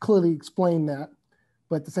clearly explain that,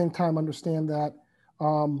 but at the same time, understand that,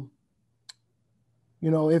 you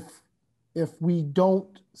know, if we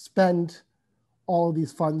don't spend all of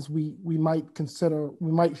these funds, we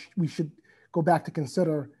should go back to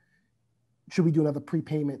consider, should we do another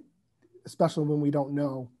prepayment, especially when we don't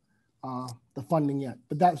know the funding yet,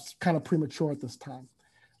 but that's kind of premature at this time.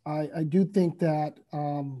 I do think that,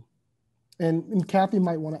 and Kathy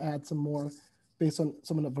might want to add some more based on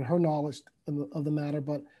some of her knowledge of the matter,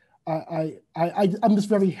 but I'm just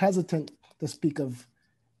very hesitant to say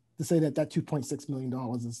that $2.6 million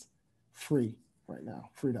is free right now,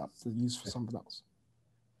 freed up to use for something else.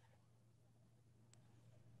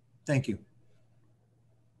 Thank you.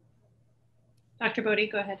 Dr. Bodie,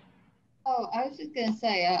 go ahead. Oh, I was just going to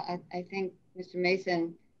say, I think Mr.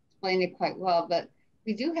 Mason explained it quite well, but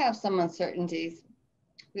we do have some uncertainties.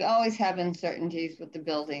 We always have uncertainties with the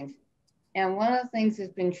buildings. And one of the things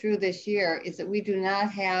that's been true this year is that we do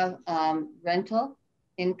not have rental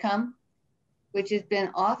income, which has been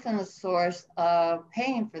often a source of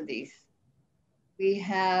paying for these. We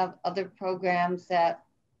have other programs that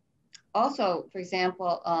also, for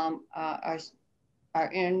example,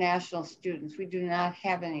 our international students, we do not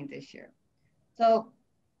have any this year. So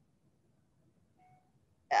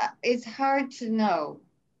it's hard to know.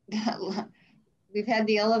 We've had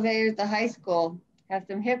the elevators at the high school have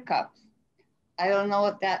some hiccups. I don't know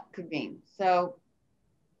what that could mean. So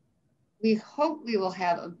we hope we will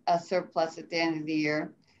have a surplus at the end of the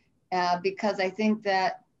year because I think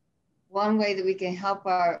that one way that we can help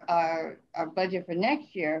our budget for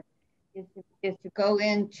next year is to go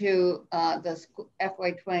into the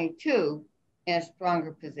FY22 in a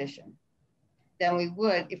stronger position than we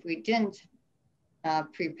would if we didn't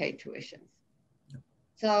prepay tuitions.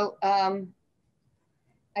 So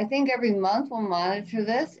I think every month we'll monitor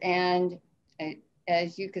this, and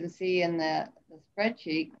as you can see in the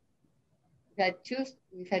spreadsheet,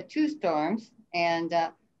 we've had two storms, and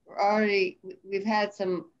we've had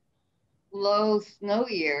some low snow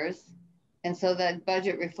years, and so that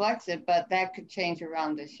budget reflects it, but that could change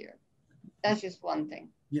around this year. That's just one thing.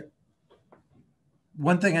 Yeah.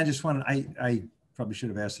 One thing I just wanted, I probably should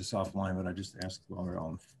have asked this offline, but I just asked while we're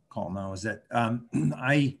on call now, is that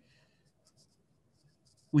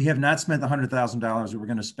we have not spent the $100,000 that we're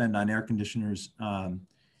going to spend on air conditioners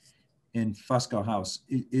in Fusco House.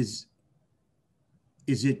 Is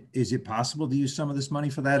it possible to use some of this money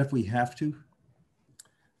for that if we have to?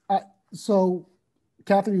 So,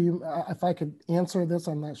 Kathy, if I could answer this,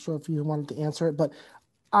 I'm not sure if you wanted to answer it, but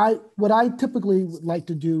what I typically would like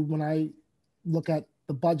to do when I look at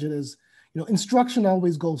the budget is, you know, instruction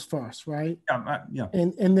always goes first, right? Yeah.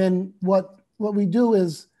 And then what we do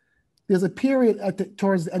is there's a period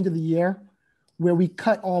towards the end of the year where we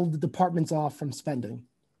cut all the departments off from spending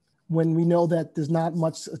when we know that there's not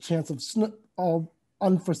much a chance of all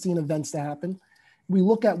unforeseen events to happen. We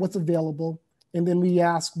look at what's available, and then we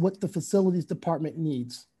ask what the facilities department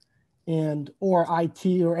needs, or IT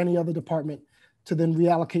or any other department, to then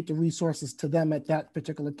reallocate the resources to them at that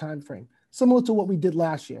particular time frame, similar to what we did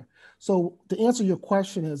last year. So to answer your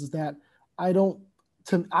question is that I don't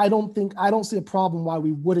see a problem why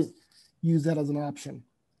we wouldn't use that as an option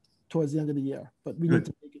towards the end of the year, but we need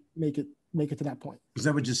to make it make it to that point. Because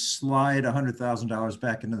that would just slide $100,000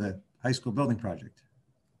 back into the high school building project.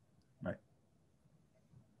 Right.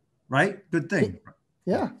 Right? Good thing.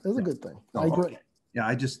 Yeah, it's a good thing. I agree. Okay. Yeah,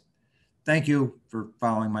 I just, thank you for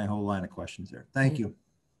following my whole line of questions there. Thank you.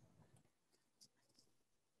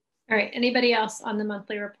 All right, anybody else on the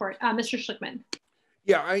monthly report? Mr. Schlickman.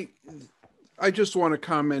 Yeah, I just want to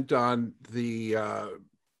comment on the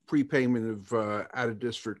prepayment of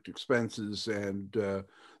out-of-district expenses and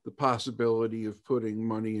the possibility of putting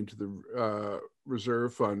money into the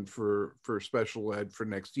reserve fund for special ed for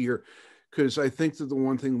next year, because I think that the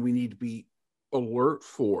one thing we need to be alert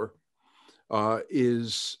for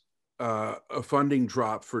is a funding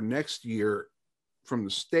drop for next year from the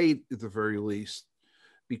state at the very least,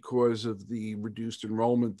 because of the reduced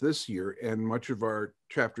enrollment this year. And much of our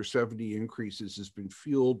Chapter 70 increases has been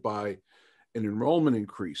fueled by an enrollment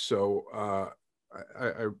increase. So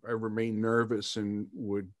I remain nervous and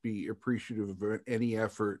would be appreciative of any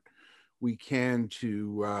effort we can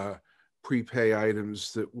to prepay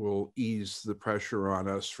items that will ease the pressure on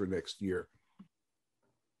us for next year.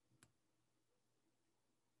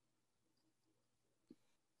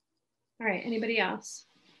 All right, anybody else?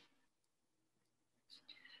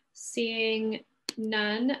 Seeing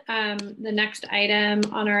none, the next item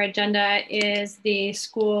on our agenda is the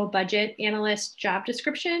school budget analyst job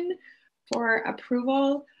description for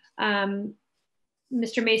approval.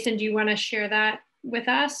 Mr. Mason, do you want to share that with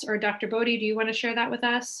us, or Dr. Bodie, do you want to share that with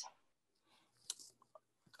us?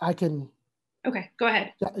 I can. Okay, go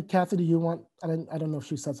ahead. Kathy, do you want, I don't know if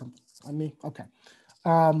she said something on me. Okay.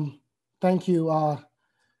 Thank you,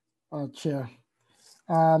 Chair.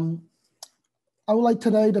 I would like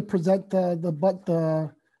today to present present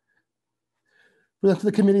to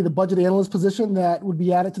the committee the budget analyst position that would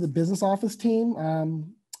be added to the business office team.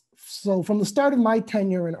 So from the start of my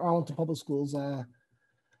tenure in Arlington Public Schools,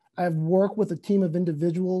 I've worked with a team of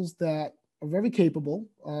individuals that are very capable.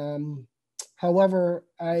 However,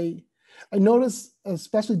 I noticed,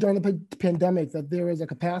 especially during the pandemic, that there is a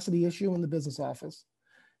capacity issue in the business office.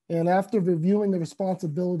 And after reviewing the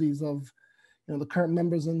responsibilities of the current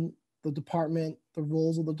members in the department, the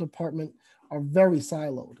roles of the department are very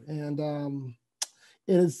siloed. And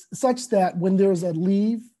it is such that when there's a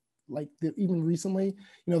leave, like even recently,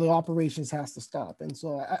 the operations has to stop. And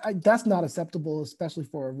so that's not acceptable, especially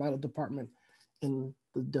for a vital department in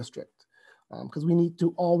the district, because we need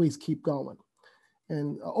to always keep going.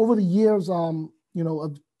 And over the years, I've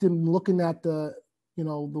been looking at the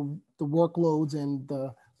workloads and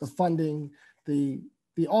the funding.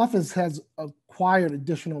 The office has acquired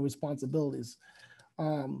additional responsibilities,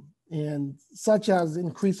 and such as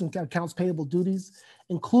increasing accounts payable duties,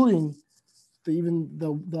 including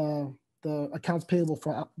the accounts payable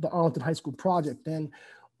for the Arlington High School project and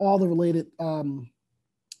all the related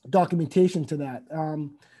documentation to that,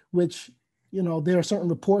 which, there are certain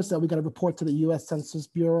reports that we got to report to the U.S. Census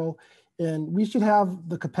Bureau, and we should have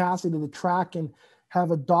the capacity to track and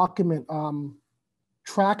have a document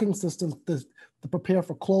tracking system to prepare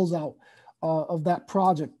for closeout of that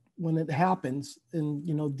project when it happens in,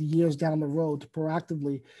 the years down the road, to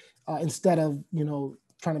proactively, instead of,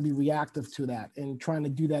 trying to be reactive to that and trying to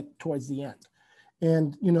do that towards the end.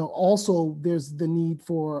 And, also there's the need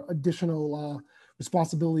for additional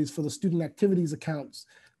responsibilities for the student activities accounts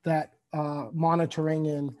that monitoring,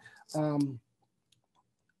 and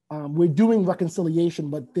we're doing reconciliation,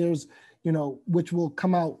 but there's, which will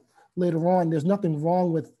come out later on. There's nothing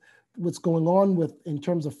wrong with what's going on with in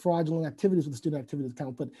terms of fraudulent activities with the student activities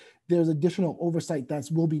account, but there's additional oversight that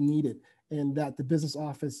will be needed, and that the business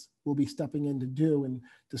office will be stepping in to do and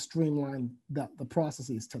to streamline the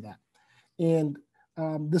processes to that. And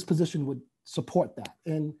this position would support that.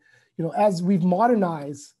 And as we've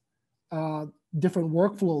modernized different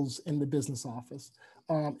workflows in the business office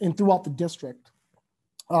and throughout the district,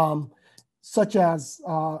 such as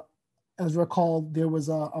recall, there was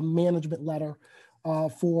a management letter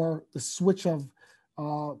for the switch of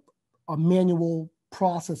a manual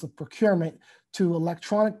process of procurement to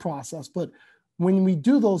electronic process. But when we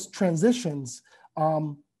do those transitions,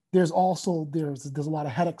 there's a lot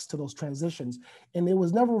of headaches to those transitions. And there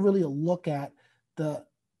was never really a look at the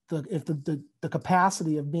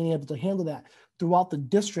capacity of being able to handle that throughout the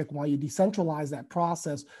district while you decentralize that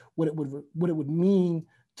process, what it would mean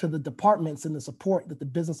to the departments and the support that the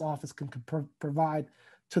business office can provide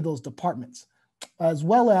to those departments, as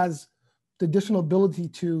well as the additional ability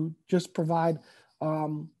to just provide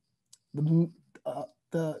some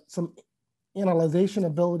analyzation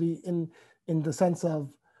ability in the sense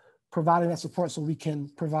of providing that support, so we can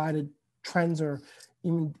provide trends or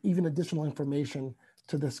even additional information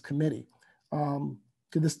to this committee.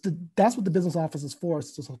 That's what the business office is for,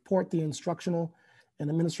 is to support the instructional and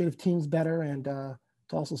administrative teams better, and to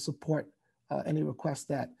also support any requests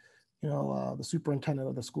that the superintendent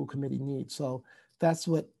or the school committee needs. So that's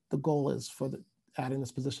what the goal is for adding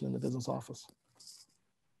this position in the business office.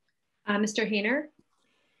 Mr. Hayner?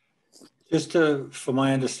 Just for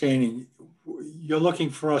my understanding, you're looking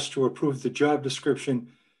for us to approve the job description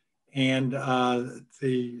and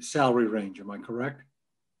the salary range, am I correct?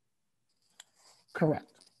 Correct.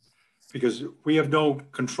 Because we have no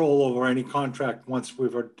control over any contract once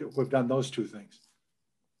we've done those two things.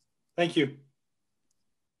 Thank you.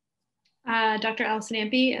 Dr. Allison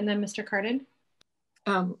Ampe and then Mr. Cardin.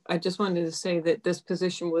 I just wanted to say that this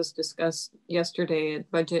position was discussed yesterday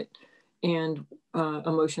at budget, and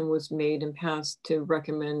a motion was made and passed to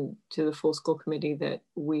recommend to the full school committee that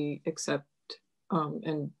we accept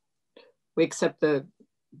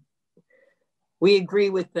we agree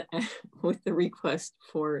with the request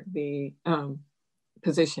for the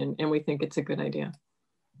position, and we think it's a good idea.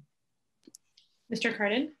 Mr.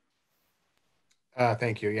 Cardin?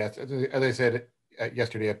 Thank you. Yes, as I said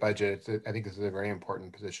yesterday at budget, I think this is a very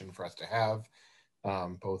important position for us to have,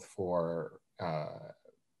 both for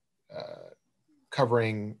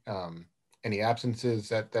covering any absences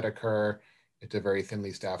that occur. It's a very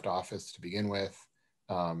thinly staffed office to begin with.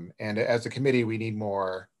 And as a committee, we need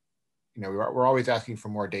more, we're always asking for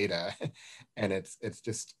more data, and it's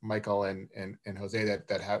just Michael and Jose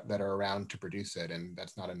that are around to produce it, and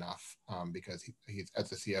that's not enough, because he's as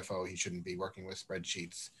the CFO, he shouldn't be working with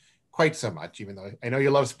spreadsheets quite so much, even though I know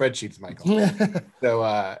you love spreadsheets, Michael.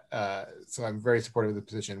 So I'm very supportive of the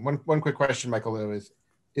position. One quick question, Michael, though,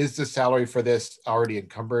 is the salary for this already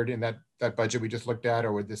encumbered in that budget we just looked at,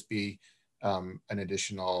 or would this be an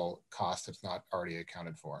additional cost that's not already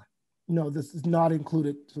accounted for? No, this is not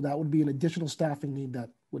included. So that would be an additional staffing need that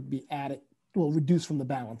would be added, reduced from the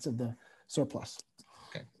balance of the surplus.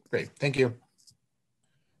 Okay, great. Thank you.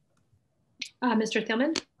 Mr.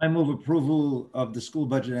 Thielman? I move approval of the school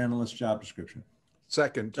budget analyst job description.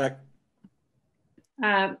 Second.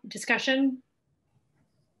 Discussion?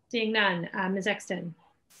 Seeing none. Ms. Exton?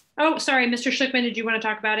 Oh, sorry, Mr. Schlickman, did you want to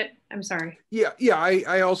talk about it? I'm sorry. Yeah,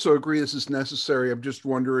 I also agree this is necessary. I'm just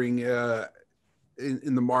wondering,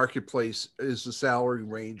 in the marketplace, is the salary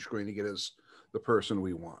range going to get us the person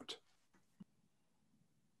we want?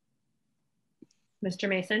 Mr.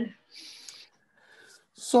 Mason?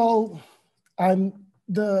 So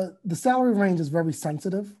the salary range is very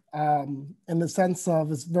sensitive in the sense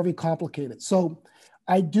of it's very complicated. So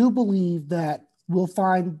I do believe that we'll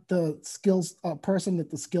find the person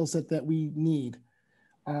with the skill set that we need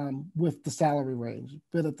with the salary range,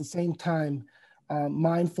 but at the same time,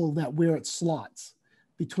 mindful that we're at slots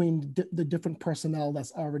between the different personnel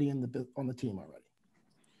that's already on the team already.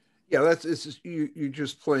 Yeah, you're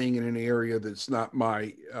just playing in an area that's not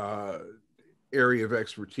my area of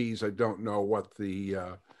expertise. I don't know what the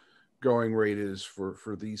going rate is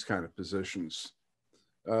for these kind of positions.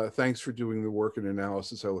 Thanks for doing the work and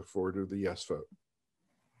analysis. I look forward to the yes vote.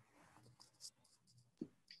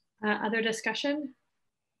 Other discussion?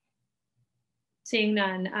 Seeing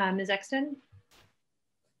none. Ms. Exton?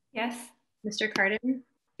 Yes. Mr. Cardin?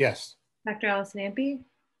 Yes. Dr. Allison Ampe?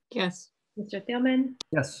 Yes. Mr. Thielman?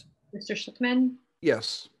 Yes. Mr. Schlickman?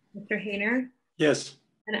 Yes. Mr. Hayner? Yes.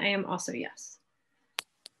 And I am also yes.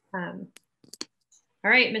 All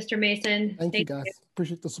right, Mr. Mason. Thank you, guys.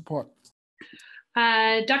 Appreciate the support.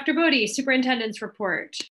 Dr. Bodie, Superintendent's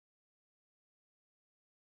report.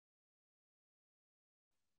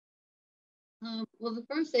 Well, the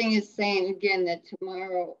first thing is saying again that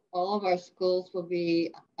tomorrow all of our schools will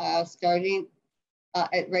be starting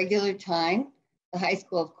at regular time. The high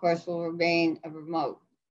school, of course, will remain a remote.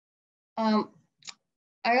 I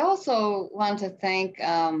also want to thank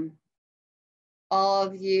all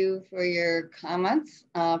of you for your comments,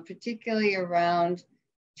 particularly around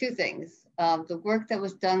two things. The work that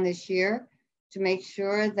was done this year to make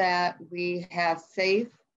sure that we have safe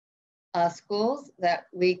schools, that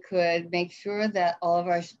we could make sure that all of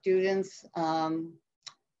our students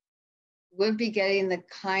would be getting the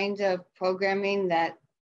kind of programming that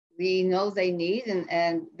we know they need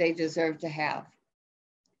and they deserve to have.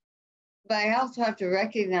 But I also have to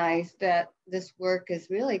recognize that this work is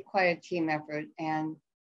really quite a team effort, and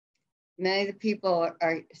many of the people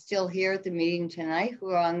are still here at the meeting tonight who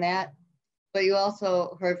are on that, but you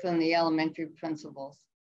also heard from the elementary principals.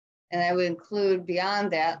 And I would include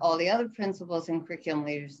beyond that, all the other principals and curriculum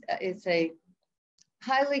leaders. It's a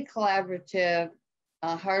highly collaborative,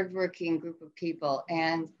 hardworking group of people.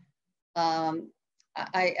 And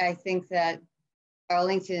I think that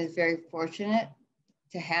Arlington is very fortunate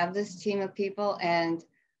to have this team of people, and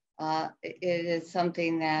it is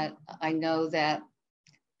something that I know that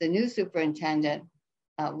the new superintendent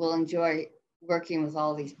will enjoy working with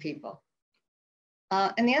all these people.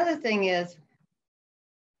 And the other thing is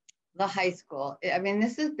the high school. I mean,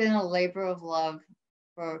 this has been a labor of love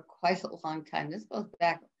for quite a long time. This goes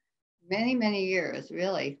back many, many years,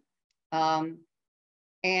 really. And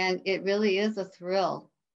it really is a thrill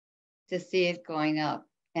to see it going up.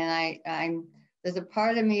 And there's a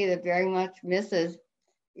part of me that very much misses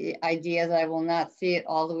the idea that I will not see it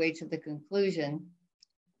all the way to the conclusion.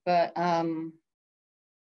 But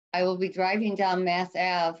I will be driving down Mass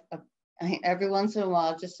Ave every once in a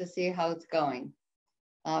while just to see how it's going.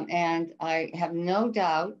 And I have no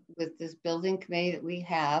doubt with this building committee that we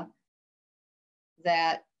have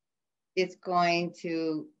that it's going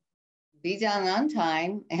to be done on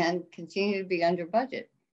time and continue to be under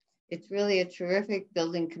budget. It's really a terrific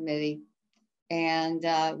building committee. And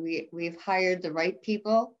we've hired the right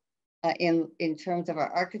people in terms of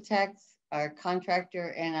our architects, our contractor,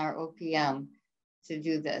 and our OPM to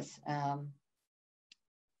do this.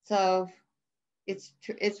 So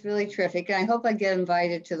it's really terrific. And I hope I get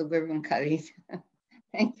invited to the ribbon cutting.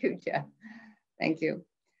 Thank you, Jeff. Thank you.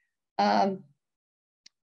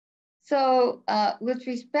 So with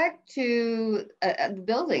respect to the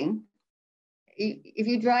building, if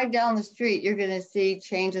you drive down the street, you're going to see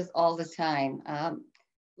changes all the time.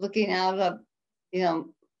 Looking out of,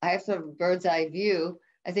 I have sort of a bird's eye view.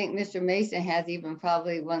 I think Mr. Mason has even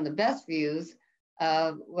probably one of the best views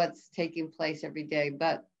of what's taking place every day,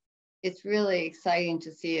 but it's really exciting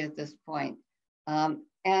to see at this point.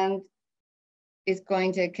 And it's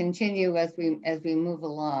going to continue as we move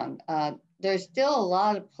along. There's still a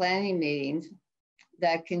lot of planning meetings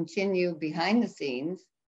that continue behind the scenes,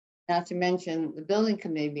 not to mention the building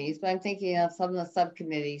committee meetings, but I'm thinking of some of the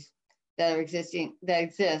subcommittees that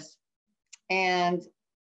exist. And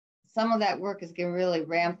some of that work is going to really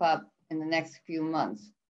ramp up in the next few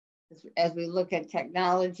months as we look at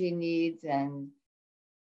technology needs and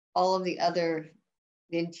all of the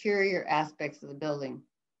interior aspects of the building.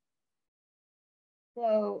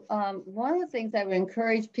 So one of the things I would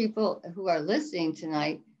encourage people who are listening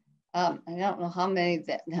tonight, I don't know how many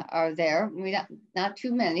that are there, I mean, not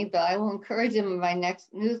too many, but I will encourage them in my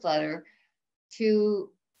next newsletter to,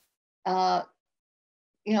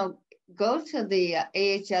 go to the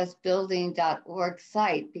ahsbuilding.org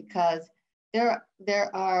site, because there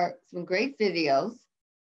are some great videos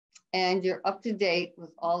and you're up to date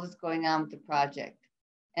with all that's going on with the project.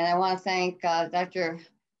 And I want to thank Dr.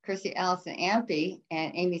 Kirstie Allison Ampey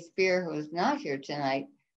and Amy Spear, who is not here tonight,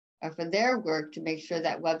 for their work to make sure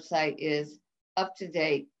that website is up to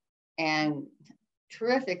date and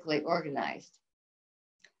terrifically organized.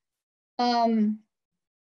 So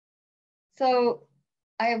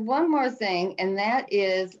I have one more thing, and that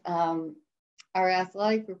is our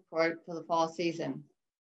athletic report for the fall season.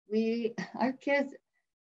 Our kids,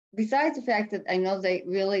 besides the fact that I know they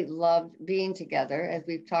really loved being together, as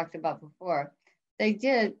we've talked about before,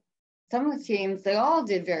 some of the teams, they all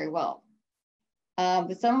did very well.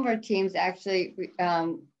 But some of our teams actually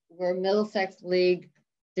were Middlesex League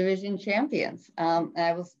Division champions. And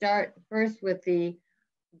I will start first with the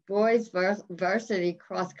boys varsity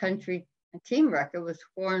cross country team record was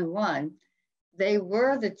 4-1. They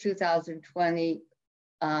were the 2020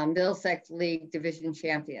 Middlesex League Division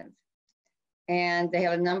champions. And they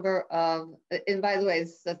have a number of, and by the way,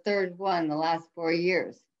 it's the third one in the last 4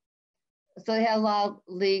 years. So they had a lot of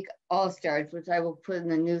league all-stars, which I will put in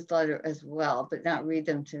the newsletter as well, but not read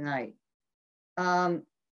them tonight. The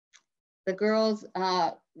girls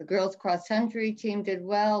cross country team did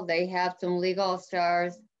well. They have some league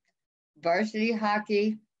all-stars. Varsity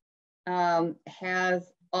hockey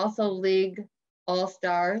has also league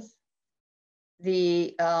all-stars.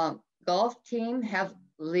 The golf team have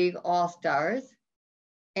league all-stars,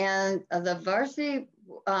 and the varsity,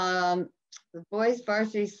 the boys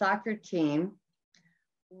varsity soccer team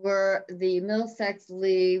were the Middlesex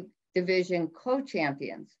League Division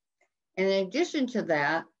co-champions. And in addition to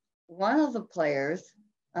that, one of the players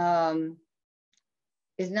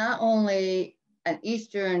is not only an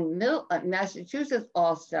Eastern Massachusetts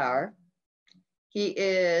all-star, he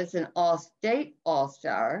is an all-state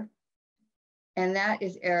all-star, and that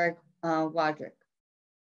is Eric Widrick.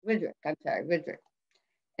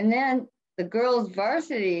 And then the girls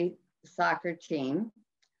varsity soccer team,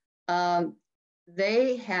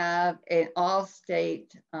 they have an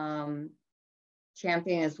all-state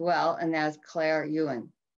champion as well, and that's Claire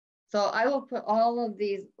Ewan. So I will put all of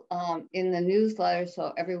these in the newsletter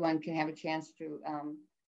so everyone can have a chance to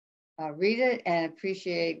read it and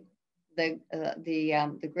appreciate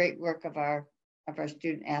the great work of our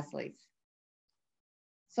student athletes.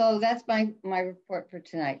 So that's my report for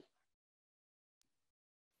tonight.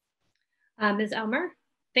 Ms. Elmer.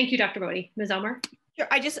 Thank you, Dr. Bodie. Ms. Elmer. Sure.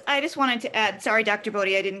 I just wanted to add, sorry, Dr.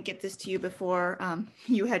 Bodie, I didn't get this to you before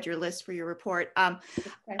you had your list for your report.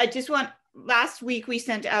 I just last week we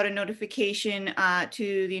sent out a notification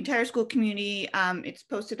to the entire school community. It's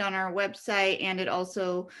posted on our website, and it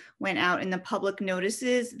also went out in the public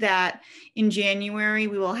notices that in January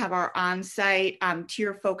we will have our on-site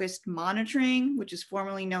tier-focused monitoring, which is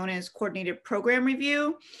formerly known as coordinated program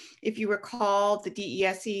review. If you recall, the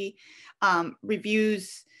DESE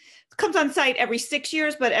reviews comes on site every 6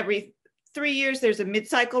 years, but every 3 years there's a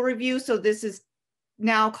mid-cycle review. So this is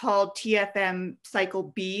now called TFM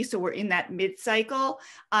Cycle B. So we're in that mid-cycle.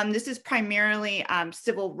 This is primarily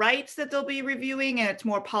civil rights that they'll be reviewing, and it's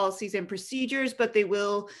more policies and procedures, but they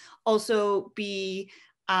will also be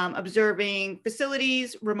observing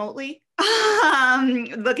facilities remotely,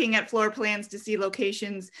 looking at floor plans to see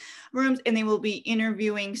locations, rooms, and they will be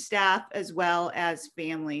interviewing staff as well as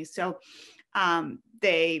families. So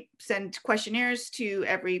they send questionnaires to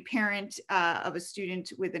every parent of a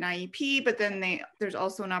student with an IEP, but then there's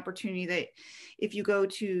also an opportunity that if you go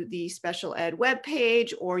to the special ed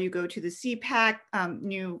webpage or you go to the CPAC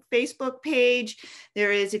new Facebook page,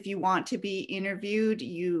 there is, if you want to be interviewed,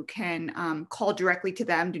 you can call directly to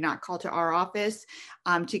them, do not call to our office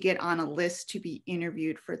to get on a list to be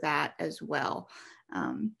interviewed for that as well.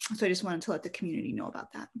 So I just wanted to let the community know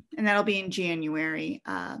about that. And that'll be in January,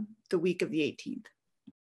 the week of the 18th.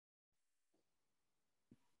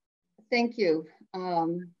 Thank you.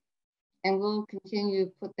 And we'll continue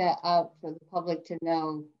to put that out for the public to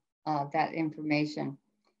know that information.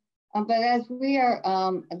 But as we are,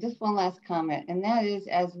 just one last comment, and that is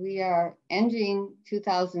as we are ending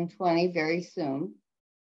 2020 very soon,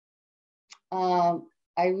 I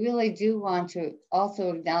really do want to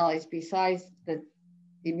also acknowledge, besides the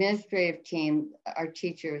administrative team, our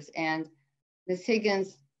teachers, and Ms.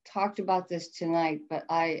 Higgins talked about this tonight, but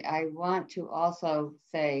I want to also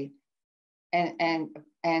say and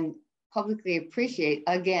publicly appreciate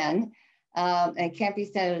again, and it can't be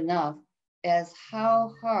said enough, as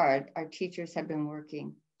how hard our teachers have been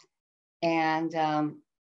working. And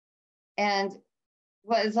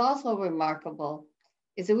what is also remarkable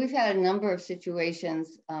is that we've had a number of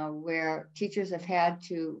situations where teachers have had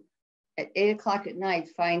to, at 8 o'clock at night,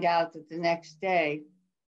 find out that the next day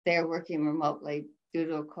they're working remotely due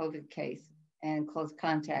to a COVID case and close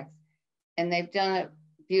contacts. And they've done it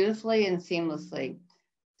beautifully and seamlessly.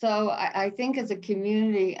 So I think as a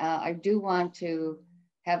community, I do want to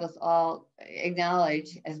have us all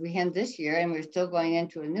acknowledge as we end this year, and we're still going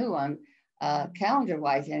into a new one,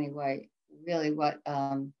 calendar-wise anyway, really what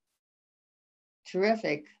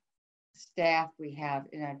terrific staff we have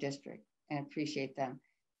in our district, and appreciate them.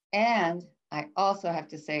 And I also have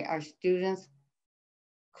to say our students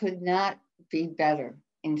could not be better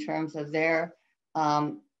in terms of they're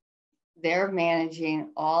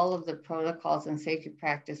managing all of the protocols and safety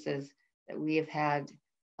practices that we have had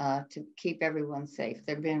to keep everyone safe.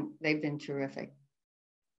 They've been terrific.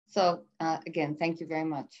 So again, thank you very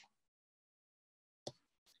much.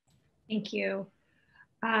 Thank you.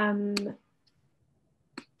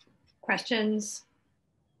 Questions?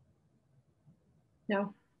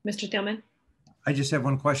 No, Mr. Thielman? I just have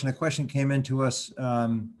one question. A question came into us,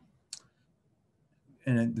 and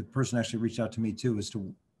the person actually reached out to me too, as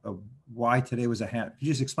to why today was a half. Could you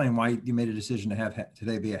just explain why you made a decision to have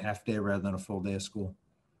today be a half day rather than a full day of school?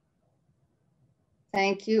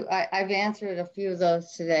 Thank you. I've answered a few of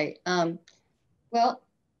those today. Well,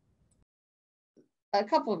 a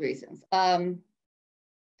couple of reasons.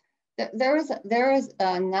 There is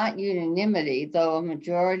not unanimity, though a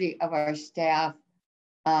majority of our staff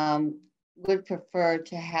would prefer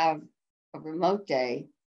to have a remote day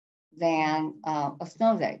than a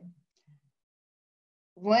snow day.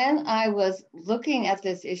 When I was looking at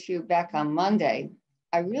this issue back on Monday,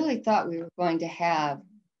 I really thought we were going to have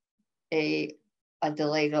a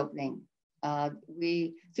delayed opening.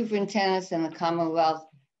 We superintendents in the Commonwealth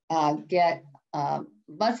get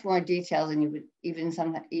much more details than you would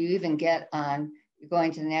even get on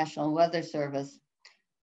going to the National Weather Service.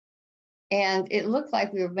 And it looked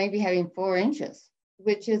like we were maybe having 4 inches,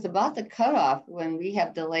 which is about the cutoff when we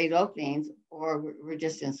have delayed openings or we're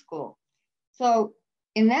just in school. So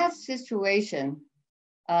in that situation,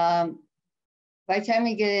 by the time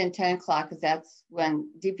we get in 10 o'clock, because that's when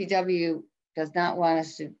DPW does not want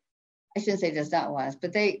us to, I shouldn't say does not want us,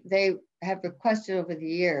 but they have requested over the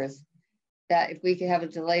years that if we could have a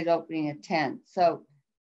delayed opening at 10. So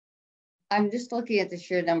I'm just looking at the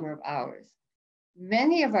sheer number of hours.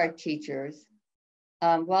 Many of our teachers,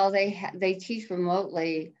 while they teach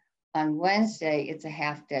remotely on Wednesday, it's a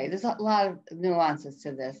half day. There's a lot of nuances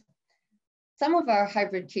to this. Some of our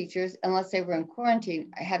hybrid teachers, unless they were in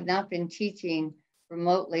quarantine, have not been teaching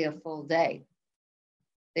remotely a full day.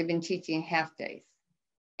 They've been teaching half days.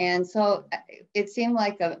 And so it seemed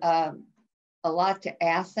like a lot to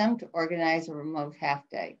ask them to organize a remote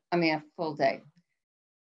a full day.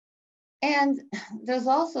 And there's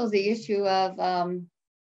also the issue of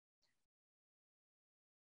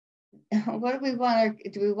what do we want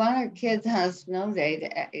our kids on a snow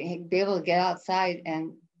day to be able to get outside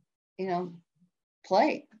and,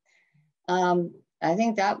 play? I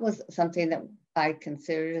think that was something that I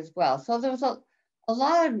considered as well. So there was a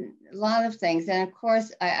lot of things. And of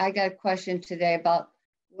course, I got a question today about,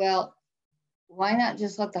 well, why not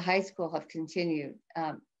just let the high school have continued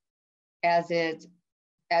as it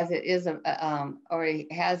is already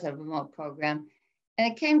has a remote program?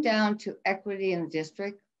 And it came down to equity in the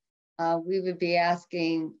district. We would be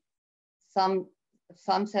asking some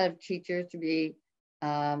set of teachers to be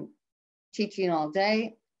teaching all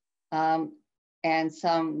day and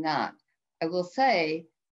some not. I will say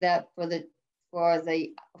that for the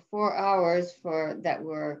 4 hours that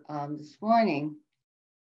were this morning,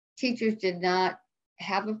 teachers did not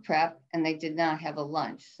have a prep and they did not have a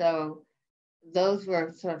lunch. So those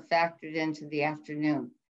were sort of factored into the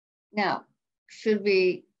afternoon. Now, should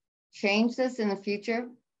we change this in the future?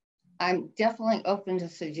 I'm definitely open to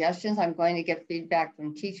suggestions. I'm going to get feedback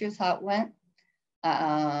from teachers how it went.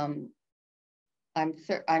 I'm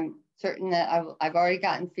certain that I've already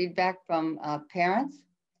gotten feedback from parents.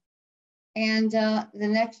 And the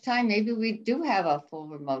next time, maybe we do have a full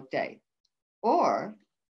remote day, or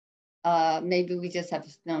maybe we just have a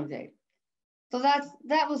snow day. So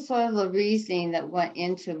that was sort of the reasoning that went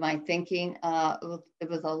into my thinking. It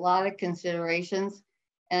was a lot of considerations,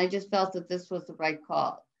 and I just felt that this was the right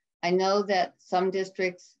call. I know that some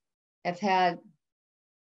districts have had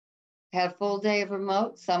a full day of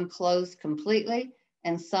remote, some closed completely,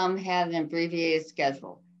 and some had an abbreviated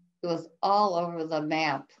schedule. It was all over the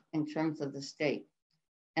map in terms of the state.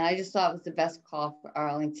 And I just thought it was the best call for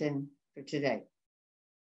Arlington for today.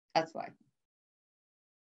 That's why.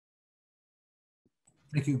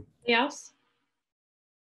 Thank you. Anything else?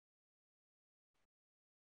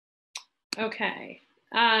 Okay.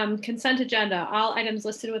 Consent agenda. All items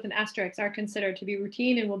listed with an asterisk are considered to be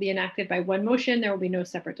routine and will be enacted by one motion. There will be no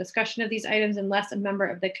separate discussion of these items unless a member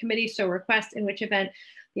of the committee so requests, in which event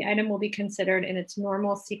the item will be considered in its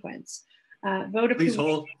normal sequence. Please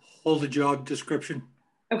hold the job description.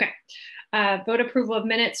 Okay. Vote approval of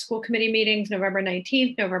minutes, school committee meetings, November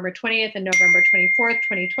 19th, November 20th, and November 24th,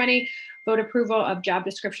 2020. Vote approval of job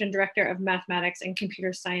description, Director of Mathematics and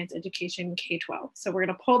Computer Science Education, K-12. So we're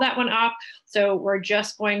going to pull that one off. So we're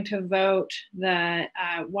just going to vote the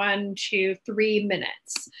 1, 2, 3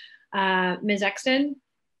 minutes. Ms. Exton?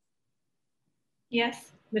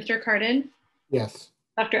 Yes. Mr. Cardin? Yes.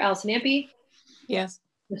 Dr. Allison Ampe? Yes.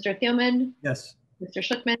 Mr. Thielman? Yes. Mr.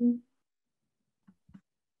 Schlickman?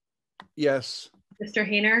 Yes. Mr.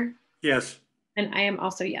 Hayner? Yes. And I am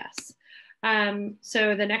also yes.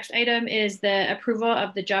 So the next item is the approval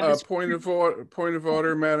of the job description. Point of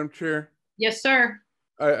order, Madam Chair. Yes, sir.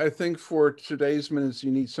 I think for today's minutes,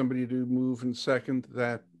 you need somebody to move and second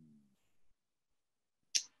that.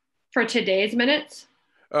 For today's minutes?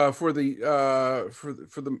 For the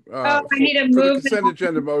consent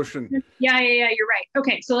agenda motion. Yeah, you're right.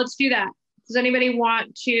 Okay, so let's do that. Does anybody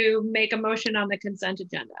want to make a motion on the consent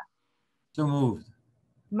agenda? So moved.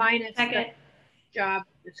 Minus the job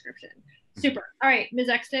description. Super. All right, Ms.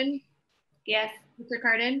 Exton? Yes. Mr.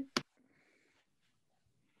 Cardin?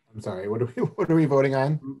 I'm sorry, what are we voting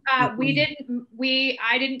on? I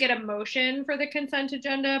didn't get a motion for the consent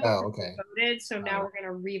agenda, but okay. We voted, so now we're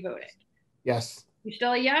gonna revote it. Yes. You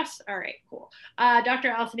still a yes? All right, cool.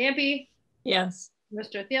 Dr. Allison Ampe? Yes.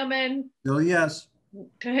 Mr. Thielman? Still yes.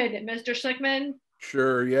 Good. Mr. Schlickman?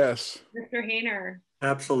 Sure, yes. Mr. Hayner?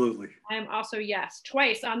 Absolutely. I am also yes.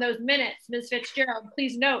 Twice on those minutes. Ms. Fitzgerald,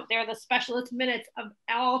 please note they're the specialist minutes of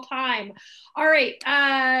all time. All right.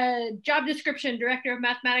 Job description, Director of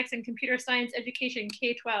Mathematics and Computer Science Education,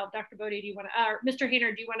 K-12. Dr. Bodie, do you want to, Mr.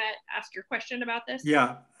 Hayner, do you want to ask your question about this?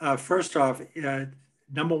 Yeah. First off,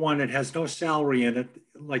 number one, it has no salary in it,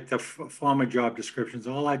 like the former job descriptions.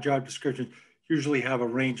 All our job descriptions usually have a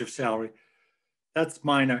range of salary. That's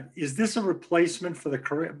minor. Is this a replacement for the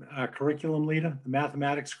curriculum leader, the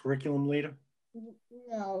mathematics curriculum leader?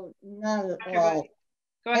 No, not at Dr. all.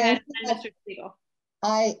 Go ahead, Mr. Spiegel.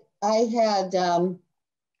 I had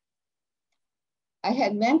I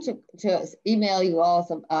had meant to email you all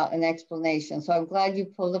some, an explanation, so I'm glad you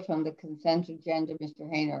pulled it from the consent agenda, Mr.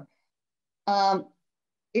 Hayner.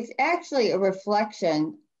 It's actually a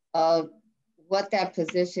reflection of what that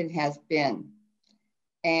position has been.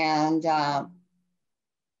 And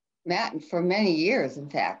Matt, for many years, in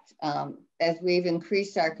fact, as we've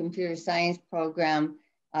increased our computer science program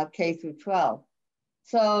K through 12.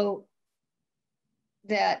 So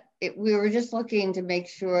that we were just looking to make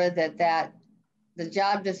sure that the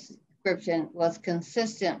job description was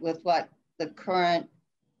consistent with what the current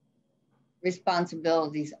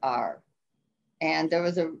responsibilities are. And there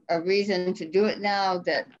was a reason to do it now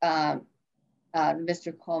that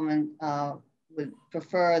Mr. Coleman would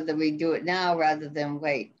prefer that we do it now rather than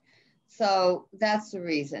wait. So that's the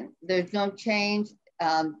reason. There's no change.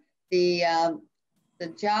 The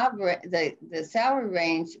salary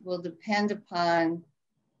range will depend upon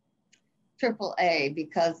AAA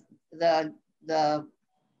because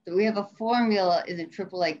we have a formula in the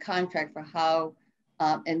AAA contract for how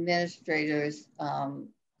administrators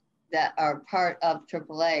that are part of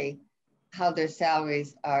AAA, how their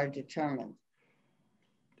salaries are determined.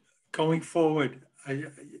 Going forward,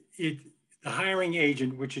 the hiring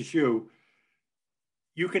agent, which is you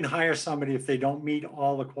can hire somebody if they don't meet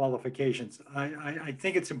all the qualifications. I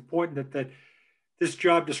think it's important that this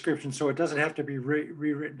job description, so it doesn't have to be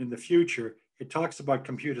rewritten in the future, it talks about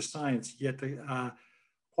computer science, yet the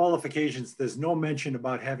qualifications, there's no mention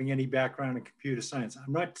about having any background in computer science.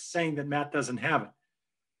 I'm not saying that Matt doesn't have it,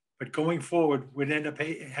 but going forward, we'd end up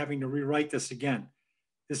having to rewrite this again.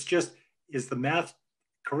 This just is the math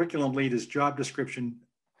curriculum leader's job description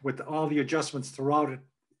with all the adjustments throughout it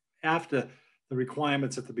after the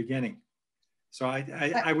requirements at the beginning. So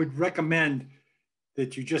I would recommend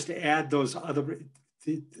that you just add those other,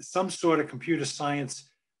 some sort of computer science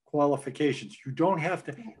qualifications. You don't have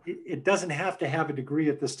to, it doesn't have to have a degree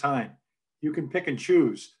at this time. You can pick and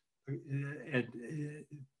choose with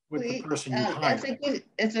the person you hire.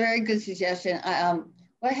 It's a very good suggestion.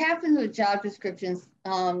 What happens with job descriptions,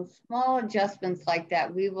 small adjustments like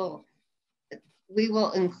that, we will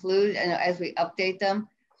include and as we update them.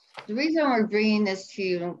 The reason we're bringing this to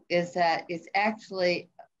you is that it's actually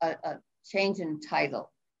a change in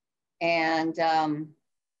title, and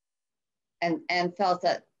felt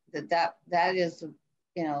that is,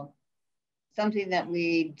 you know, something that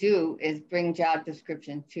we do is bring job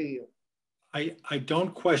description to you. I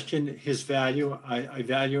don't question his value. I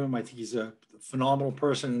value him. I think he's a phenomenal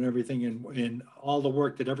person and everything in all the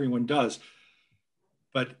work that everyone does.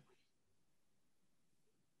 But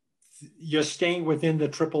you're staying within the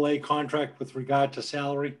AAA contract with regard to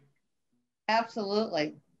salary?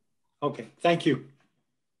 Absolutely. Okay, thank you.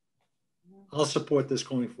 I'll support this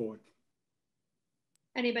going forward.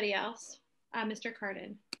 Anybody else? Mr.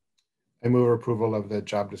 Cardin. I move approval of the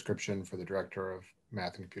job description for the Director of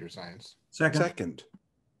Math and Computer Science. Second.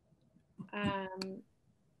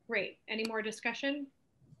 Great. Any more discussion?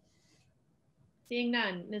 Seeing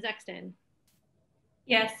none. Ms. Exton.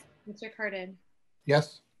 Yes. Mr. Cardin.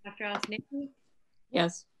 Yes. Dr. Allison.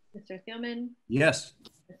 Yes. Mr. Thielman. Yes.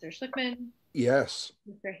 Mr. Schlickman. Yes.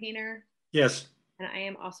 Mr. Hayner. Yes. And I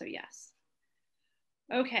am also yes.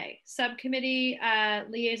 Okay, subcommittee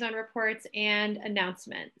liaison reports and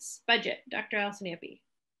announcements. Budget, Dr. Allison-Ampe.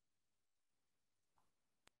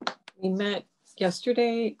 We met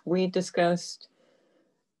yesterday. We discussed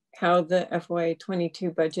how the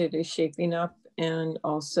FY22 budget is shaping up, and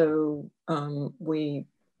also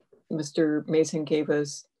Mr. Mason gave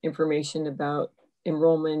us information about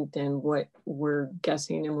enrollment and what we're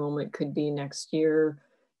guessing enrollment could be next year.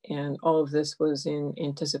 And all of this was in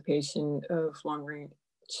anticipation of long range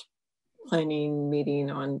planning meeting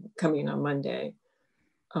coming on Monday.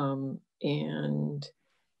 And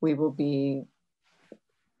we will be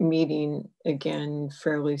meeting again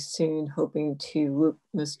fairly soon, hoping to loop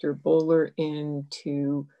Mr. Bowler in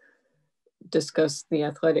to discuss the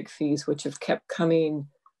athletic fees, which have kept coming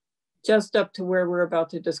just up to where we're about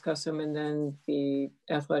to discuss them, and then the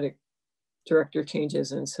athletic director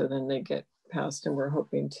changes, and so then they get passed, and we're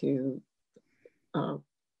hoping to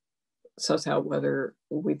suss out whether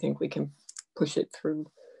we think we can push it through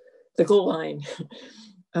the goal line.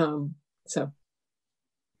 So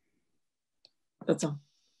that's all.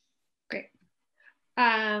 Great.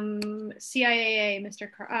 CIAA,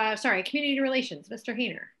 Community Relations, Mr.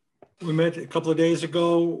 Hayner. We met a couple of days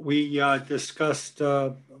ago. We discussed,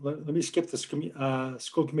 let me skip the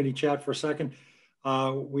school committee chat for a second.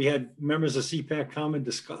 We had members of CPAC come and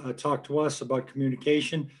talk to us about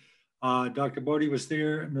communication. Dr. Bodie was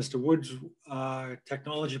there, Mr. Woods,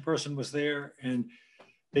 technology person was there, and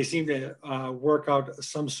they seemed to work out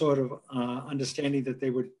some sort of understanding that they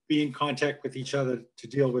would be in contact with each other to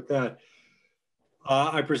deal with that.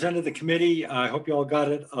 I presented the committee. I hope you all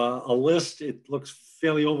got it, a list. It looks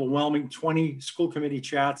fairly overwhelming, 20 school committee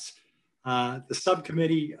chats. The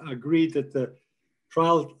subcommittee agreed that the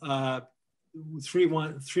trial,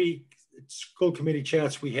 three school committee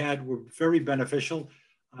chats we had were very beneficial.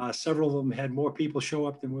 Several of them had more people show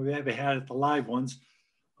up than we've ever had at the live ones.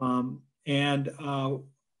 One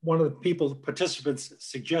of the participants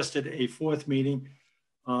suggested a fourth meeting.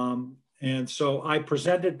 And so I'm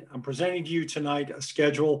presenting to you tonight a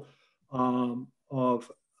schedule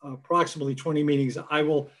of approximately 20 meetings. I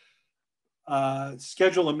will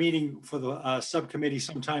schedule a meeting for the subcommittee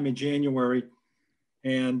sometime in January,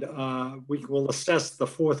 and we will assess the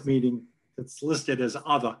fourth meeting that's listed as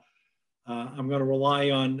other. I'm going to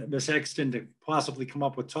rely on Ms. Exton to possibly come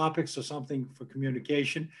up with topics or something for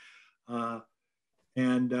communication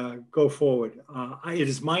and go forward. It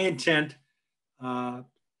is my intent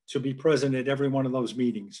to be present at every one of those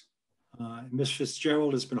meetings. Ms.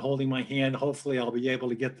 Fitzgerald has been holding my hand. Hopefully I'll be able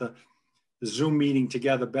to get the Zoom meeting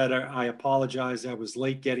together better. I apologize, I was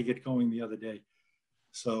late getting it going the other day.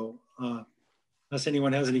 So unless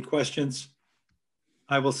anyone has any questions,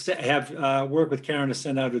 I will have work with Karen to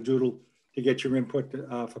send out a doodle to get your input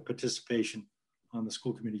for participation on the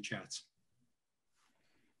school committee chats.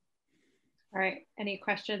 All right, any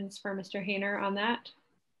questions for Mr. Hayner on that?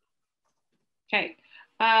 Okay,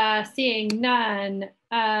 seeing none.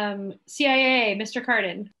 CIA, Mr.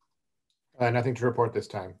 Cardin. Nothing to report this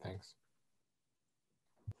time, thanks.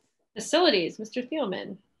 Facilities, Mr.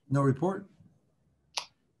 Thielman. No report.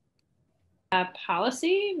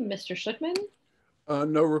 Policy, Mr. Schlickman.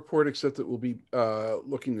 No report, except that we'll be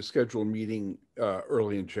looking to schedule a meeting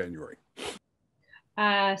early in January.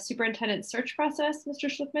 Superintendent search process, Mr.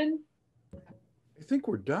 Schlickman. I think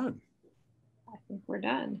we're done. I think we're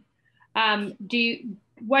done.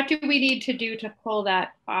 What do we need to do to pull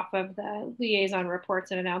that off of the liaison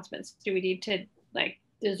reports and announcements? Do we need to like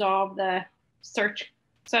dissolve the search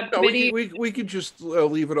subcommittee? No, we could just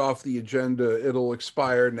leave it off the agenda. It'll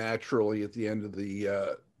expire naturally at the end of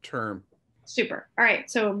the term. Super. All right.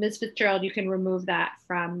 So Ms. Fitzgerald, you can remove that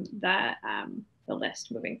from the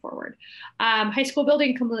list moving forward. High school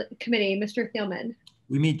building committee, Mr. Thielman.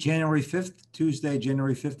 We meet January 5th, Tuesday,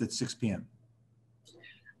 January 5th at 6 p.m.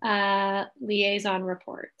 Liaison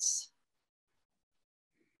reports.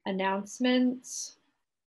 Announcements.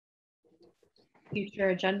 Future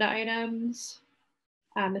agenda items.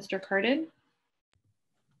 Mr. Cardin.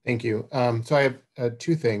 Thank you. So I have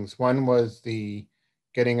two things. One was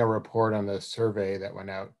getting a report on the survey that went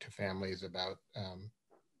out to families about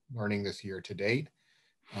learning this year to date.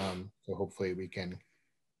 So hopefully we can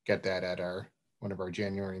get that at one of our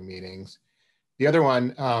January meetings. The other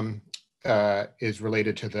one is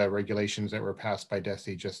related to the regulations that were passed by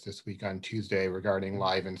DESE just this week on Tuesday regarding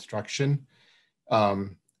live instruction.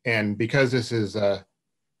 And because this is a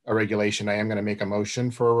regulation, I am going to make a motion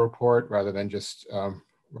for a report rather than just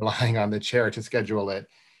relying on the chair to schedule it.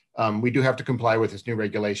 We do have to comply with this new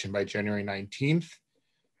regulation by January 19th.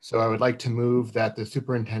 So I would like to move that the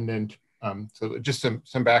superintendent, so just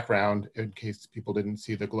some background in case people didn't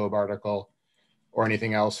see the Globe article or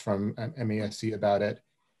anything else from MASC about it.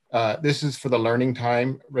 This is for the learning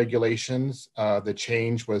time regulations. The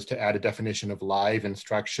change was to add a definition of live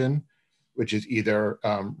instruction, which is either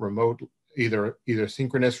remote, either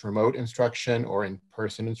synchronous remote instruction or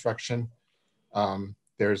in-person instruction.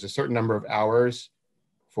 There's a certain number of hours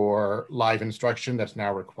for live instruction that's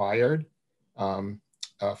now required.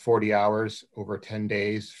 40 hours over 10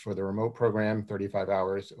 days for the remote program, 35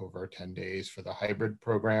 hours over 10 days for the hybrid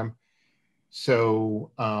program.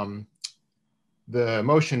 So the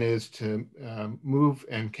motion is to move,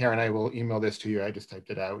 and Karen, I will email this to you. I just typed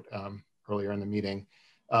it out earlier in the meeting.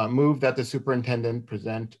 Move that the superintendent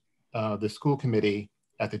present the school committee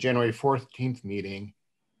at the January 14th meeting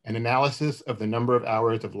an analysis of the number of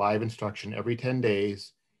hours of live instruction every 10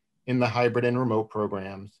 days in the hybrid and remote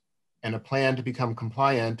programs, and a plan to become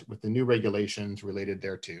compliant with the new regulations related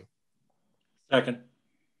thereto. Second.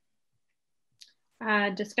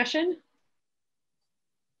 Discussion?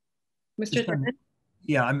 Mr. Thurman?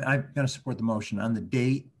 Yeah, I'm going to support the motion. On the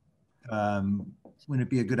date, wouldn't it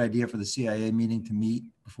be a good idea for the CIA meeting to meet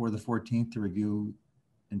before the 14th to review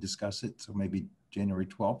and discuss it? So maybe January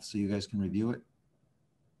 12th, so you guys can review it?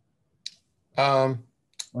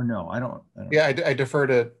 Or no, I don't. Yeah, I defer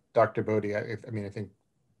to Dr. Bodie. I mean, I think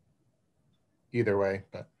either way,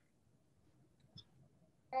 but.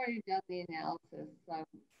 I've already done the analysis, so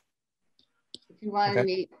if you want to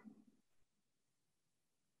meet.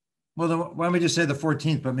 Well, then why don't we just say the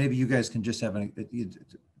 14th, but maybe you guys can just have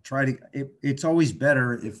it's always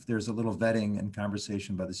better if there's a little vetting and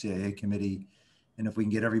conversation by the CIA committee. And if we can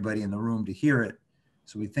get everybody in the room to hear it,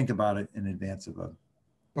 so we think about it in advance of a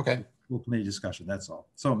full committee discussion, that's all.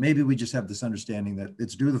 So maybe we just have this understanding that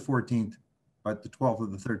it's due the 14th, but the 12th or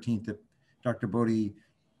the 13th, if Dr. Bodie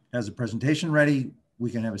has a presentation ready, we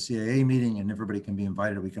can have a CIA meeting and everybody can be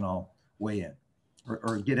invited. We can all weigh in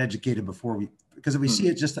or get educated before we, because if we see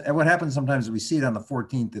it just, what happens sometimes is we see it on the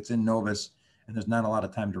 14th, it's in Novus and there's not a lot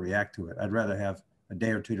of time to react to it. I'd rather have a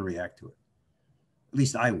day or two to react to it. At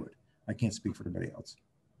least I would. I can't speak for anybody else.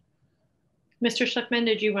 Mr. Schlickman,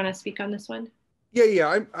 did you want to speak on this one?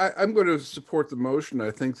 Yeah, I'm going to support the motion.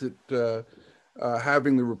 I think that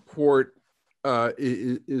having the report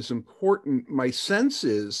is important. My sense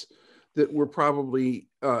is that we're probably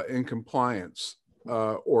in compliance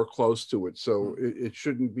or close to it, so it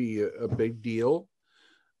shouldn't be a big deal.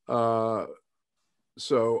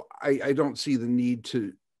 So I don't see the need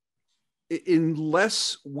to,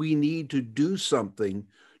 unless we need to do something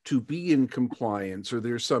to be in compliance or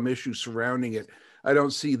there's some issue surrounding it, I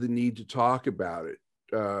don't see the need to talk about it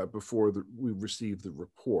before we receive the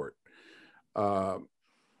report. So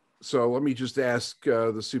let me just ask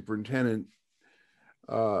the superintendent,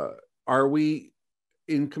 are we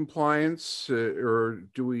in compliance or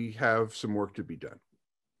do we have some work to be done?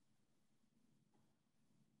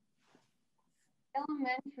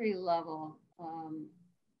 Elementary level,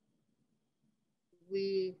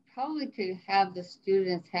 we probably could have the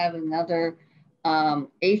students have another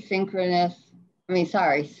synchronous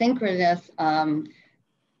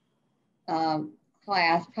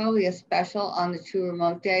class, probably a special on the 2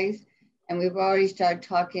 remote days. And we've already started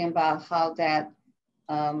talking about how that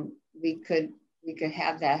we could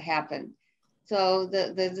have that happen. So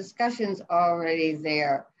the discussion's already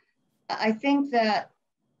there. I think that's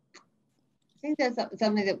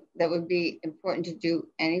something that would be important to do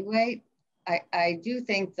anyway. I do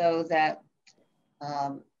think though that,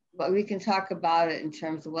 but we can talk about it in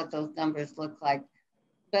terms of what those numbers look like.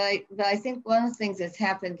 But I think one of the things that's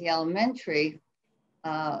happened in the elementary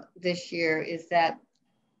this year is that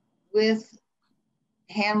with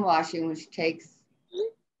hand washing, which takes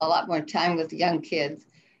a lot more time with young kids,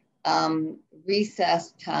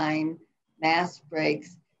 recess time, mass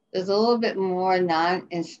breaks, there's a little bit more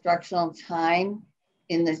non-instructional time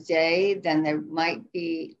in the day than there might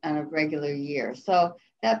be on a regular year. So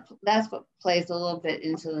that's what plays a little bit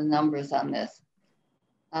into the numbers on this.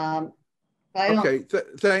 Okay,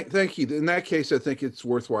 thank you. In that case, I think it's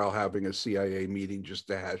worthwhile having a CIA meeting just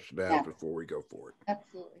to hash it out before we go forward.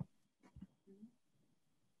 Absolutely.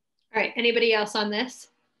 All right, anybody else on this?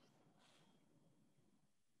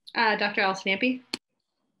 Dr. Al-Stampi?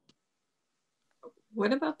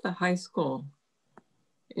 What about the high school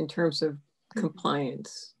in terms of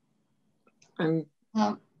compliance?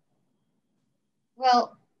 Well,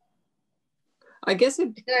 I guess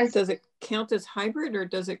does it count as hybrid or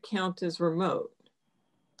does it count as remote?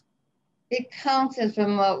 It counts as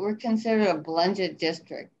remote. We're considered a blended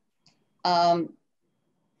district. So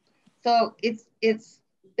it's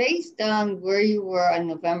based on where you were on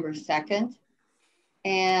November 2nd.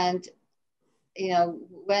 And, you know,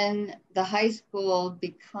 when the high school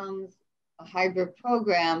becomes a hybrid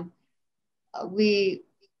program, we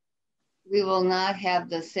will not have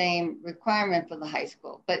the same requirement for the high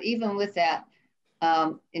school. But even with that,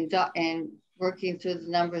 in working through the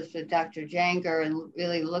numbers with Dr. Janger and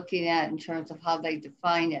really looking at in terms of how they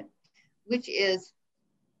define it, which is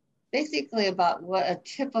basically about what a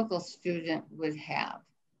typical student would have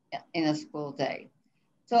in a school day.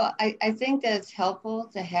 So I think that it's helpful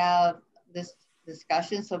to have this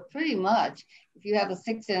discussion. So pretty much, if you have a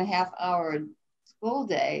 6.5-hour school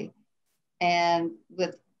day and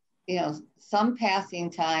with, you know, some passing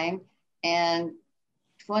time and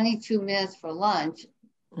 22 minutes for lunch,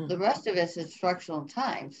 the rest of it is instructional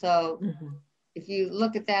time. So if you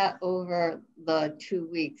look at that over the 2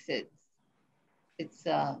 weeks, it's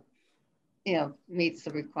you know, meets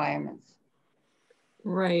the requirements.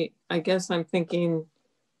 Right. I guess I'm thinking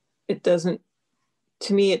it doesn't,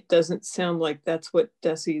 to me, it doesn't sound like that's what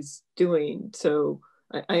DESE's doing. So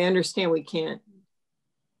I understand we can't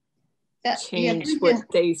change what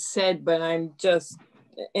they said, but I'm just,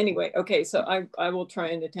 anyway, okay, so I will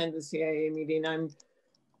try and attend the CIA meeting. I'm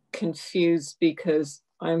confused because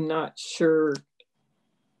I'm not sure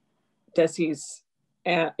DESE's,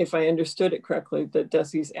 if I understood it correctly, that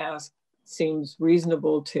DESE's ask seems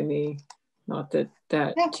reasonable to me. Not that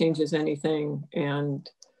that changes anything. And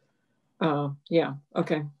yeah,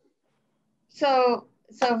 okay. So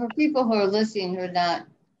for people who are listening who are not,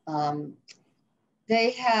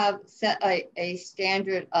 they have set a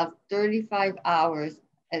standard of 35 hours,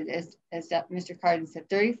 as Mr. Carden said,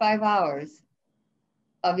 35 hours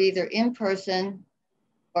of either in-person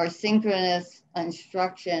or synchronous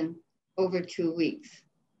instruction over 2 weeks.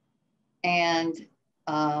 And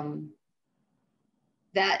that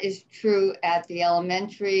is true at the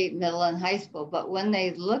elementary, middle, and high school. But when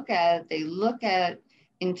they look at it, they look at it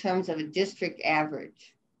in terms of a district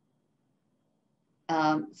average.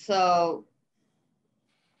 So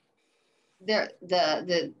I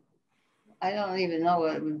don't even know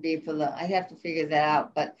what it would be for the, I have to figure that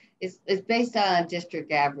out, but it's based on a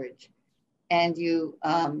district average. And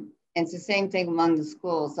it's the same thing among the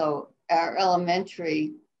schools. So our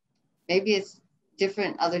elementary, maybe it's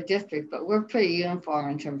different other districts, but we're pretty uniform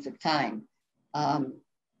in terms of time.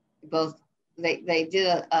 They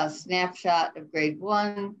did a snapshot of grade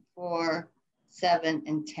 1, 4, 7,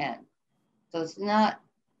 and 10. So it's not,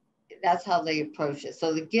 that's how they approach it.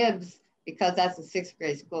 So the Gibbs, because that's a 6th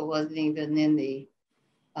grade school, wasn't even in the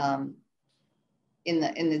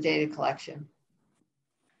data collection.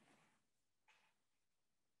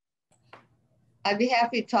 I'd be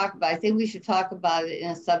happy to talk about it. I think we should talk about it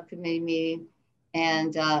in a subcommittee meeting,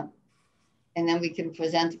 and then we can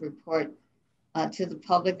present the report to the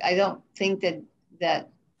public. I don't think that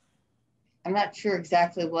I'm not sure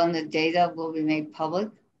exactly when the data will be made public.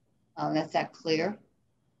 That's not clear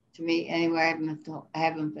to me anyway. I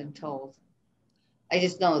haven't been told. I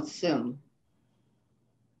just know it's soon.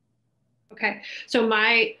 Okay, so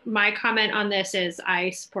my comment on this is I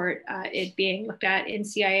support it being looked at in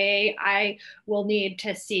CIA. I will need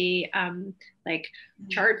to see like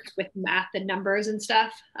charts with math and numbers and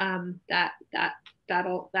stuff.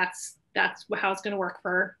 That's how it's going to work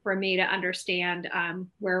for me to understand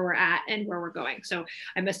where we're at and where we're going. So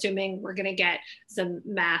I'm assuming we're going to get some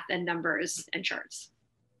math and numbers and charts.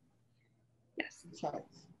 Yes.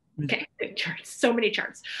 Charts. Okay, charts. So many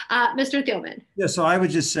charts. Mr. Thielman. Yeah, so I would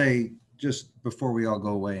just say, just before we all go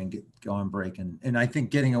away and go on break, and I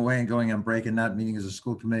think getting away and going on break and not meeting as a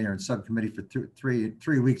school committee or a subcommittee for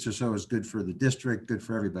three weeks or so is good for the district, good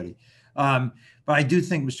for everybody. But I do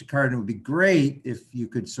think, Mr. Carden, it would be great if you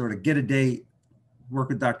could sort of get a date, work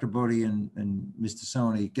with Dr. Bodie and Ms.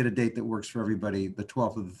 Tassoni, get a date that works for everybody, the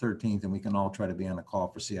 12th or the 13th, and we can all try to be on a call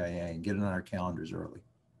for CIA and get it on our calendars early.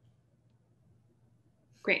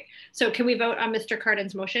 Great. So can we vote on Mr.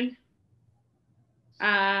 Carden's motion?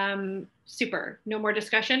 Super. No more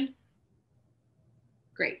discussion?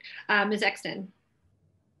 Great. Ms. Exton?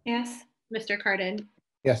 Yes. Mr. Carden?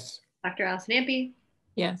 Yes. Dr. Allison Ampe?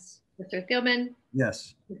 Yes. Mr. Thielman?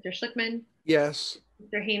 Yes. Mr. Schlickman? Yes.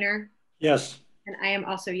 Mr. Hayner? Yes. And I am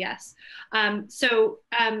also yes.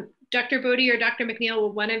 Dr. Bodie or Dr. McNeil,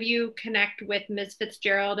 will one of you connect with Ms.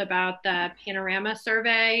 Fitzgerald about the panorama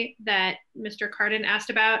survey that Mr. Carden asked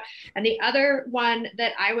about? And the other one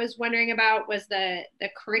that I was wondering about was the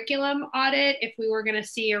curriculum audit, if we were going to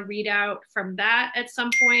see a readout from that at some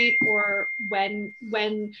point, or when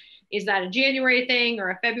is that a January thing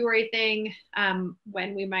or a February thing,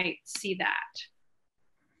 when we might see that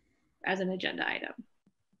as an agenda item?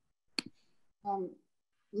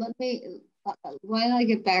 Why don't I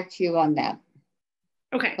get back to you on that?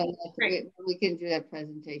 Okay, great. We can do that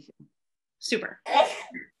presentation. Super.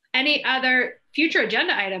 Any other future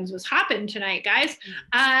agenda items? Was hopping tonight, guys.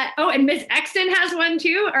 Oh, and Ms. Exton has one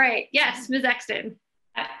too. All right, yes, Ms. Exton.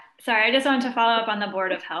 Sorry, I just wanted to follow up on the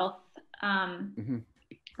Board of Health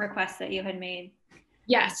request that you had made.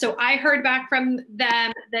 Yes, so I heard back from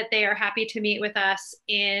them that they are happy to meet with us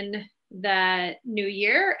in the new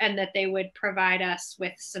year and that they would provide us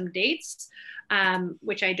with some dates,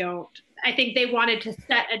 which I think they wanted to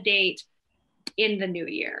set a date in the new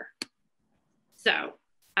year. So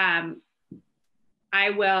I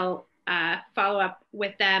will follow up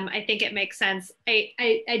with them. I think it makes sense. I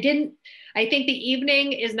think the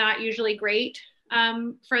evening is not usually great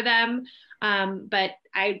for them, but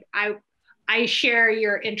I share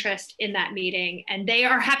your interest in that meeting, and they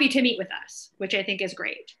are happy to meet with us, which I think is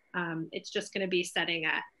great. It's just going to be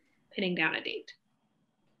pinning down a date.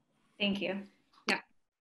 Thank you. Yeah.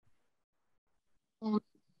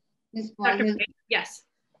 Ms. Morgan, yes.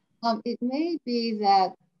 It may be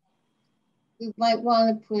that we might want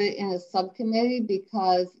to put it in a subcommittee,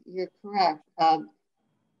 because you're correct.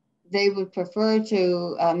 They would prefer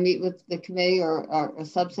to meet with the committee or a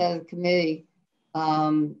subset of the committee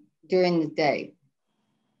during the day,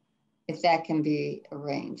 if that can be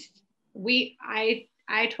arranged.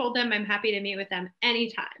 I told them I'm happy to meet with them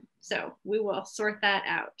anytime, so we will sort that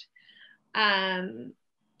out.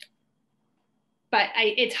 But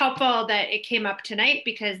it's helpful that it came up tonight,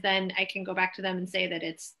 because then I can go back to them and say that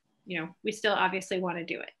it's you know, we still obviously want to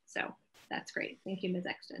do it. So that's great. Thank you, Ms.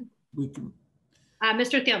 Exton. We can,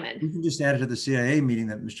 Mr. Thielman. we can just add it to the CIA meeting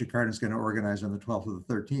that Mr. Cardin's going to organize on the 12th or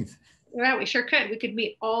the 13th. Well, we sure could. We could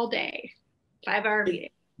meet all day, 5-hour meeting.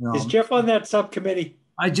 No, Is Jeff on that subcommittee?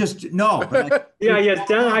 no, but Yeah, yes,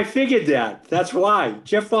 I figured that. That's why.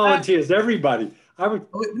 Jeff volunteers everybody. I would.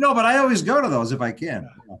 No, but I always go to those if I can.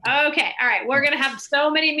 Okay, all right. We're gonna have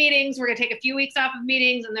so many meetings. We're gonna take a few weeks off of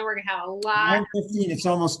meetings, and then we're gonna have a lot. 9:15. It's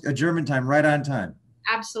almost a German time, right on time.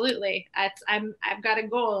 Absolutely. I've got a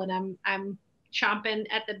goal, and I'm chomping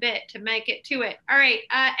at the bit to make it to it. All right.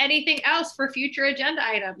 Anything else for future agenda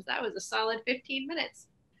items? That was a solid 15 minutes.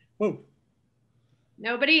 Whoa.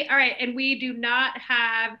 Nobody. All right. And we do not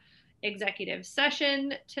have executive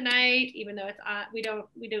session tonight, even though it's on. We don't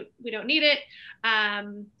need it.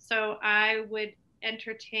 So I would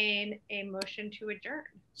entertain a motion to adjourn.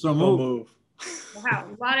 So move. Wow,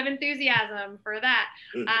 a lot of enthusiasm for that.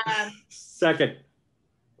 Second.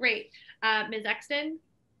 Great. Ms. Exton?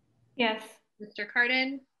 Yes. Mr.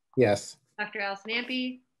 Cardin? Yes. Dr. Allison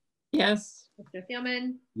Ampe? Yes. Mr.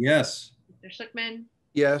 Thielman? Yes. Mr. Schlickman?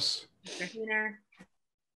 Yes. Mr. Heener?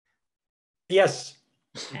 Yes.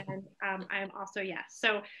 And I'm also yes.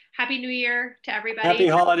 So happy New Year to everybody. Happy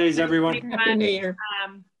holidays, everyone. Happy New Year.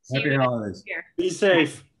 Happy holidays. Year. Be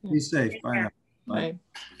safe. Be safe. Bye now. Bye.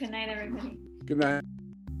 Good night, everybody. Good night.